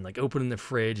things and like opening the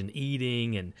fridge and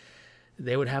eating, and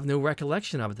they would have no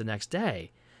recollection of it the next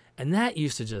day. And that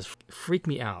used to just freak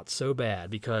me out so bad,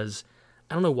 because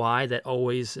I don't know why, that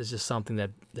always is just something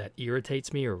that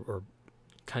irritates me or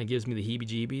kind of gives me the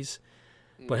heebie-jeebies.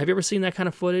 But have you ever seen that kind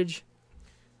of footage?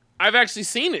 I've actually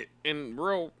seen it in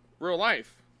real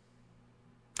life.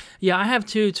 Yeah, I have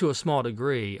too, to a small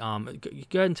degree. Go ahead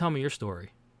and tell me your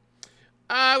story.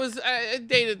 I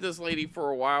dated this lady for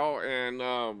a while,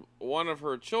 and one of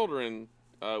her children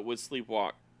would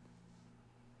sleepwalk.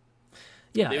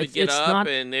 Yeah, they would get up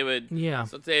and they would. Yeah.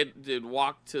 So they'd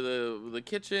walk to the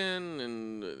kitchen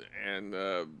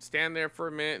and stand there for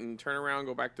a minute and turn around,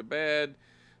 go back to bed.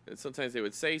 And sometimes they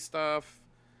would say stuff.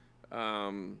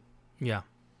 Yeah.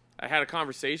 I had a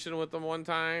conversation with them one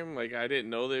time. Like, I didn't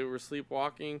know they were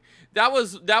sleepwalking. That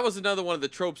was another one of the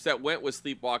tropes that went with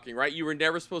sleepwalking, right? You were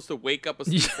never supposed to wake up a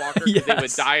sleepwalker because they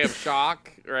would die of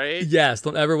shock, right? Yes,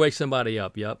 don't ever wake somebody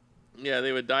up. Yep. Yeah,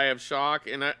 they would die of shock,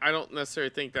 and I don't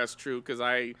necessarily think that's true, because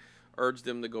I urged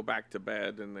them to go back to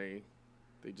bed, and they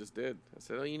just did. I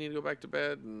said, "Oh, you need to go back to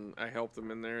bed," and I helped them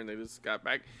in there, and they just got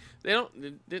back. They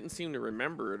didn't seem to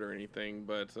remember it or anything,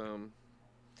 but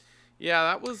yeah,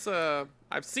 that was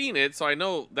I've seen it, so I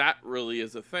know that really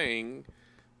is a thing.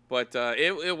 But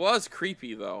it was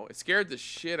creepy, though. It scared the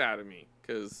shit out of me,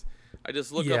 because I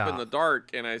just look up in the dark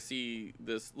and I see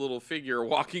this little figure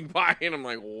walking by, and I'm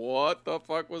like, what the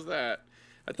fuck was that?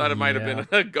 I thought it might have been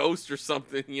a ghost or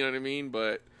something, you know what I mean?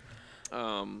 But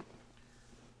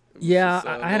yeah,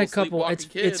 I had a couple.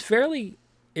 It's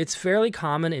fairly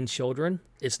common in children.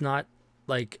 It's not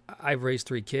like, I've raised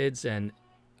 3 kids, and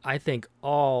I think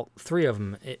all 3 of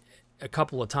them, a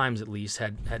couple of times at least,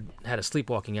 had a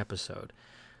sleepwalking episode.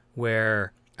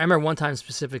 Where I remember one time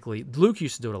specifically, Luke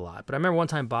used to do it a lot, but I remember one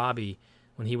time Bobby,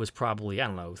 when he was probably, I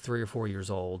don't know, 3 or 4 years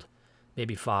old,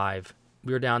 maybe 5,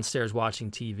 we were downstairs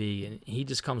watching TV, and he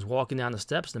just comes walking down the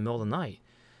steps in the middle of the night.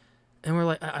 And we're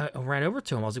like, I ran over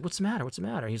to him. I was like, what's the matter? What's the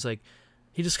matter? And he's like,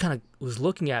 he just kind of was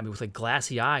looking at me with like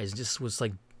glassy eyes, and just was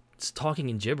like talking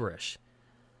in gibberish.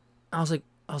 I was like,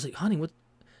 honey, what?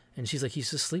 And she's like, he's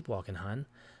just sleepwalking, hon.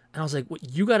 And I was like, well,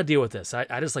 you got to deal with this.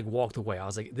 I just like walked away. I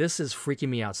was like, this is freaking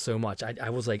me out so much. I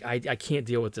was like, I can't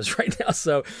deal with this right now.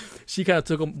 So she kind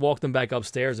of walked him back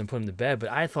upstairs and put him to bed. But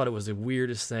I thought it was the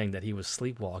weirdest thing that he was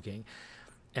sleepwalking.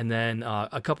 And then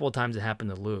a couple of times it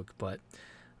happened to Luke. But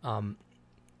a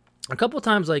couple of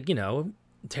times, like,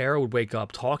 Tara would wake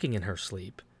up talking in her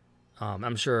sleep.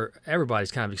 I'm sure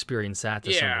everybody's kind of experienced that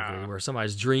to some degree, where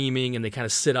somebody's dreaming and they kind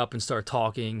of sit up and start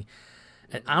talking.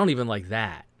 And I don't even like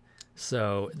that.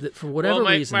 So for whatever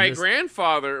reason, my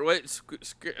grandfather, what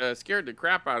scared the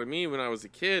crap out of me when I was a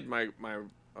kid. My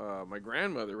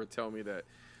grandmother would tell me that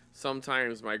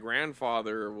sometimes my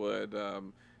grandfather would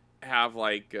have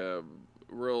like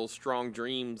real strong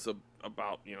dreams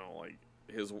about like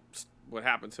what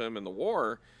happened to him in the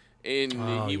war, and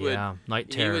he would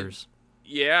night terrors.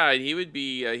 He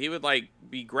would like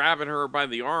be grabbing her by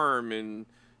the arm and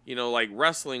like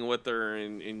wrestling with her,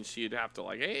 and she'd have to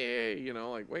like, hey,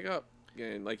 like, wake up.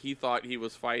 And like, he thought he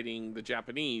was fighting the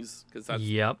Japanese, because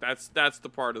that's the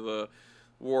part of the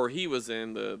war he was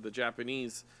in, the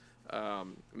Japanese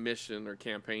mission or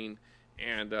campaign.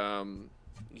 And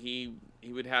he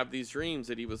would have these dreams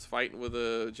that he was fighting with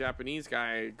a Japanese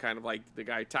guy, kind of like the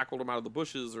guy tackled him out of the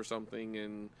bushes or something,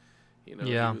 and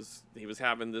he was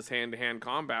having this hand-to-hand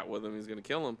combat with him. He was going to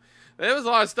kill him. There was a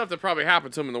lot of stuff that probably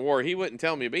happened to him in the war. He wouldn't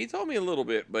tell me, but he told me a little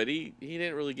bit. But he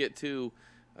didn't really get too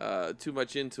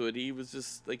much into it. He was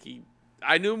just like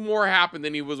I knew more happened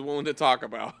than he was willing to talk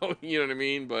about. You know what I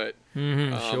mean? But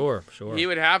sure. He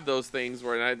would have those things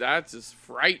where that just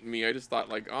frightened me. I just thought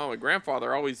like, oh, my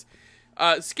grandfather always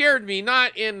scared me,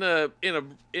 not in a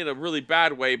really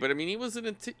bad way, but I mean he was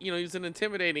an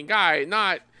intimidating guy,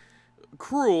 not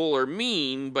cruel or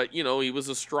mean, but he was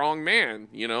a strong man,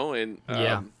 and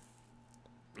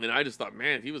and I just thought,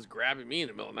 man, if he was grabbing me in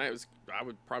the middle of the night, I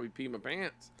would probably pee my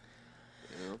pants.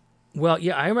 Well,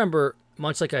 yeah, I remember,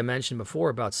 much like I mentioned before,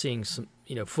 about seeing some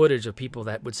footage of people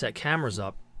that would set cameras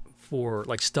up for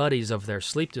like studies of their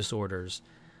sleep disorders,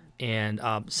 and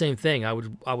same thing. I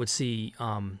would see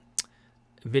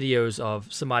videos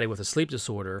of somebody with a sleep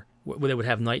disorder where they would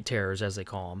have night terrors, as they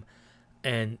call them,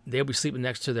 and they would be sleeping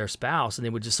next to their spouse, and they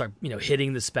would just start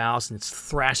hitting the spouse and it's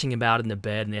thrashing about in the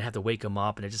bed, and they'd have to wake them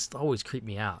up, and it just always creeped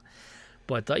me out.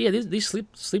 But these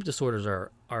sleep disorders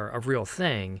are a real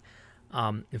thing.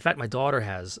 In fact, my daughter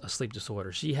has a sleep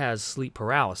disorder. She has sleep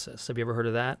paralysis. Have you ever heard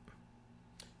of that?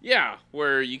 Yeah,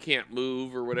 where you can't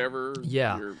move or whatever.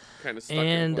 Yeah, you're kind of stuck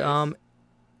in place.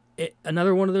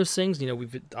 Another one of those things,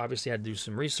 we've obviously had to do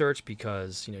some research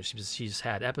because, she's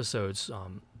had episodes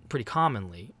pretty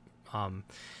commonly.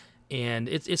 And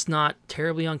it's not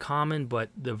terribly uncommon, but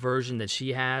the version that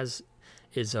she has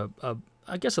is I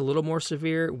guess a little more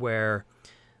severe where,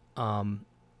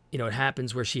 it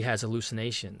happens where she has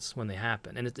hallucinations when they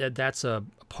happen. And that's a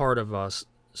part of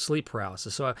sleep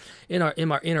paralysis. So in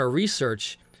our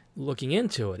research looking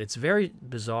into it, it's very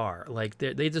bizarre. Like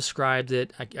they described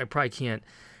it. I probably can't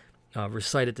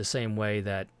recite it the same way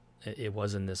that it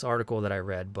was in this article that I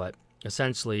read, but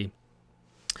essentially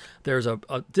there's a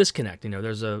disconnect.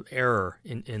 There's a error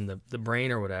in the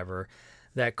brain or whatever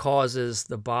that causes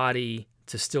the body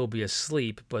to still be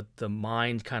asleep, but the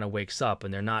mind kind of wakes up,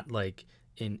 and they're not like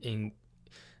in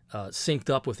synced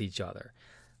up with each other.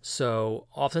 So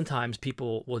oftentimes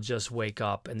people will just wake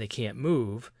up and they can't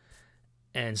move,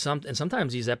 and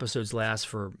sometimes these episodes last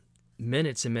for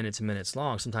minutes and minutes and minutes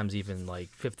long, sometimes even like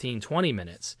 15, 20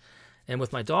 minutes. And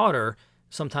with my daughter,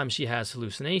 sometimes she has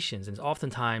hallucinations, and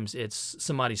oftentimes it's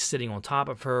somebody sitting on top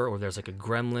of her, or there's like a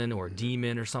gremlin or a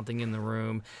demon or something in the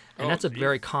room. And that's a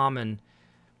very common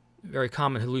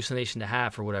hallucination to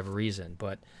have for whatever reason.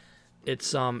 But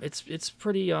it's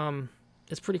pretty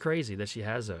crazy that she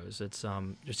has those.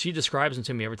 She describes them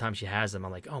to me every time she has them.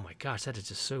 I'm like, oh my gosh, that is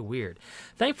just so weird.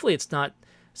 Thankfully, it's not.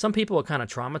 Some people, it kind of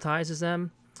traumatizes them.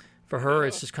 For her,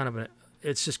 it's just kind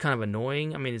of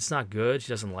annoying. I mean, it's not good. She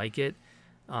doesn't like it.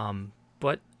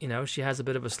 But she has a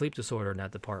bit of a sleep disorder in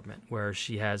that department where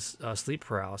she has sleep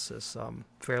paralysis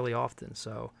fairly often.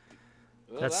 So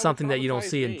that's something that you don't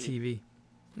see in TV.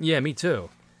 Yeah, me too,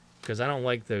 because I don't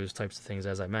like those types of things,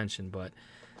 as I mentioned. But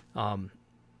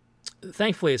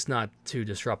thankfully, it's not too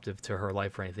disruptive to her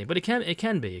life or anything. But it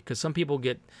can be, because some people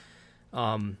get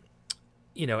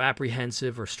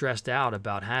apprehensive or stressed out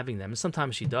about having them, and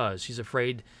sometimes she does. She's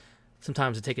afraid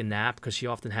sometimes to take a nap, because she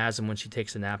often has them when she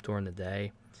takes a nap during the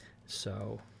day.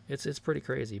 So it's pretty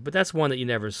crazy. But that's one that you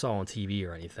never saw on TV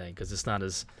or anything, because it's not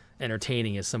as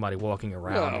entertaining as somebody walking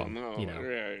around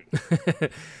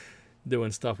right.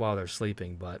 doing stuff while they're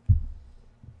sleeping. But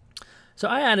so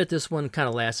I added this one kind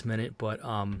of last minute, but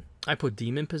I put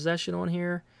demon possession on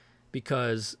here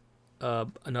because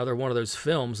another one of those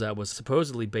films that was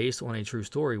supposedly based on a true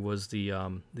story was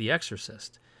The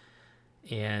Exorcist.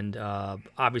 And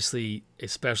obviously,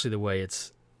 especially the way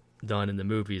it's done in the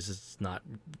movies, it's not,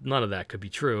 none of that could be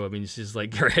true. I mean, it's just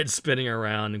like her head spinning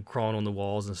around and crawling on the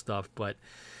walls and stuff. But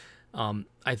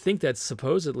I think that's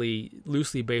supposedly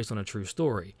loosely based on a true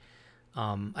story.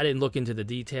 I didn't look into the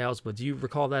details, but do you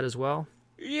recall that as well?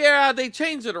 Yeah, they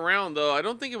changed it around, though. I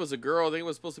don't think it was a girl. I think it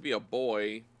was supposed to be a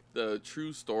boy, the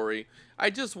true story. I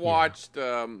just watched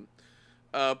a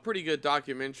pretty good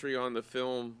documentary on the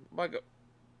film, like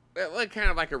kind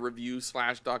of like a review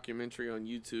 / documentary on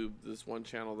YouTube, this one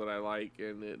channel that I like,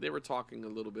 and they were talking a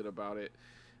little bit about it.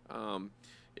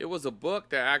 It was a book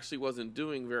that actually wasn't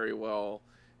doing very well,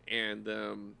 and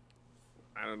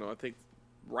I don't know, I think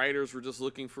writers were just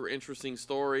looking for interesting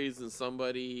stories, and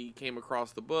somebody came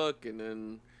across the book, and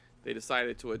then they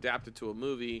decided to adapt it to a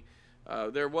movie.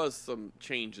 There was some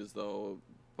changes, though,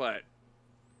 but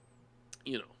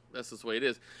that's just the way it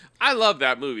is. I love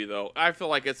that movie, though. I feel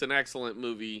like it's an excellent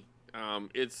movie.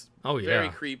 It's very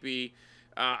creepy.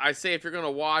 I say if you're going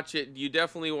to watch it, you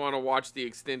definitely want to watch the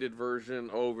extended version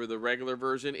over the regular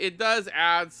version. It does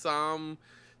add some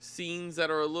scenes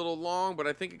that are a little long, but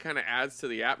I think it kind of adds to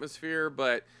the atmosphere.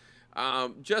 But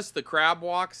just the crab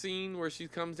walk scene where she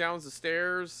comes down the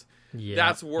stairs,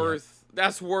 that's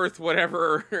worth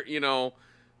whatever,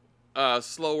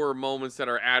 slower moments that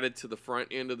are added to the front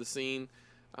end of the scene.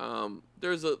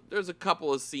 There's a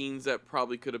couple of scenes that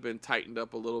probably could have been tightened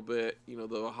up a little bit,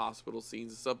 the hospital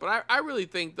scenes and stuff. But I really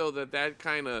think, though, that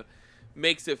kind of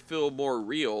makes it feel more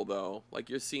real, though. Like,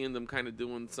 you're seeing them kind of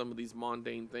doing some of these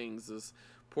mundane things. This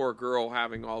poor girl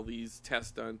having all these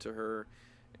tests done to her.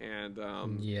 And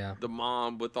the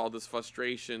mom with all this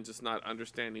frustration, just not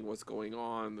understanding what's going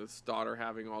on. This daughter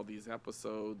having all these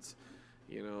episodes.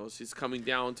 She's coming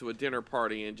down to a dinner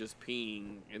party and just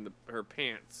peeing in her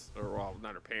pants. Or, well,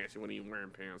 not her pants. She wasn't even wearing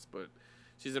pants. But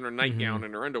she's in her nightgown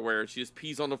and her underwear. And she just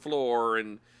pees on the floor.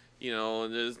 And,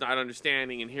 and is not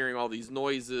understanding and hearing all these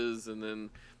noises. And then,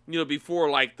 before,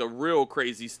 like, the real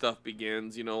crazy stuff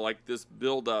begins, like this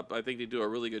build-up. I think they do a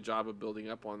really good job of building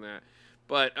up on that.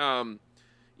 But,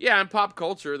 in pop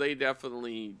culture, they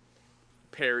definitely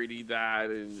parodied that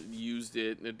and used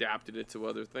it and adapted it to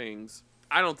other things.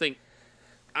 I don't think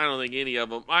any of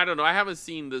them. I don't know. I haven't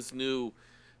seen this new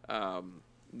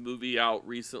movie out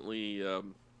recently.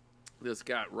 This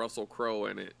got Russell Crowe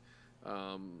in it.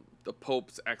 The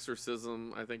Pope's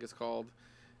Exorcism, I think it's called.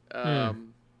 I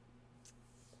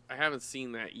haven't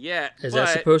seen that yet. Is that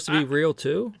supposed to be real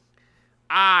too?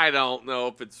 I don't know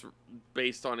if it's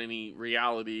based on any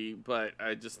reality, but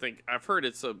I just think I've heard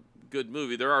it's a good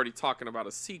movie. They're already talking about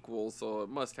a sequel, so it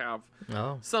must have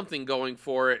something going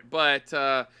for it. But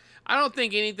I don't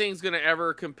think anything's going to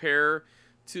ever compare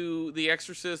to The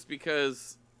Exorcist,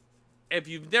 because if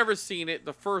you've never seen it,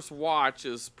 the first watch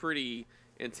is pretty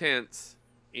intense,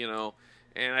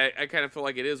 and I kind of feel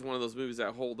like it is one of those movies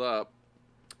that hold up.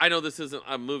 I know this isn't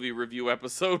a movie review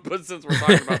episode, but since we're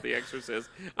talking about The Exorcist,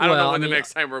 I don't know when the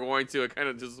next time we're going to. Kind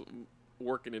of just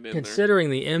working it in considering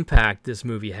the impact this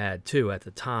movie had, too, at the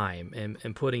time,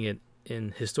 and putting it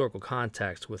in historical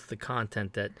context with the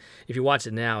content that, if you watch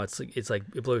it now, it's like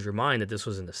it blows your mind that this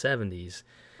was in the 70s.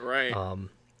 Right.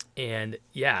 And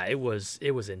yeah, it was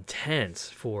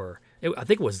intense I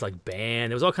think it was like banned.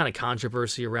 There was all kind of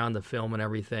controversy around the film and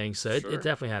everything. So it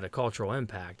definitely had a cultural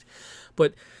impact.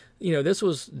 But, this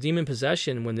was demon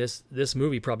possession when this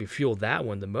movie probably fueled that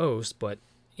one the most. But,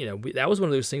 that was one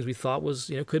of those things we thought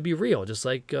was, could be real, just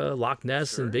like Loch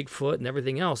Ness and Bigfoot and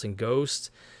everything else and ghosts.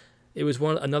 It was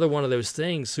another one of those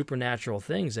things, supernatural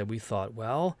things that we thought,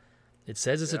 well, it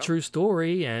says it's a true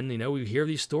story, and we hear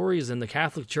these stories, and the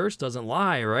Catholic Church doesn't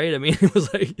lie, right? I mean, it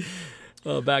was like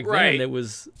back then it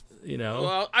was,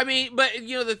 Well, I mean, but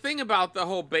the thing about the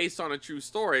whole based on a true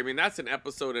story, I mean, that's an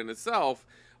episode in itself.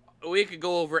 We could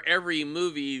go over every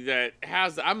movie that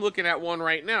has. I'm looking at one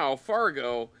right now,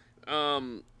 Fargo.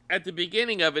 At the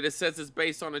beginning of it, it says it's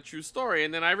based on a true story.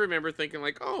 And then I remember thinking,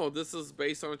 like, oh, this is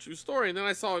based on a true story. And then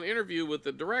I saw an interview with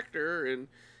the director, and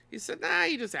he said, nah,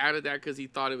 he just added that because he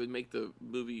thought it would make the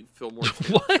movie feel more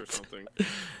intense or something.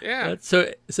 Yeah.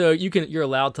 So you're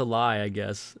allowed to lie, I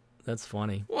guess. That's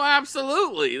funny. Well,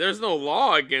 absolutely. There's no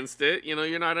law against it.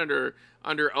 You're not under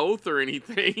oath or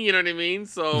anything. You know what I mean?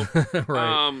 So,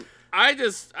 right.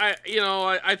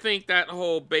 I think that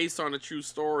whole based on a true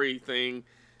story thing,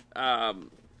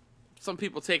 some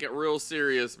people take it real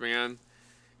serious, man,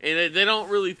 and they don't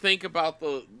really think about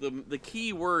the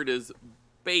key word is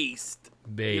based.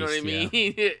 You know what I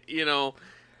mean?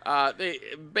 Yeah.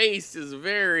 Based is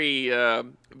very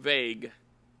vague.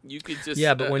 You could just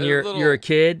but when you're a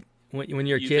kid, when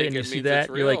you're a kid and you see that,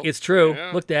 you're like, it's true.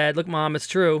 Yeah. Look, Dad, look, Mom, it's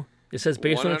true. It says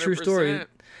based 100%. On a true story.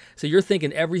 So you're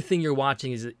thinking everything you're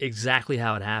watching is exactly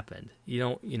how it happened.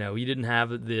 You didn't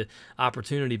have the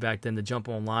opportunity back then to jump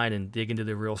online and dig into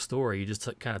the real story. You just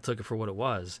kind of took it for what it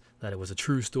was, that it was a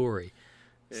true story.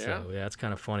 Yeah. So, yeah, it's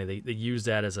kind of funny. They use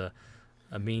that as a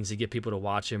means to get people to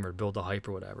watch him or build the hype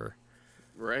or whatever.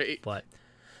 Right. But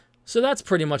so that's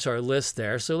pretty much our list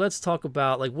there. So let's talk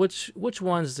about, like, which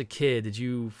ones as a kid did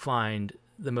you find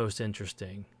the most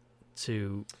interesting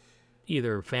to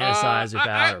either fantasize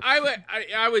about?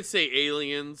 I would say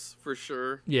Aliens for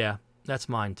sure. Yeah, that's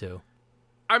mine too.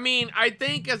 I mean, I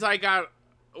think as I got,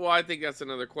 I think that's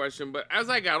another question. But as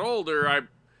I got older, I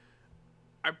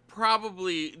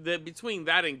probably between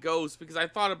that and Ghosts, because I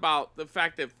thought about the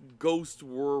fact that if ghosts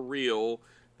were real,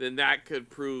 then that could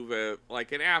prove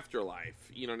an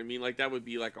afterlife. You know what I mean? Like, that would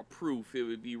be like a proof. It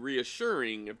would be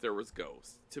reassuring if there was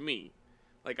ghosts to me.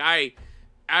 Like,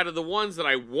 out of the ones that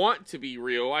I want to be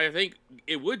real, I think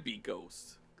it would be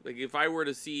Ghosts. Like, if I were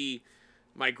to see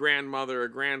my grandmother or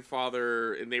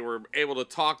grandfather, and they were able to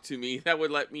talk to me, that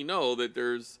would let me know that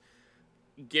there's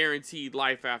guaranteed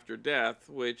life after death,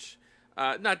 which,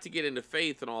 not to get into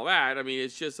faith and all that, I mean,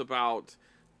 it's just about,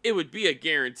 it would be a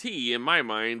guarantee in my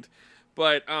mind.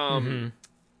 But the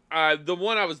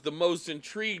one I was the most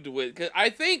intrigued with, because I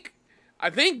think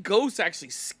ghosts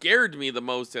actually scared me the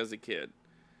most as a kid.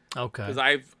 Okay.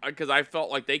 Because I felt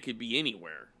like they could be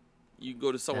anywhere. You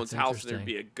go to someone's house and there'd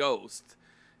be a ghost.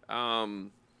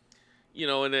 You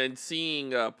know, and then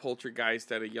seeing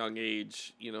Poltergeist at a young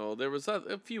age, you know, there was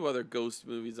a few other ghost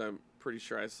movies I'm pretty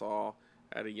sure I saw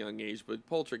at a young age, but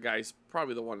Poltergeist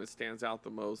probably the one that stands out the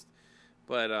most.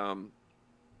 But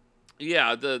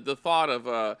yeah, the thought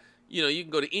of you know, you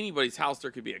can go to anybody's house,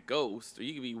 there could be a ghost, or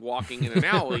you could be walking in an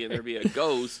alley and there'd be a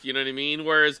ghost. You know what I mean?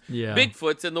 Whereas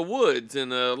Bigfoot's in the woods, and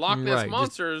the Loch Ness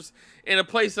monsters in a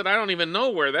place that I don't even know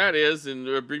where that is, and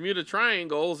the Bermuda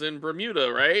Triangle's in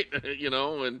Bermuda, right? You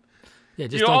know, and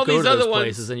just you know, don't all go these to other those ones,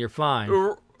 places and you're fine.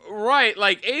 Right,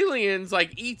 like aliens,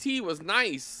 like E.T. was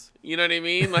nice. You know what I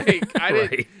mean? Like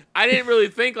I didn't really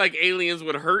think like aliens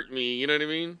would hurt me. You know what I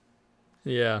mean?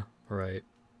 Yeah, right.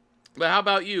 But how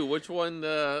about you? Which one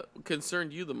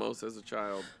concerned you the most as a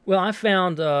child? Well, I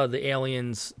found the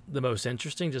aliens the most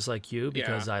interesting, just like you,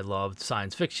 because I loved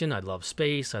science fiction, I loved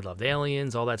space, I loved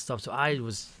aliens, all that stuff. So I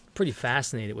was pretty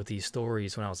fascinated with these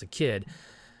stories when I was a kid.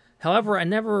 However, I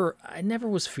never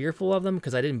was fearful of them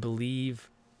because I didn't believe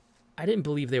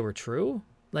they were true.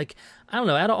 Like, I don't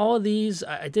know, out of all of these,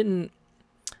 I didn't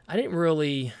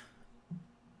really.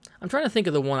 I'm trying to think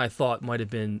of the one I thought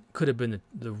could have been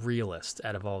the realest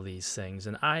out of all these things,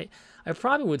 and I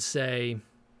probably would say,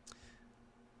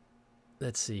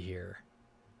 let's see here,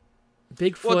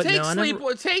 Bigfoot.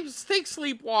 Well, take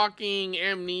sleepwalking,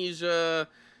 amnesia,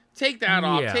 take that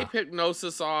off, take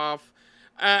hypnosis off.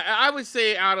 I would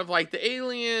say out of like the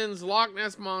aliens, Loch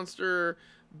Ness monster,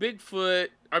 Bigfoot.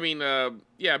 I mean,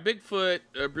 Bigfoot,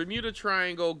 Bermuda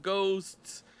Triangle,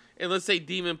 ghosts, and let's say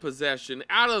demon possession.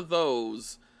 Out of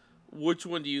those, which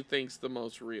one do you think's the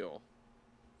most real,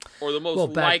 or the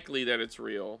most likely that it's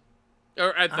real,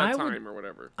 or at that time, or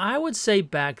whatever? I would say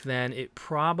back then it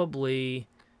probably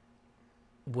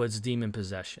was demon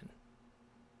possession.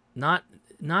 Not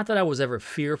that I was ever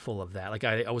fearful of that. Like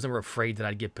I was never afraid that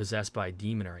I'd get possessed by a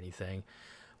demon or anything.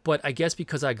 But I guess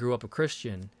because I grew up a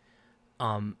Christian,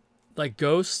 like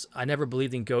ghosts, I never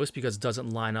believed in ghosts because it doesn't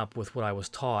line up with what I was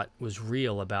taught was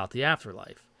real about the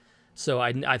afterlife. So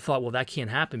I thought, well, that can't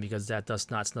happen because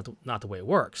that's not the way it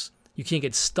works. You can't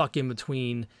get stuck in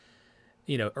between,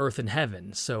 you know, earth and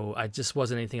heaven. So I just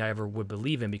wasn't anything I ever would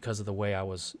believe in because of the way I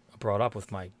was brought up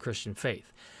with my Christian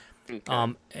faith.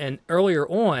 Okay. And earlier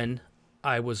on,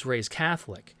 I was raised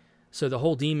Catholic. So the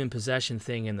whole demon possession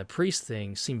thing and the priest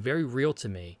thing seemed very real to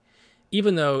me,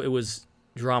 even though it was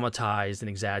dramatized and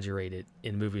exaggerated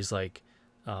in movies like,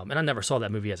 and I never saw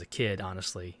that movie as a kid,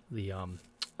 honestly. The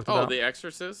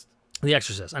Exorcist? The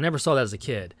Exorcist. I never saw that as a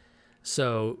kid.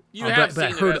 So you have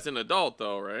seen it as an adult,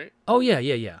 though, right? Oh yeah. Oh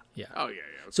yeah. Okay.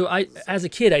 So as a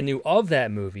kid, I knew of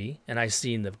that movie, and I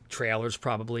seen the trailers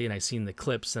probably, and I seen the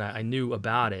clips, and I knew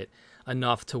about it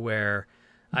enough to where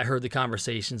I heard the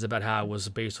conversations about how it was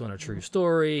based on a true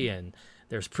story, and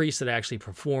there's priests that actually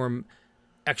perform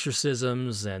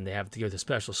exorcisms, and they have to go to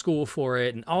special school for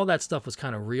it, and all that stuff was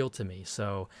kind of real to me.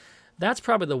 So that's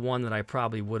probably the one that I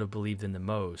probably would have believed in the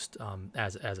most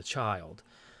as a child.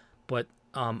 But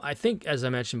I think, as I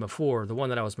mentioned before, the one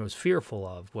that I was most fearful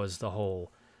of was the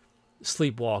whole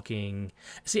sleepwalking.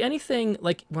 See, anything,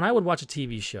 like when I would watch a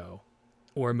TV show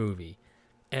or a movie,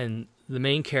 and the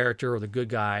main character or the good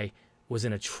guy was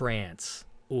in a trance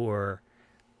or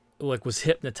like was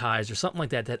hypnotized or something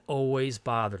like that, that always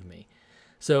bothered me.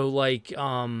 So like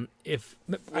if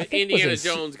Indiana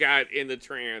Jones got in the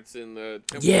trance in the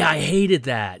temple. Yeah, I hated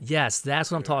that. Yes, that's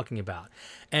what I'm talking about.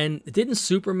 And didn't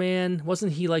Superman,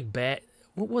 wasn't he like bad?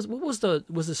 What was the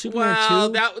Superman 2? Well,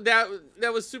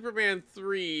 that was Superman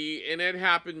 3, and it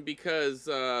happened because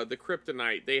the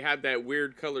kryptonite. They had that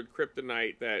weird colored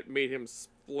kryptonite that made him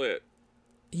split.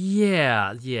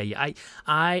 Yeah.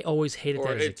 I always hated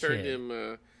that as a kid. Or it turned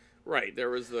him right. There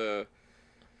was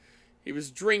he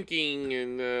was drinking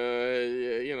and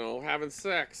having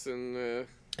sex and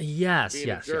yes.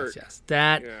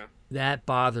 That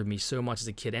bothered me so much as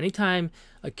a kid. Anytime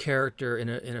a character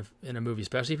in a movie,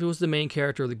 especially if it was the main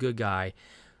character or the good guy,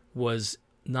 was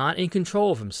not in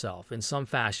control of himself in some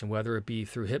fashion, whether it be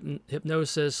through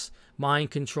hypnosis, mind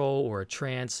control, or a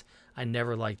trance, I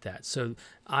never liked that. So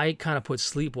I kind of put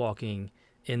sleepwalking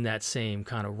in that same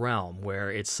kind of realm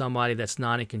where it's somebody that's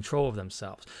not in control of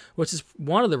themselves, which is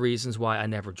one of the reasons why I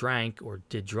never drank or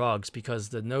did drugs, because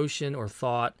the notion or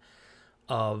thought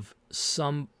of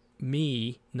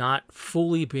me not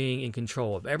fully being in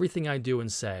control of everything I do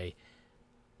and say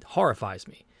horrifies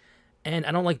me. And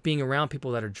I don't like being around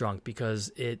people that are drunk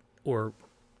or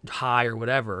high or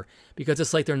whatever, because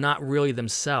it's like they're not really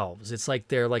themselves. It's like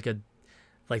they're like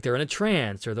they're in a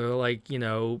trance, or they're like,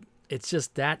 it's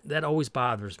just that always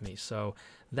bothers me. So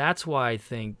that's why I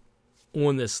think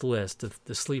on this list,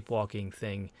 the sleepwalking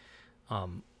thing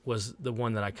was the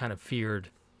one that I kind of feared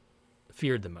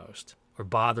the most, or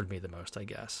bothered me the most, I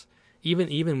guess.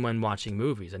 Even when watching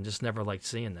movies, I just never liked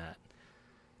seeing that.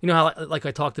 You know how, like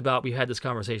I talked about, we had this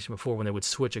conversation before when they would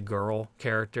switch a girl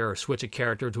character or switch a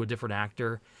character to a different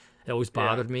actor. It always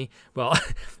bothered me. Well,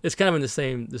 it's kind of in the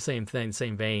same thing,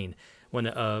 same vein. When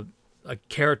a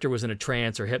character was in a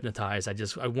trance or hypnotized, I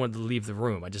wanted to leave the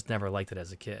room. I just never liked it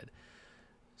as a kid.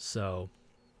 So,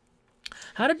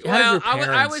 how did your parents...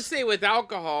 I would say with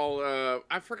alcohol,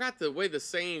 I forgot the way the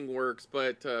saying works,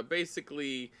 but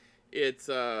basically, it's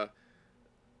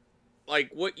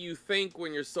like what you think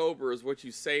when you're sober is what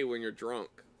you say when you're drunk.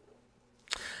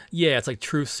 Yeah, it's like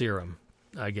truth serum,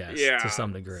 I guess, to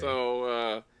some degree.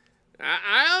 So,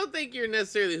 I don't think you're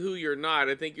necessarily who you're not.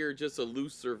 I think you're just a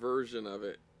looser version of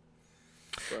it.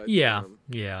 But, yeah.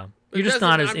 You're just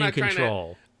not as in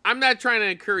control. I'm not trying to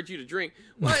encourage you to drink.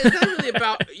 Well, it's not really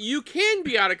about... You can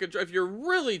be out of control if you're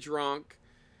really drunk.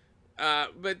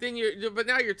 But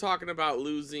now you're talking about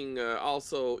losing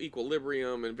also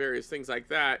equilibrium and various things like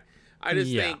that. I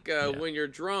just think when you're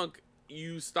drunk,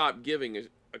 you stop giving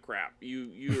a crap.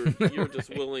 You're just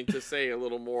willing to say a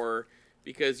little more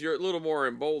because you're a little more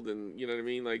emboldened. You know what I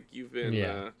mean? Like you've been,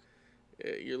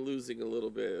 you're losing a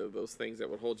little bit of those things that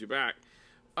would hold you back.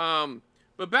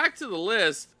 But back to the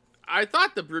list, I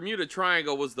thought the Bermuda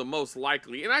Triangle was the most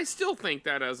likely, and I still think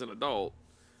that as an adult.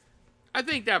 I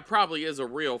think that probably is a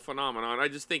real phenomenon. I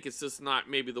just think it's just not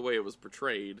maybe the way it was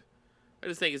portrayed. I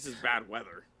just think it's just bad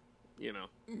weather,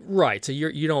 Right. So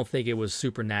you don't think it was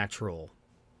supernatural?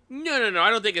 No. I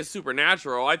don't think it's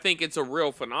supernatural. I think it's a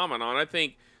real phenomenon. I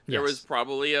think there was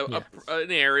probably an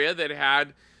area that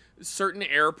had certain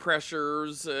air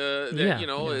pressures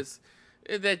that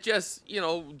just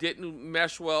didn't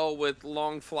mesh well with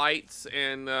long flights,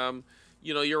 and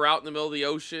you're out in the middle of the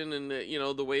ocean, and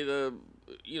the way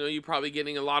you're probably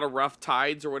getting a lot of rough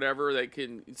tides or whatever that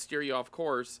can steer you off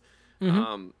course.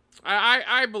 Mm-hmm.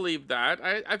 I believe that.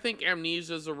 I think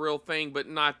amnesia is a real thing, but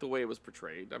not the way it was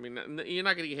portrayed. I mean, you're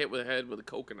not going to get hit with the head with a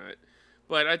coconut,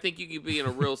 but I think you could be in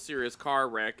a real serious car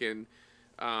wreck. And,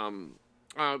 Shannon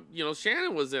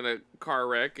was in a car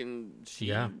wreck, and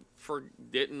she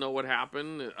didn't know what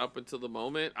happened up until the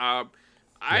moment. I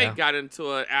got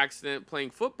into an accident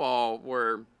playing football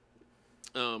where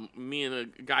me and a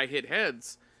guy hit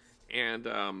heads,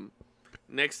 and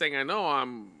next thing I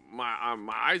know, my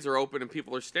eyes are open and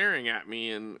people are staring at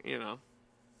me, and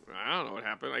I don't know what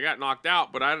happened. I got knocked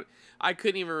out, but I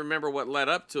couldn't even remember what led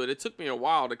up to it. It took me a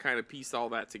while to kind of piece all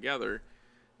that together.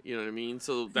 You know what I mean?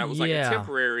 So that was like a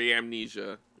temporary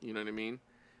amnesia. You know what I mean?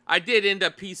 I did end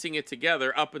up piecing it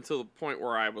together up until the point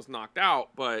where I was knocked out,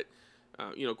 but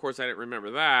of course I didn't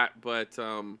remember that. But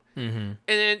and then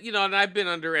and I've been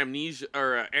under amnesia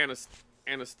or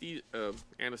anesthesia,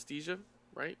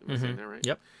 right? Am I saying that right?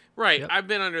 Yep. Right. Yep. I've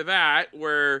been under that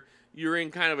where you're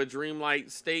in kind of a dreamlike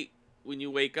state when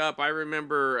you wake up. I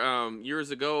remember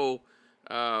years ago,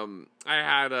 I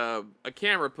had a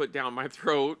camera put down my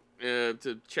throat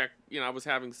to check. I was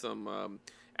having some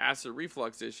acid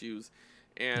reflux issues,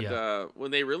 and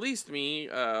when they released me,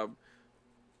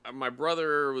 my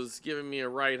brother was giving me a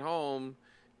ride home,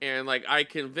 and I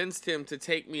convinced him to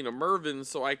take me to Mervyn's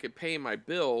so I could pay my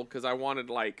bill because I wanted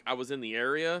I was in the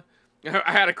area.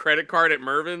 I had a credit card at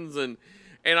Mervyn's, and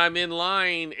I'm in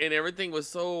line, and everything was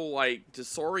so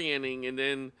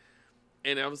disorienting,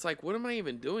 and I was like, what am I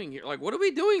even doing here? What are we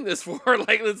doing this for?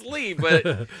 Let's leave. But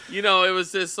it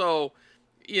was just so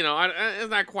it's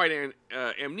not quite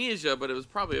amnesia, but it was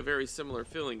probably a very similar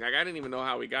feeling. I didn't even know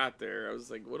how we got there. I was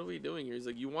like, what are we doing here? He's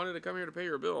like, you wanted to come here to pay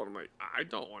your bill, and I'm like, I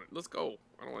don't want it. Let's go.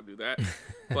 I don't want to do that.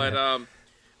 But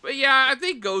yeah, I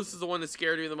think Ghost is the one that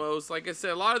scared me the most. Like I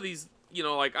said, a lot of these.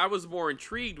 I was more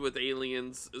intrigued with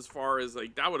aliens as far as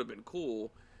that would have been cool.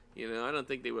 I don't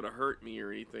think they would have hurt me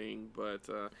or anything, but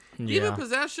demon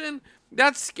possession,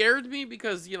 that scared me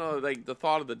because, the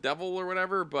thought of the devil or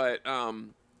whatever, but I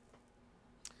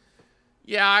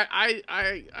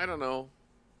don't know.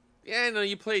 Yeah,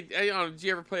 you played, did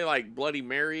you ever play Bloody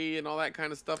Mary and all that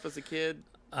kind of stuff as a kid?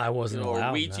 I wasn't allowed.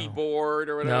 Or Ouija no. board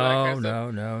or whatever. No, that kind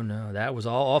of no. That was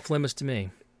all off limits to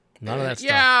me. None of that stuff.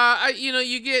 Yeah,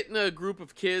 you get in a group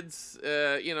of kids.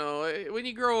 When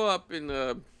you grow up in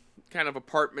kind of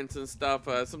apartments and stuff,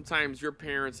 sometimes your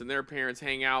parents and their parents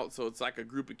hang out, so it's like a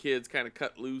group of kids kind of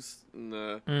cut loose and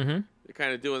they're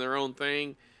kind of doing their own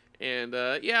thing. And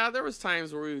there was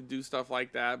times where we would do stuff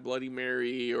like that, Bloody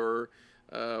Mary or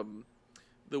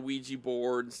the Ouija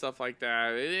board and stuff like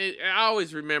that. I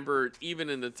always remember, even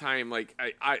in the time, like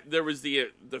there was the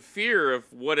fear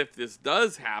of what if this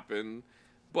does happen.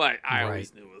 But I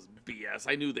always knew it was BS.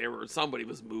 I knew somebody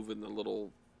was moving the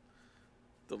little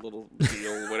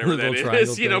deal, whatever that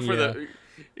is, for the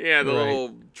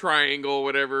little triangle,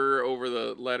 whatever, over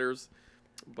the letters.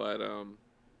 But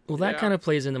well, that kind of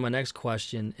plays into my next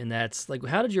question, and that's like,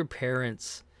 how did your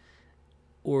parents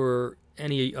or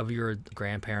any of your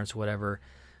grandparents, whatever,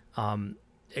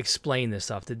 explain this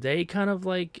stuff? Did they kind of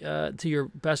like, to your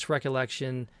best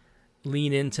recollection,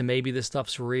 lean into maybe this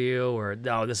stuff's real, or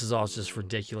no, this is all just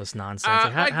ridiculous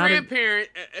nonsense? Like,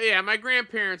 my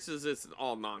grandparents it's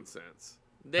all nonsense.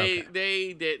 They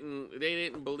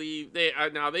didn't believe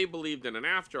now they believed in an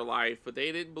afterlife, but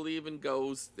they didn't believe in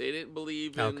ghosts. They didn't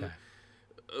believe in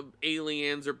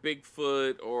aliens or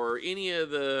Bigfoot or any of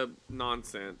the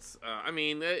nonsense.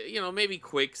 Maybe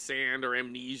quicksand or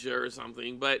amnesia or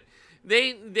something, but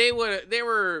they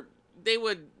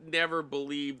would never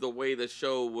believe the way the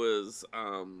show was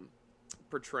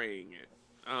portraying it.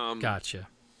 Gotcha.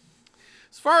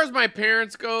 As far as my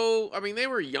parents go, they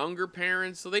were younger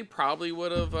parents, so they probably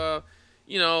would have, I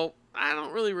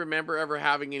don't really remember ever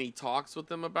having any talks with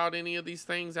them about any of these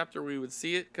things after we would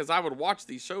see it, because I would watch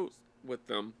these shows with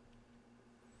them.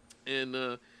 And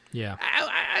I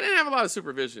didn't have a lot of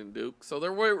supervision, Duke, so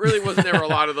there really wasn't ever a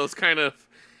lot of those kind of...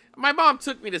 My mom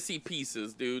took me to see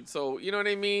pieces, dude. So, you know what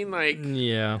I mean? Like,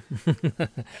 yeah.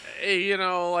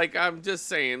 Like, I'm just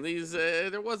saying, these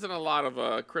there wasn't a lot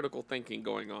of critical thinking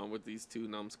going on with these two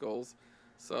numbskulls.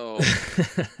 So,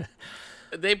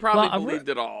 they probably believed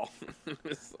it all.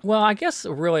 Well, I guess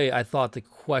really I thought the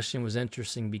question was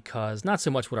interesting because not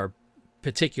so much what our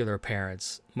particular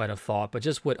parents might have thought, but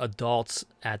just what adults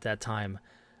at that time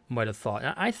might have thought.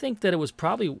 And I think that it was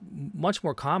probably much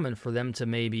more common for them to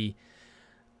maybe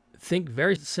think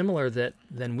very similar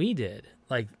than we did.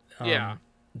 Like,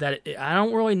 that I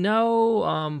don't really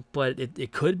know, but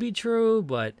it could be true.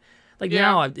 But like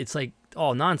now, it's like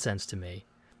all nonsense to me.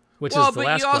 Which is the last question.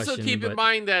 Well, but you also keep in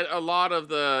mind that a lot of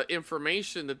the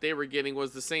information that they were getting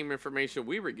was the same information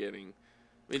we were getting.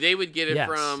 They would get it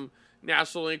from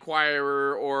National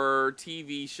Enquirer or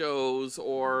TV shows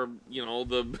or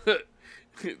the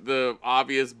the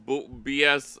obvious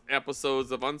BS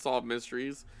episodes of Unsolved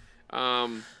Mysteries.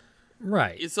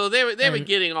 Right. So they were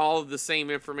getting all of the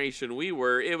same information we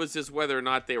were. It was just whether or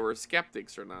not they were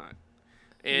skeptics or not.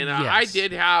 And I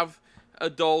did have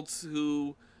adults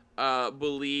who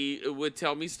would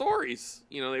tell me stories.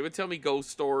 They would tell me ghost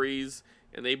stories,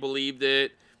 and they believed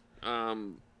it.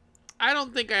 I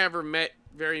don't think I ever met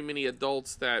very many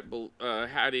adults that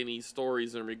had any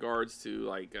stories in regards to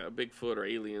like Bigfoot or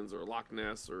aliens or Loch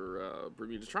Ness or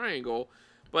Bermuda Triangle.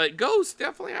 But ghosts,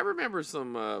 definitely. I remember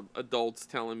some adults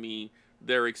telling me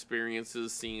their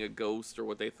experiences seeing a ghost or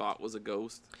what they thought was a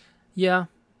ghost. Yeah,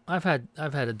 I've had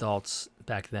adults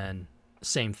back then,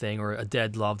 same thing, or a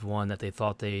dead loved one that they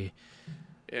thought they,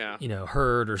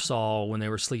 heard or saw when they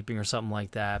were sleeping or something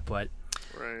like that. But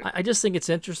I just think it's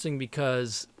interesting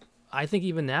because I think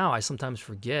even now I sometimes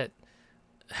forget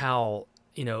how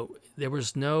there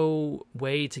was no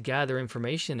way to gather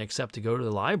information except to go to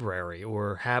the library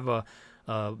or have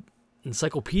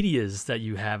encyclopedias that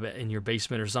you have in your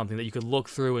basement or something that you could look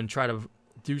through and try to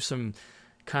do some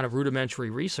kind of rudimentary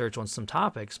research on some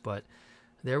topics. But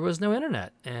there was no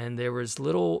internet, and there was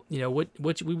little,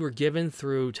 which we were given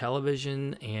through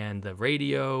television and the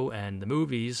radio and the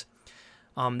movies.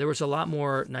 There was a lot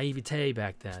more naivete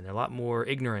back then, a lot more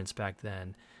ignorance back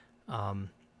then.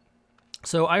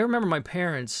 So I remember my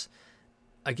parents,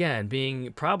 again,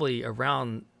 being probably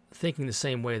around thinking the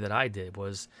same way that I did.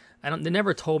 They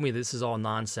never told me this is all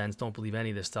nonsense, don't believe any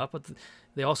of this stuff, but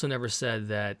they also never said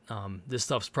that this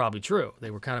stuff's probably true. They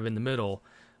were kind of in the middle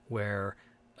where,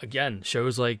 again,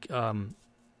 shows like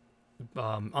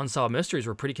Unsolved Mysteries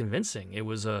were pretty convincing. It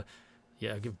was a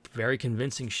very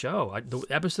convincing show. The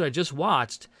episode I just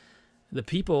watched, the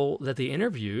people that they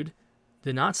interviewed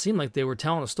did not seem like they were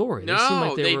telling a story.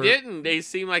 No, they didn't. They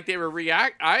seemed like they were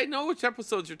I know which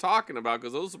episodes you're talking about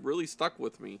because those really stuck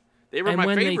with me. They were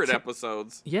my favorite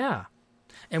episodes. Yeah.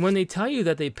 And when they tell you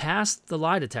that they passed the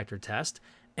lie detector test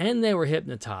and they were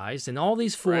hypnotized, and all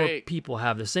these four people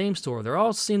have the same story. They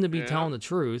all seem to be telling the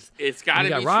truth. It's got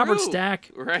to be Robert true.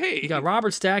 Stack, right? You got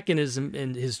Robert Stack in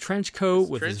his trench coat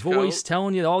with his voice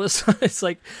telling you all this. It's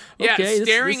like, okay,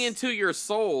 staring into your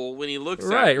soul when he looks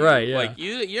at you. Right, yeah. Like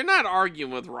you're not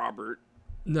arguing with Robert.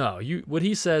 No, what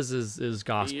he says is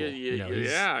gospel.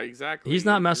 Yeah, exactly. He's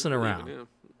not messing around.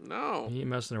 No, he ain't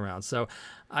messing around. So,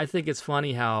 I think it's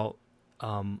funny how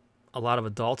a lot of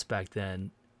adults back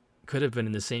then could have been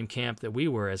in the same camp that we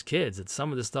were as kids. That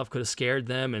some of this stuff could have scared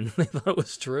them, and they thought it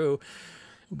was true.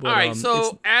 But, all right.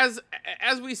 So as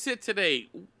we sit today,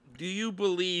 do you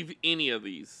believe any of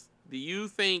these? Do you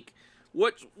think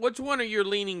which one are you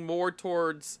leaning more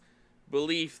towards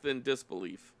belief than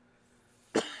disbelief?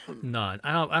 None.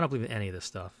 I don't believe in any of this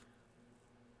stuff.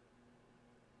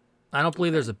 I don't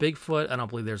believe there's a Bigfoot. I don't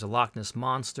believe there's a Loch Ness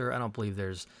monster. I don't believe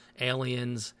there's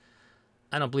aliens.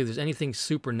 I don't believe there's anything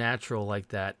supernatural like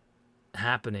that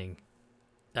happening.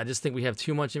 I just think we have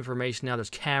too much information now. There's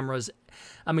cameras.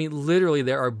 I mean, literally,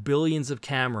 there are billions of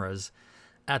cameras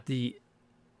at the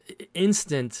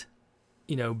instant,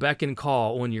 beck and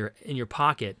call when you're in your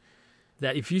pocket.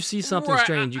 That if you see something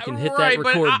strange, you can hit that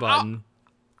record button.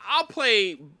 I'll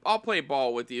play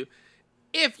ball with you.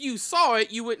 If you saw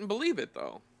it, you wouldn't believe it,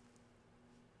 though.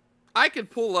 I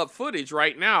could pull up footage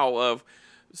right now of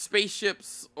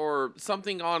spaceships or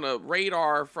something on a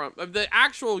radar from the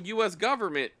actual U.S.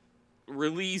 government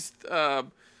released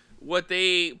what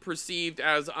they perceived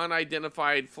as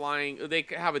unidentified flying. They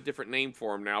have a different name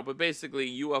for them now, but basically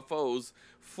UFOs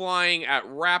flying at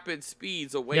rapid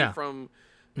speeds away from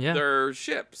their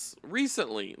ships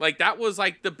recently. Like that was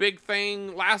like the big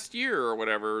thing last year or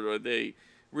whatever. They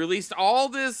released all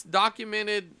this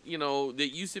documented, that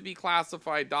used to be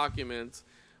classified documents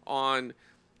on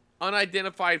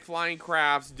unidentified flying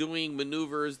crafts doing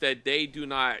maneuvers that they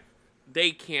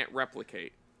can't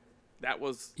replicate. That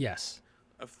was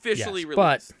officially released.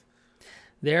 But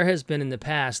there has been in the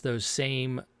past those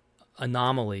same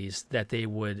anomalies that they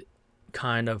would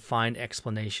kind of find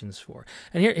explanations for.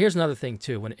 And here's another thing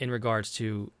too, in regards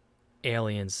to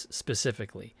aliens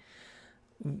specifically.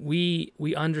 We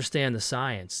understand the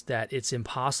science that it's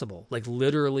impossible, like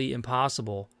literally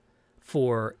impossible,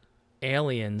 for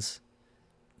aliens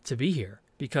to be here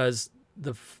because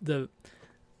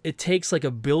it takes like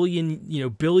a billion,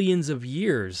 billions of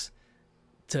years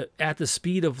to at the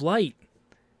speed of light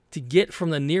to get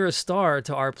from the nearest star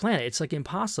to our planet. It's like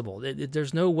impossible.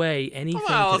 There's no way anything.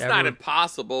 Well, it's not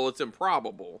impossible. It's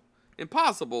improbable.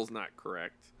 Impossible is not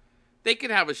correct. They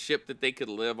could have a ship that they could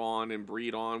live on and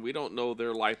breed on. We don't know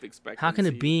their life expectancy. How can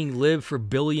a being live for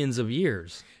billions of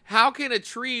years? How can a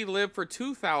tree live for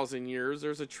 2,000 years?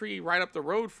 There's a tree right up the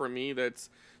road from me that's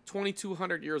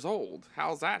 2,200 years old.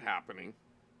 How's that happening?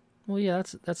 Well, yeah,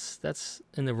 that's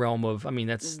in the realm of. I mean,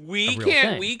 that's we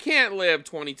can't live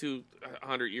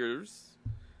 2,200 years,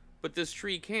 but this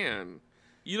tree can.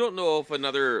 You don't know if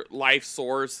another life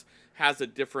source has a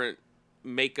different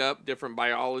makeup, different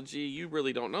biology. You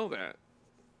really don't know that.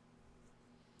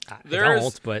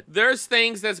 There's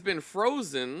things that's been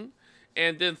frozen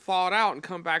and then thawed out and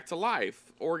come back to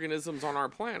life. Organisms on our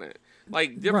planet,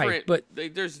 like different,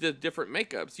 there's the different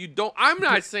makeups. I'm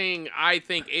not saying I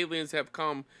think aliens have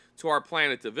come to our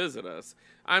planet to visit us.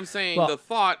 I'm saying the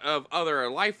thought of other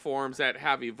life forms that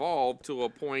have evolved to a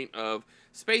point of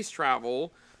space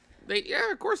travel.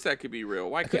 Of course that could be real.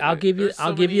 Why couldn't I'll give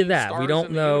you that. We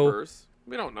don't know.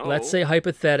 We don't know. Let's say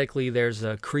hypothetically there's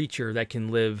a creature that can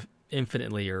live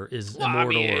infinitely or is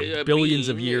immortal or billions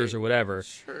of years or whatever.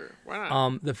 Sure, why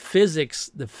not? The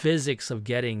physics of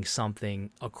getting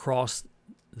something across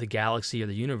the galaxy or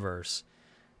the universe,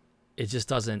 it just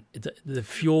doesn't. The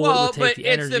fuel it would take, the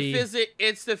energy.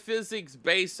 It's the physics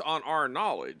based on our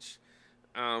knowledge.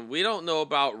 We don't know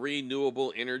about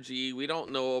renewable energy. We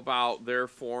don't know about their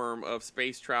form of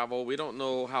space travel. We don't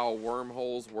know how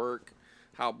wormholes work,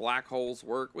 how black holes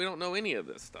work. We don't know any of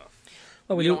this stuff.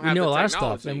 Well, we know a lot of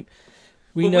stuff. And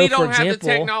we don't have the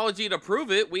technology to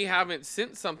prove it. We haven't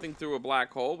sent something through a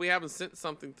black hole. We haven't sent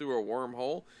something through a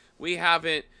wormhole. We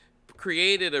haven't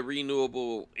created a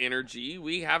renewable energy.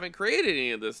 We haven't created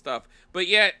any of this stuff. But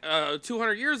yet,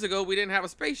 200 years ago, we didn't have a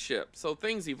spaceship. So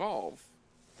things evolve.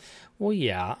 Well,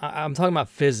 yeah. I'm talking about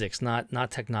physics, not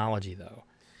technology, though.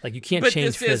 Like, you can't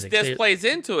change physics. This plays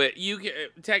into it.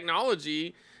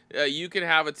 Technology... you could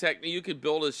have you could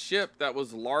build a ship that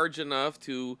was large enough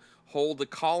to hold a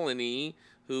colony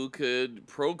who could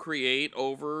procreate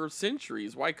over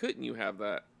centuries. Why couldn't you have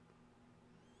that?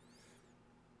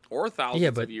 Or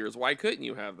thousands of years. Why couldn't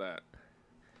you have that?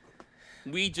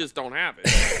 We just don't have it.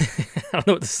 I don't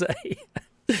know what to say.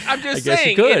 I'm just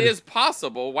saying it is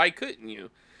possible. Why couldn't you?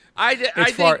 I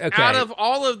think out of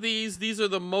all of these are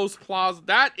the most plausible.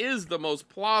 That is the most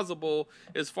plausible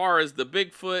as far as the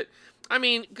Bigfoot. I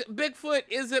mean, Bigfoot,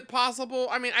 is it possible?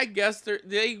 I mean, I guess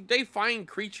they find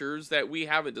creatures that we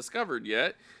haven't discovered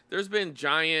yet. There's been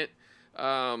giant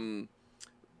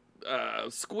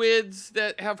squids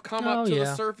that have come up to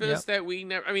the surface that we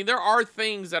never... I mean, there are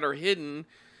things that are hidden.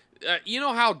 You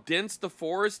know how dense the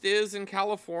forest is in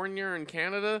California and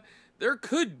Canada? There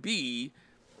could be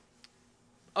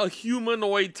a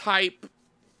humanoid type,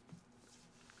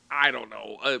 I don't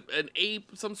know, an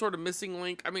ape, some sort of missing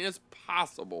link. I mean, it's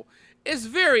possible. It's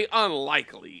very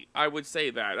unlikely, I would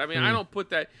say that. I mean, I don't put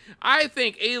that... I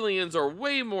think aliens are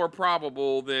way more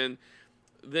probable than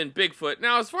Bigfoot.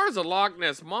 Now, as far as the Loch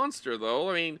Ness Monster,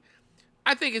 though, I mean,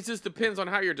 I think it just depends on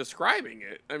how you're describing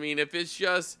it. I mean, if it's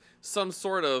just some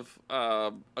sort of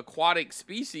aquatic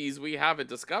species we haven't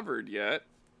discovered yet,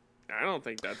 I don't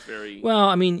think that's very... Well,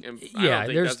 I mean,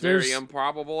 that's very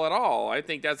improbable at all. I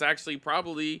think that's actually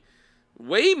probably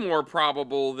way more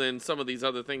probable than some of these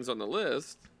other things on the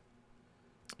list.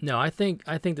 No, I think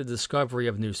the discovery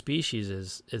of new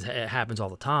species it happens all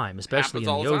the time, especially in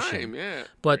the ocean.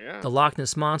 But the Loch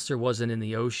Ness Monster wasn't in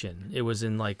the ocean. It was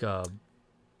in like a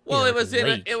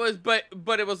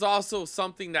but it was also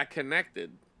something that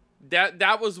connected.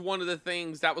 That was one of the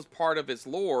things that was part of its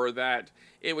lore, that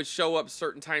it would show up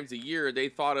certain times a year. They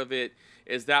thought of it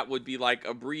as that would be like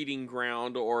a breeding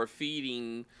ground or a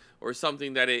feeding or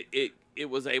something that it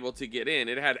was able to get in.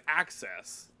 It had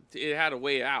access. It had a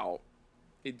way out.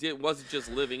 Wasn't just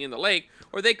living in the lake,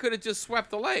 or they could have just swept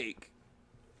the lake.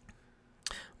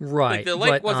 Right. Like the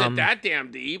lake wasn't that damn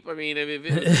deep. I mean, if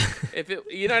it,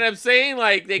 you know what I'm saying?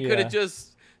 Like they could have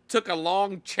just took a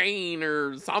long chain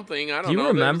or something. I don't know. Do you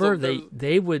remember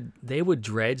they would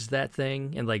dredge that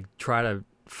thing and like try to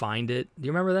find it? Do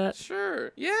you remember that?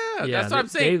 Sure. Yeah, that's what I'm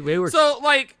saying. They were... So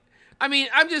like, I mean,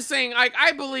 I'm just saying, like,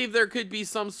 I believe there could be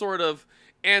some sort of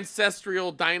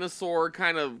ancestral dinosaur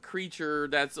kind of creature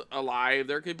that's alive.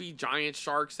 There could be giant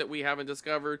sharks that we haven't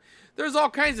discovered. There's all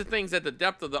kinds of things at the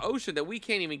depth of the ocean that we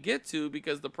can't even get to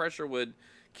because the pressure would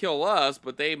kill us,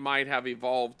 but they might have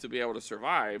evolved to be able to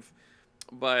survive.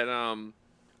 But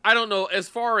I don't know. As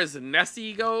far as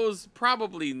Nessie goes,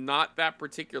 probably not that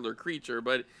particular creature,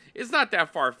 but it's not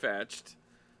that far-fetched,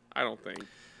 I don't think.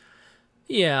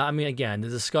 Yeah, I mean, again, the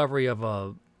discovery of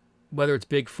whether it's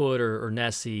Bigfoot or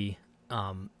Nessie...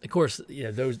 of course,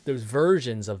 those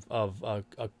versions of a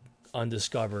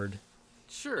undiscovered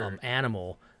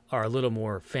animal are a little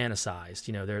more fantasized.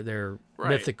 You know, they're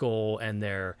mythical, and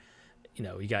they're,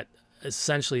 you got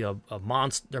essentially a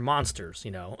monster. They're monsters.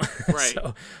 You know, right?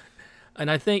 So, and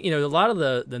I think a lot of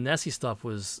the Nessie stuff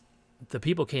was the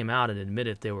people came out and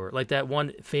admitted they were like that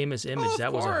one famous image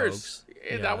that was a hoax.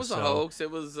 Yeah, that was a hoax. It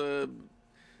was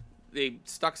they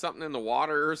stuck something in the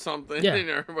water or something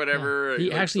or whatever. Yeah.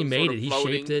 He actually made it. He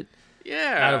shaped it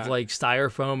out of like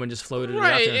styrofoam and just floated it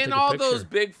out there and took all a those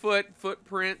Bigfoot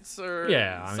footprints or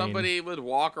somebody would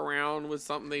walk around with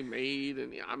something they made.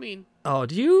 And I mean... Oh,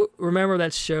 do you remember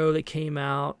that show that came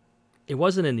out? It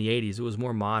wasn't in the 80s. It was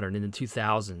more modern, in the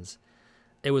 2000s.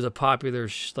 It was a popular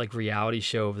like reality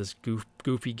show of this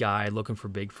goofy guy looking for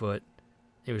Bigfoot.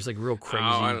 It was like real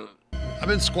crazy. I've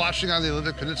been squatching on the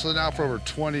Olympic Peninsula now for over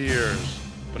 20 years,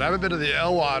 but I haven't been to the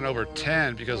Elwha in over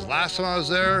 10 because last time I was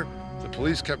there, the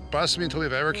police kept busting me and told me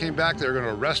if I ever came back, they were going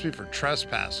to arrest me for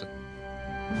trespassing.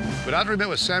 But after we met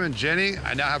with Sam and Jenny,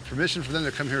 I now have permission for them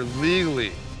to come here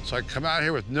legally, so I can come out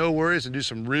here with no worries and do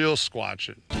some real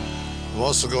squatching. I'm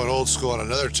also going old school on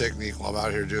another technique while I'm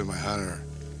out here doing my hunter,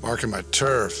 marking my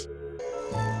turf.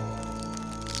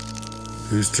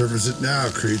 Whose turf is it now,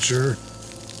 creature?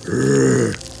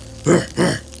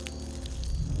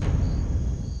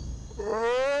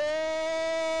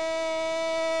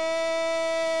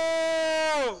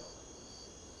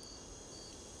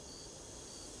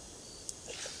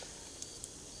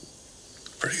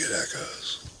 Pretty good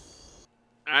echoes.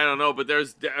 I don't know, but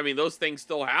those things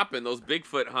still happen, those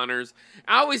Bigfoot hunters.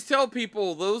 I always tell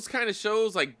people those kind of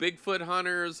shows like Bigfoot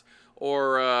Hunters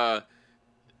or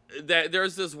that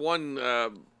there's this one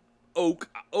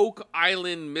Oak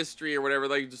Island Mystery or whatever.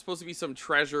 Like, there's supposed to be some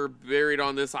treasure buried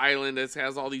on this island that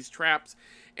has all these traps.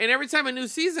 And every time a new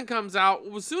season comes out,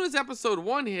 as soon as episode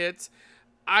 1 hits,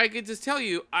 I could just tell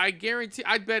you, I'd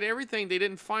bet everything they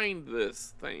didn't find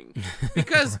this thing.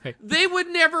 Because they would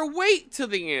never wait to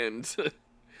the end.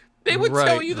 They would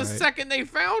tell you the second they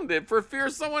found it for fear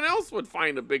someone else would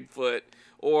find a Bigfoot.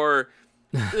 Or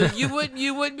you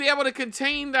wouldn't be able to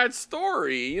contain that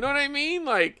story. You know what I mean?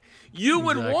 Like, you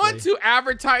would want to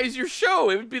advertise your show.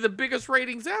 It would be the biggest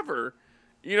ratings ever.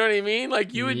 You know what I mean?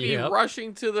 Like, you would be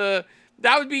rushing to the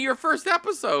that would be your first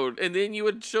episode, and then you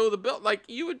would show the build. Like,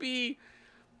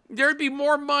 there'd be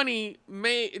more money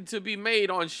to be made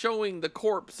on showing the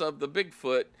corpse of the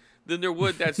Bigfoot than there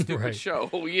would that stupid right. show.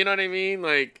 You know what I mean?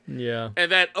 Like, yeah.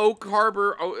 And that Oak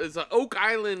Harbor is an Oak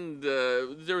Island.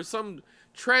 There was some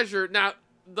treasure. Now,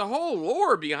 the whole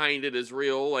lore behind it is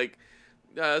real. Like,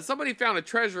 somebody found a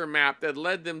treasure map that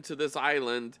led them to this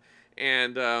island,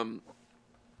 and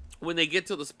when they get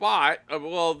to the spot,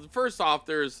 well, first off,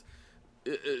 there's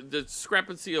the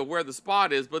discrepancy of where the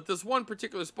spot is, but this one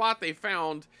particular spot they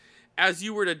found, as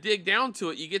you were to dig down to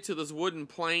it, you get to this wooden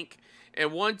plank,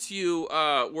 and once you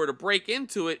were to break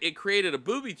into it, it created a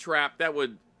booby trap that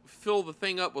would fill the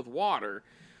thing up with water.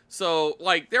 So,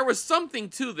 like, there was something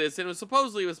to this, and it was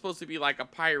supposed to be like a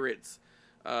pirate's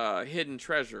hidden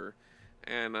treasure.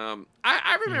 And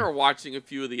I remember watching a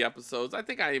few of the episodes. I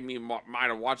think might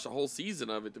have watched the whole season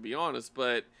of it, to be honest,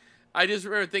 but I just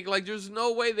remember thinking, like, there's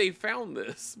no way they found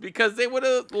this, because they would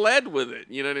have led with it.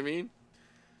 You know what I mean?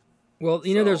 Well,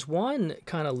 you know, there's one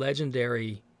kind of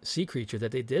legendary sea creature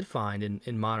that they did find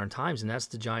in modern times, and that's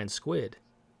the giant squid.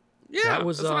 Yeah,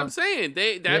 that's what I'm saying.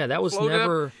 That was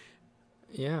never. Up.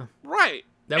 Yeah. Right.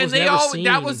 That was never seen.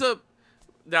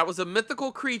 That was a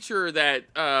mythical creature that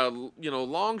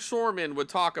longshoremen would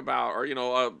talk about, or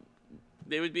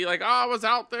they would be like, "Oh, I was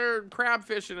out there crab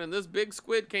fishing, and this big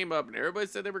squid came up, and everybody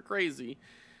said they were crazy,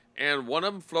 and one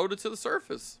of them floated to the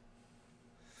surface."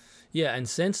 Yeah, and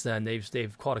since then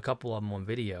they've caught a couple of them on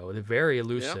video. They're very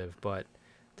elusive, but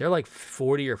they're like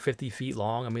 40 or 50 feet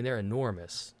long. I mean, they're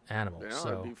enormous animals. Yeah, so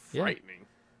it'd be frightening.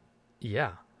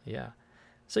 Yeah.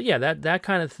 So yeah, that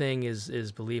kind of thing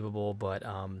is believable, but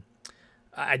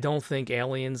I don't think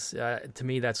aliens. To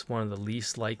me, that's one of the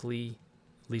least likely,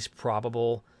 least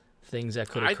probable things that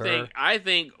could occur. I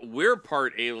think we're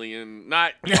part alien,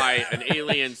 not by an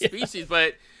alien species,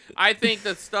 but I think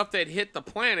the stuff that hit the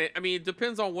planet. I mean, it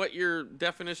depends on what your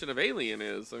definition of alien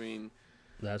is. I mean,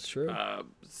 that's true.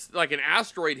 Like an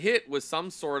asteroid hit with some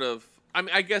sort of. I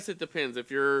mean, I guess it depends if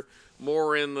you're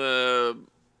more in the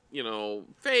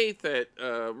faith at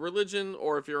religion,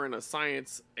 or if you're in a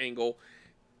science angle.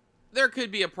 There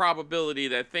could be a probability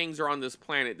that things are on this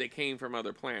planet that came from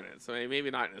other planets. I mean,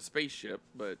 maybe not in a spaceship,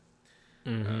 but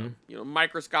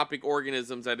microscopic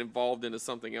organisms that evolved into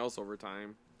something else over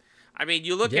time. I mean,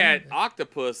 you look at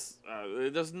octopus.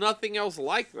 There's nothing else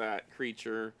like that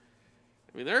creature.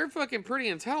 I mean, they're fucking pretty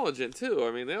intelligent too.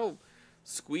 I mean, they'll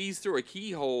squeeze through a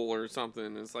keyhole or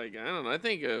something. It's like, I don't know. I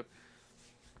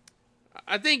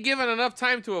think given enough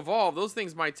time to evolve, those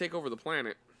things might take over the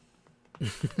planet.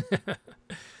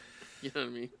 You know what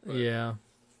I mean? But yeah.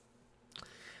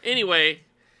 Anyway,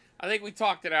 I think we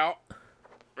talked it out,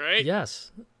 right?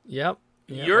 Yes. Yep.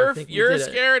 You're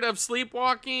scared of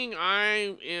sleepwalking.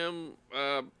 I am,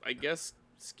 I guess,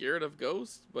 scared of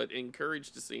ghosts, but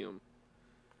encouraged to see them.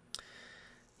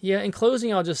 Yeah. In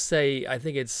closing, I'll just say I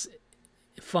think it's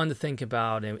fun to think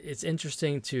about, and it's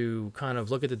interesting to kind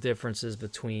of look at the differences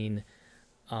between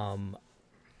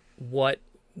what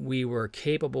we were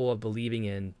capable of believing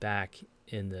in back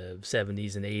in the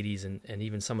 70s and 80s and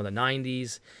even some of the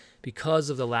 90s because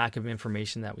of the lack of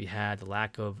information that we had, the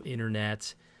lack of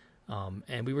internet,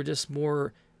 and we were just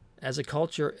more, as a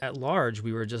culture at large,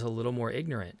 we were just a little more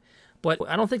ignorant. But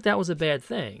I don't think that was a bad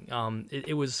thing.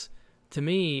 It was, to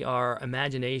me, our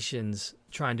imaginations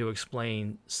trying to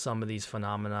explain some of these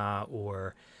phenomena,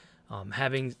 or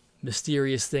having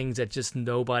mysterious things that just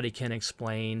nobody can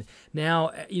explain.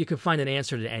 Now you can find an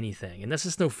answer to anything, and that's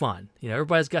just no fun.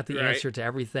 Everybody's got the answer to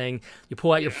everything. You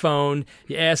pull out your phone,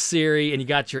 you ask Siri, and you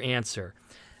got your answer.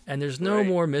 And there's no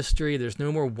more mystery. There's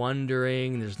no more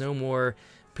wondering. There's no more.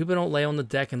 People don't lay on the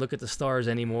deck and look at the stars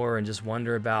anymore and just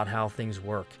wonder about how things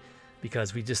work,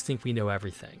 because we just think we know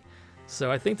everything.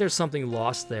 So I think there's something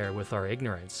lost there with our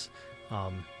ignorance.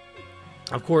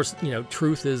 Of course,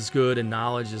 truth is good and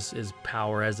knowledge is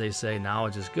power, as they say.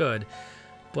 Knowledge is good.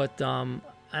 But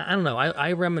I don't know.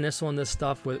 I reminisce on this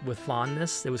stuff with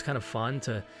fondness. It was kind of fun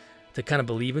to kind of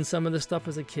believe in some of this stuff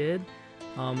as a kid.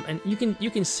 And you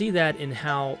can see that in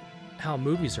how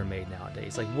movies are made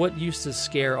nowadays. Like, what used to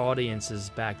scare audiences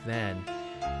back then,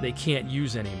 they can't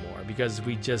use anymore because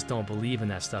we just don't believe in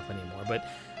that stuff anymore. But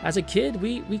as a kid,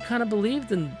 we kind of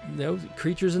believed in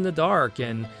creatures in the dark,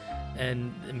 and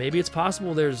maybe it's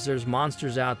possible there's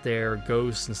monsters out there,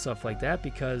 ghosts and stuff like that,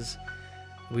 because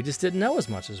we just didn't know as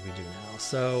much as we do now.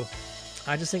 So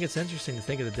I just think it's interesting to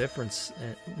think of the difference.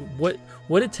 What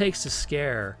it takes to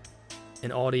scare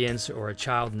an audience or a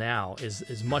child now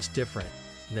is much different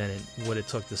than what it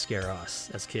took to scare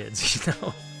us as kids,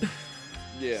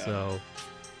 Yeah. So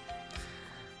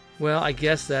Well, I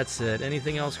guess that's it.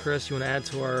 Anything else, Chris, you want to add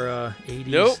to our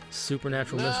 80s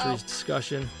supernatural mysteries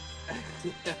discussion?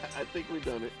 I think we've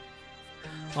done it.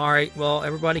 All right. Well,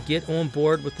 everybody get on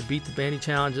board with the Beat the Bandy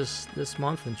challenges this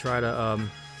month and try to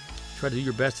do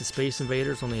your best at Space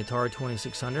Invaders on the Atari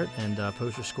 2600 and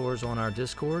post your scores on our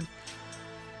Discord.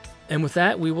 And with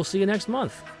that, we will see you next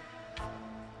month.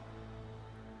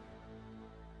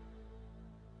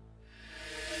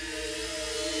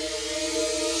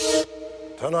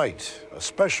 Tonight, a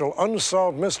special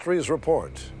Unsolved Mysteries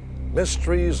report.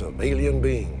 Mysteries of alien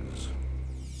beings.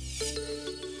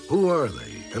 Who are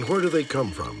they and where do they come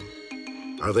from?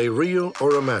 Are they real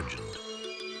or imagined?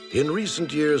 In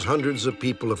recent years, hundreds of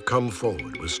people have come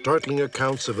forward with startling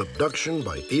accounts of abduction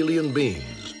by alien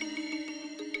beings.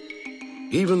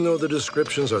 Even though the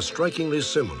descriptions are strikingly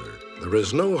similar, there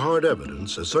is no hard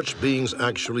evidence that such beings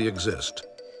actually exist.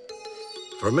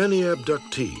 For many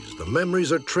abductees, the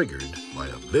memories are triggered by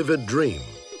a vivid dream.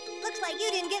 Looks like you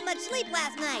didn't get much sleep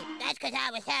last night. That's because I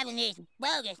was having these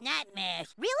bogus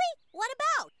nightmares. Really? What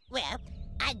about? Well,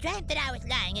 I dreamt that I was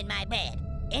lying in my bed,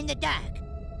 in the dark,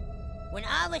 when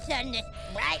all of a sudden this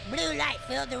bright blue light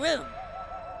filled the room.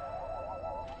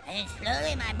 And then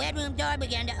slowly my bedroom door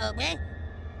began to open,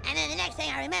 and then the next thing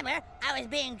I remember, I was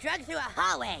being dragged through a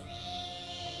hallway.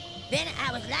 Then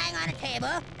I was lying on a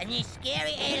table, and these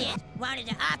scary aliens wanted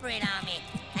to operate on me.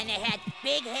 And they had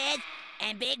big heads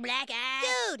and big black eyes.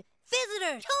 Dude,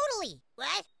 visitors! Totally!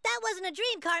 What? That wasn't a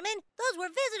dream, Cartman. Those were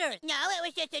visitors. No, it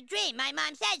was just a dream. My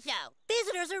mom said so.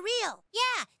 Visitors are real.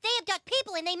 Yeah, they abduct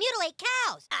people and they mutilate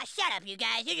cows. Ah, shut up, you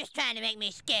guys. You're just trying to make me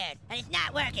scared, and it's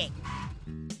not working.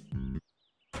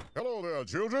 Hello there,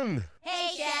 children.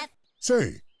 Hey, Chef.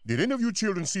 Say, did any of you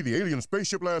children see the alien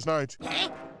spaceship last night? Huh?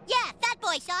 Yeah, Fat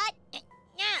Boy saw it.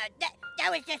 No, that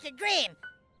was just a dream.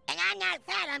 And I'm not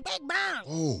fat, I'm big boned.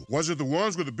 Oh, was it the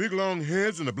ones with the big long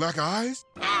heads and the black eyes?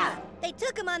 Ah. They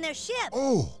took him on their ship.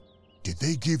 Oh, did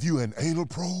they give you an anal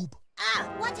probe?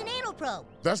 Ah, what's an anal probe?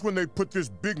 That's when they put this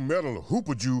big metal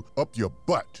hoopajou up your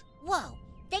butt. Whoa,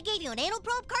 they gave you an anal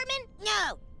probe, Cartman?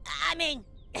 No, I mean,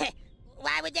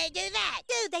 why would they do that?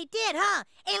 Dude, they did, huh?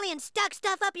 Aliens stuck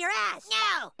stuff up your ass.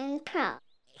 No.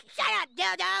 Shut up,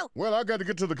 dildo. Well, I got to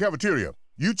get to the cafeteria.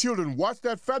 You children watch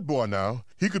that fat boy now.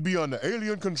 He could be under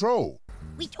alien control.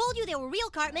 We told you they were real,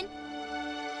 Cartman.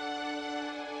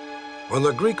 When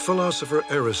the Greek philosopher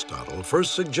Aristotle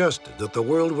first suggested that the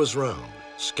world was round,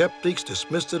 skeptics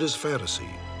dismissed it as fantasy.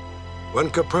 When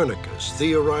Copernicus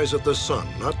theorized that the sun,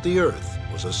 not the earth,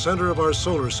 was the center of our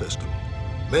solar system,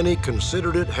 many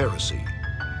considered it heresy.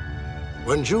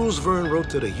 When Jules Verne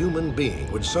wrote that a human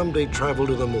being would someday travel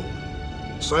to the moon,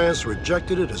 science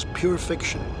rejected it as pure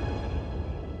fiction.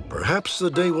 Perhaps the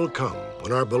day will come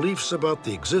when our beliefs about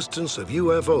the existence of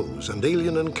UFOs and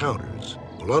alien encounters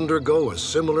will undergo a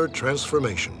similar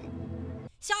transformation.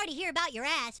 Sorry to hear about your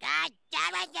ass. God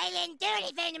damn it, they didn't do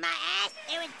anything to my ass.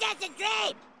 It was just a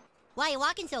dream. Why are you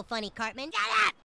walking so funny, Cartman? Shut up.